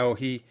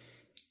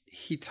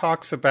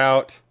talks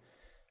about,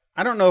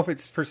 I don't know if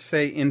it's per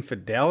se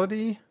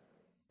infidelity,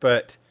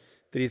 but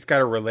that he's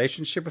got a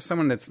relationship with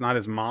someone that's not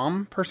his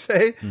mom per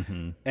se.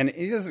 And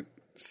he doesn't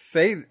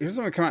want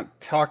to come out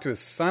and talk to his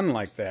son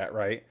like that.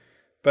 Right.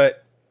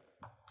 But,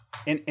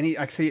 and he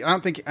actually, I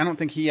don't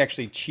think he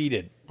actually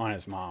cheated on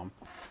his mom.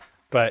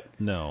 but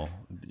no,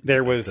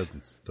 there was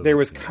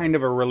doesn't kind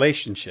of a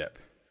relationship,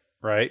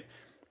 right?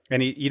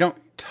 And you don't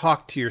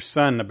talk to your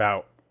son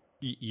about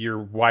your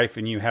wife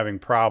and you having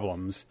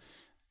problems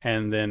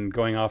and then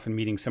going off and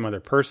meeting some other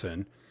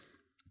person,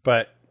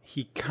 but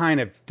he kind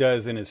of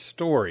does in his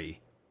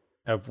story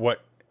of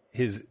what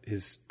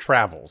his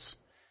travels,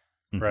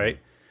 right?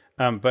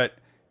 But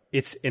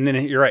and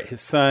then you're right,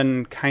 his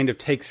son kind of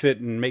takes it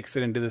and makes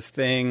it into this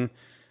thing,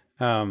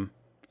 and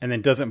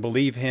then doesn't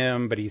believe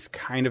him, but he's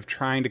kind of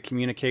trying to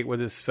communicate with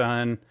his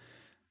son,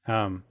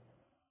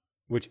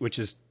 which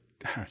is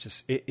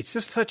it's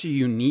just such a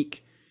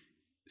unique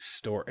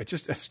story. It's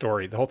just a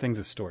story. The whole thing's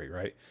a story,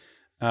 right?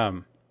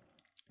 And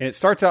it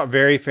starts out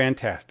very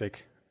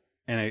fantastic,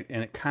 and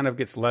it kind of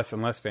gets less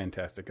and less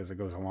fantastic as it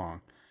goes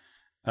along.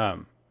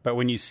 But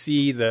when you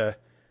see the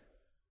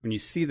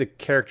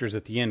characters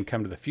at the end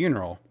come to the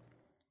funeral,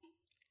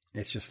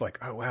 it's just like,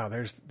 oh wow,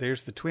 there's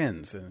the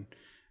twins, and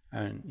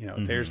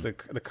there's the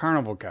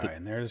carnival guy,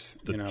 and there's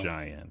the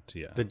giant,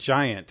 the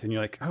giant, and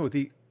you're like, oh,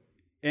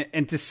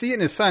 and to see it in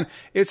his son,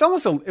 it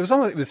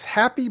was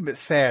happy but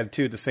sad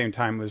too at the same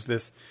time. It was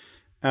this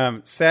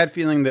sad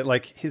feeling that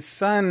like his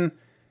son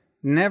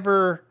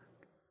never,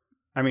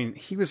 I mean,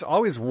 he was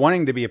always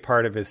wanting to be a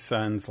part of his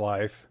son's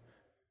life,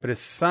 but his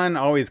son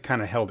always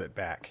kind of held it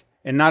back,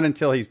 and not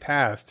until he's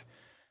passed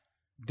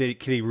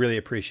could he really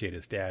appreciate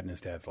his dad and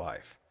his dad's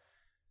life.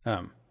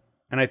 And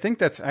I think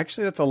that's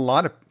a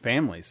lot of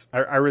families.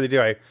 I really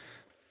do.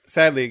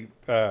 Sadly,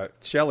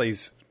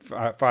 Shelley's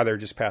father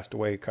just passed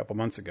away a couple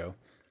months ago.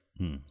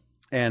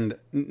 And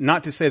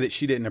not to say that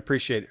she didn't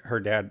appreciate her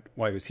dad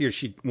while he was here.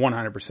 She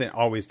 100%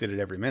 always did it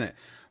every minute.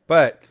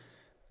 But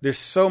there's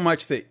so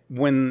much that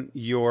when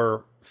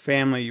your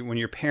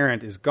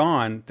parent is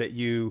gone, that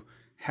you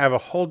have a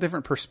whole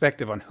different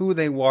perspective on who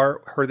they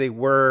were,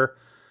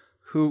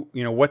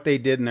 what they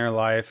did in their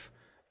life.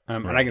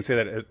 Right. And I can say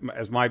that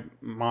as my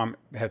mom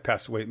had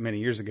passed away many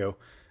years ago.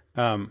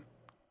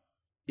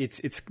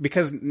 It's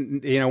because,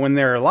 when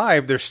they're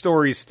alive, their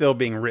story's still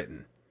being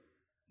written.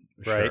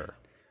 Right. Sure.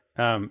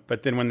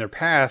 But then when they're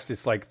past,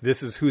 it's like,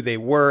 this is who they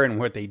were and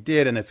what they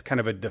did. And it's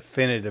kind of a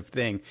definitive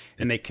thing,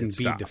 and they can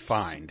be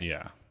defined.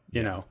 Yeah.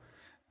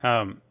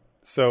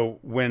 So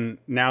when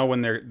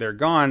they're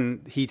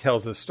gone, he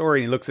tells the story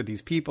and he looks at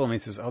these people and he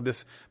says, oh,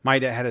 my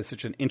dad had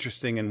such an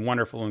interesting and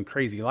wonderful and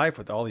crazy life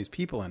with all these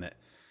people in it.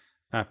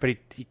 But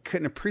he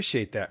couldn't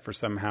appreciate that for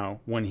somehow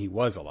when he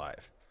was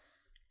alive.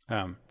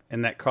 And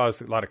that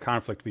caused a lot of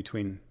conflict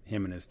between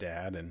him and his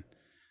dad. And,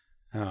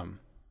 And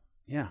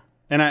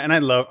I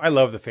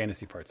love the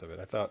fantasy parts of it.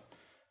 I thought,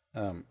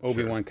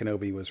 Obi-Wan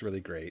Kenobi was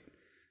really great.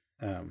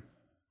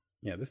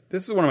 This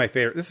is one of my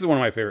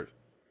favorite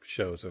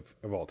shows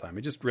of all time.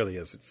 It just really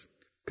is. It's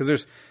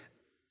because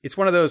it's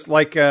one of those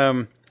like,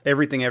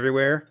 Everything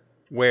Everywhere,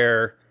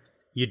 where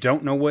you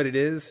don't know what it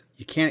is.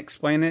 You can't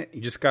explain it.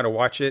 You just got to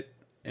watch it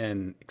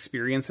and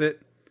experience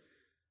it.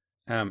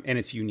 And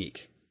it's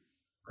unique,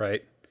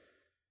 right?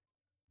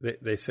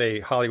 They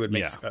say Hollywood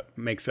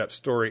makes up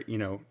story,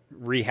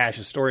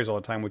 rehashes stories all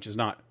the time, which is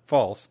not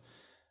false.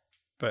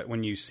 But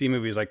when you see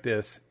movies like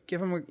this, give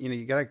them,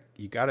 you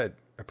gotta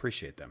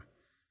appreciate them,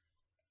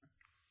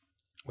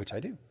 which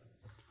I do.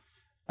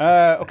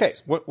 Okay,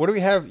 what do we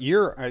have?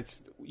 It's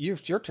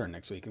your turn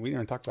next week, and we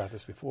didn't talk about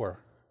this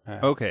before.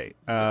 Okay,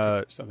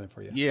 something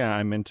for you. Yeah,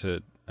 I meant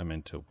to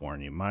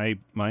warn you. My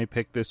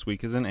pick this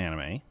week is an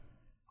anime.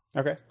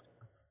 Okay.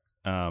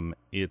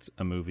 It's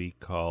a movie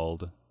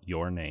called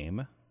Your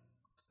Name.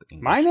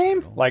 My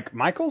name? Title. Like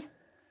Michael?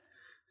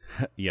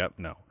 Yep,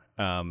 no.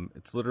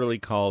 It's literally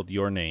called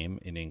Your Name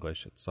in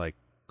English. It's like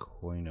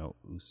Koi no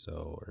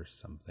Uso or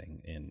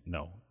something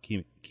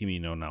Kimi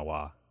no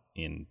Nawa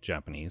in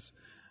Japanese.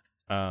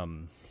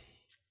 And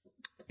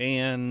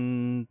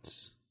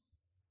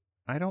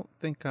I don't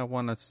think I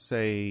want to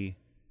say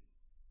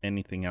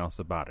anything else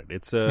about it.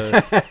 It's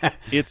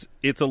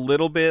a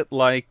little bit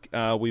like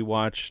we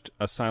watched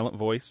A Silent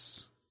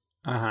Voice.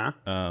 Uh-huh.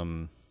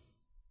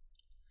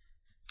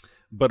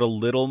 But a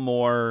little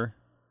more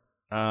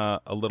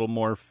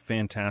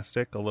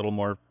fantastic, a little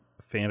more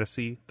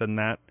fantasy than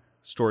that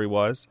story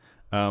was.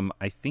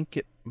 I think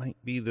it might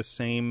be the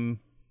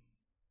same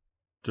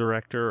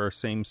director or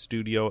same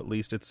studio, at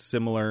least. It's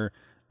similar,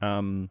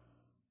 around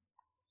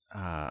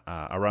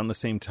the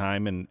same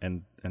time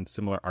and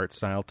similar art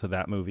style to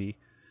that movie.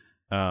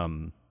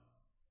 And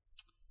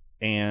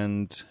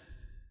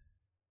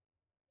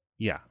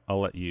yeah,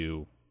 I'll let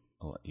you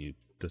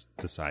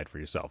decide for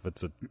yourself.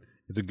 It's a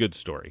good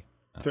story.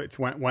 So it's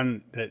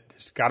one that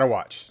just gotta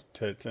watch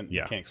to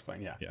you can't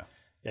explain. Yeah.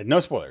 No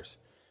spoilers.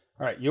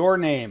 All right, Your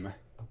Name,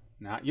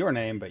 not your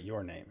name, but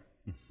Your Name.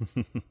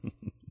 All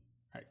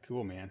right,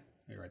 cool, man.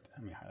 Let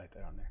me highlight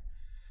that on there.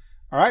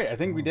 All right, I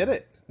think we did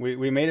it.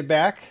 We made it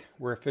back.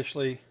 We're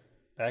officially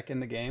back in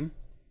the game.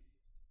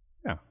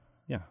 Yeah.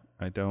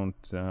 I don't.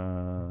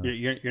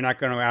 You're not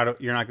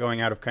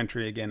going out of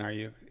country again, are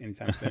you?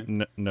 Anytime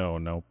soon?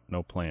 No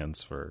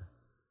plans for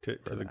to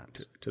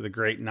the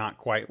great not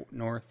quite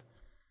north.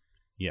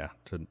 Yeah,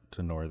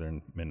 to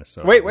northern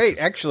Minnesota. Wait,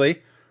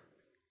 actually,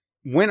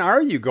 when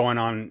are you going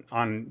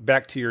on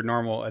back to your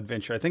normal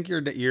adventure? I think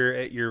you're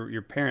at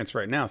your parents'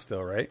 right now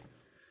still, right?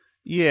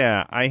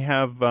 Yeah, I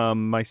have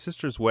my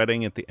sister's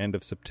wedding at the end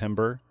of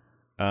September,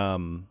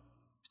 and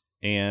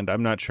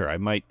I'm not sure. I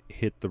might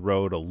hit the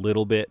road a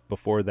little bit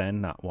before then,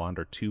 not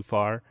wander too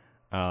far,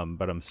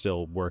 but I'm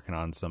still working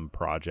on some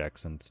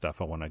projects and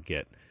stuff I want to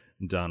get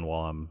done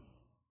while I'm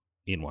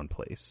in one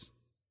place.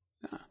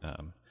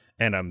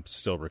 And I'm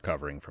still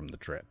recovering from the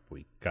trip.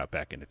 We got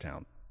back into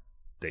town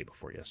day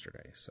before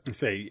yesterday. So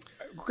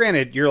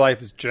granted, your life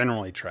is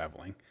generally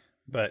traveling.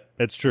 But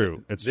it's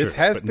true. This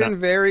has been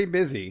very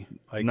busy.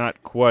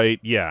 Not quite.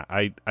 Yeah,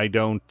 I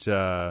don't.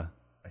 I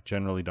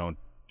generally don't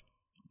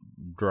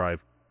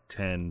drive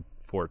 10,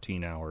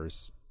 14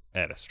 hours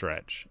at a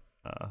stretch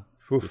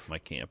with my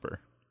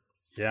camper.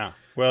 Yeah.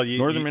 Well,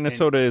 northern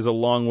Minnesota is a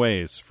long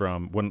ways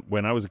from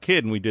when I was a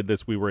kid and we did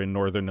this. We were in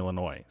northern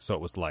Illinois, so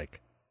it was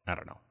like, I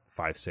don't know,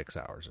 5-6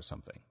 hours or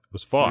something. It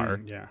was far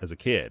as a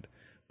kid,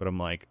 but I'm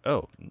like,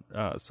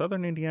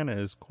 southern Indiana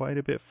is quite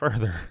a bit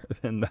further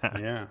than that.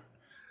 Yeah.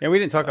 Yeah, we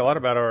didn't talk a lot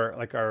about our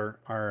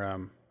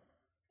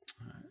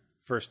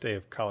first day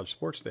of college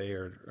sports day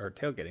or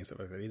tailgating, stuff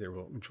like that either,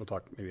 which we'll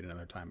talk maybe at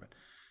another time.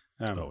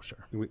 But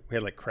sure. We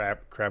had like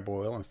crab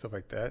boil and stuff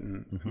like that,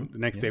 and the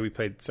next day we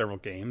played several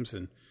games,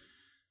 and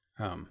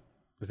I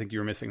think you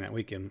were missing that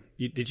weekend.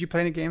 Did you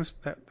play any games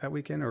that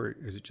weekend, or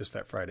is it just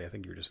that Friday? I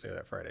think you were just there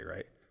that Friday,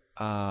 right?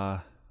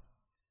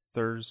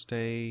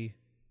 Thursday.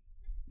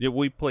 Yeah,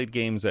 we played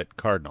games at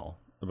Cardinal,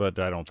 but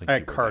I don't think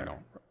at Cardinal.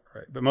 There.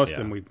 Right, but most of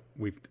them we've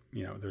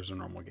there's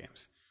normal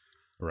games.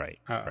 Right.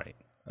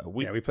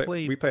 We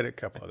played a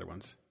couple other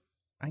ones.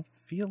 I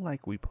feel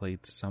like we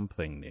played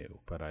something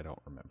new, but I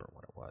don't remember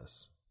what it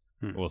was.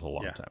 It was a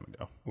long time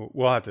ago.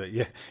 We'll have to.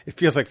 Yeah, it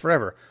feels like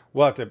forever.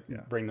 We'll have to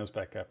bring those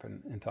back up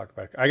and talk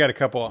about it. I got a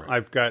couple. Right.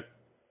 I've got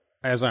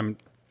as I'm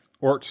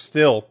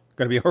still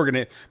going to be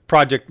organized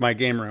project my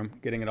game room,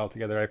 getting it all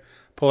together. I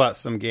pull out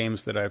some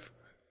games that I've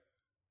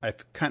I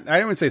don't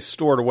want to say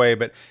stored away,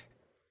 but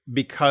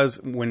because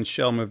when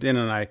Shell moved in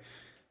and I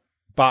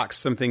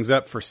boxed some things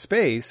up for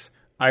space,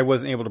 I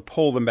wasn't able to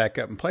pull them back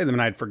up and play them,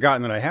 and I'd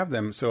forgotten that I have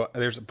them. So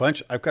there's a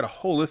bunch. I've got a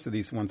whole list of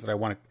these ones that I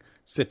want to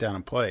sit down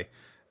and play.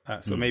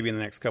 So maybe in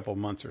the next couple of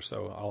months or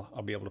so,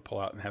 I'll be able to pull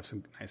out and have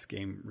some nice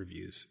game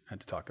reviews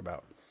to talk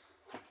about,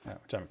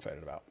 which I'm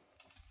excited about.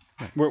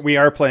 We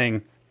are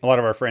playing. A lot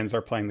of our friends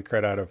are playing the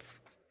crud out of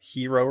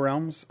Hero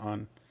Realms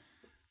on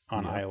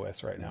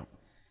iOS right now.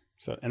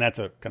 So, and that's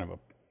a kind of a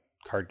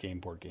card game,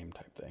 board game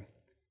type thing.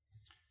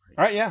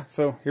 All right, yeah.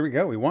 So here we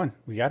go. We won.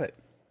 We got it.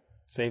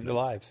 Saved the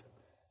lives.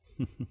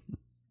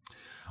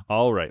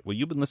 All right. Well,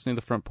 you've been listening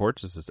to The Front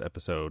Porch. This is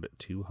episode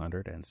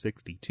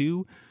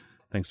 262.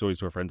 Thanks always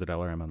to our friends at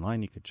LRM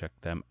Online. You can check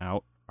them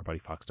out. Our buddy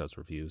Fox does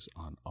reviews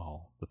on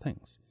all the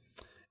things.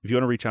 If you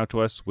want to reach out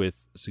to us with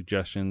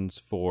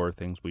suggestions for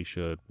things we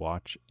should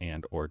watch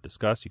and or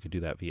discuss, you can do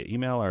that via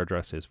email. Our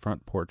address is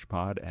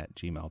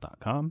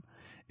frontporchpod@gmail.com.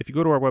 If you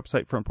go to our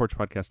website,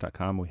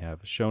 frontporchpodcast.com, we have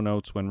show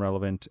notes when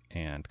relevant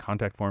and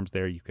contact forms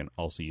there you can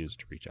also use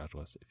to reach out to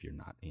us if you're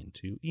not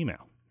into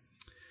email.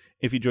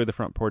 If you enjoy The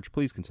Front Porch,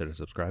 please consider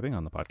subscribing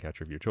on the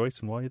podcatcher of your choice.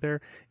 And while you're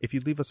there, if you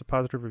leave us a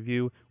positive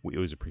review, we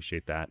always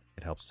appreciate that.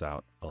 It helps us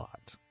out a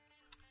lot.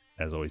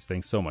 As always,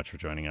 thanks so much for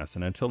joining us.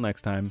 And until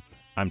next time,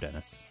 I'm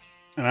Dennis.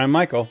 And I'm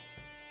Michael.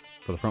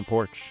 For The Front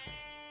Porch.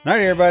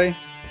 Night, everybody.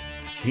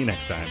 See you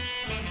next time.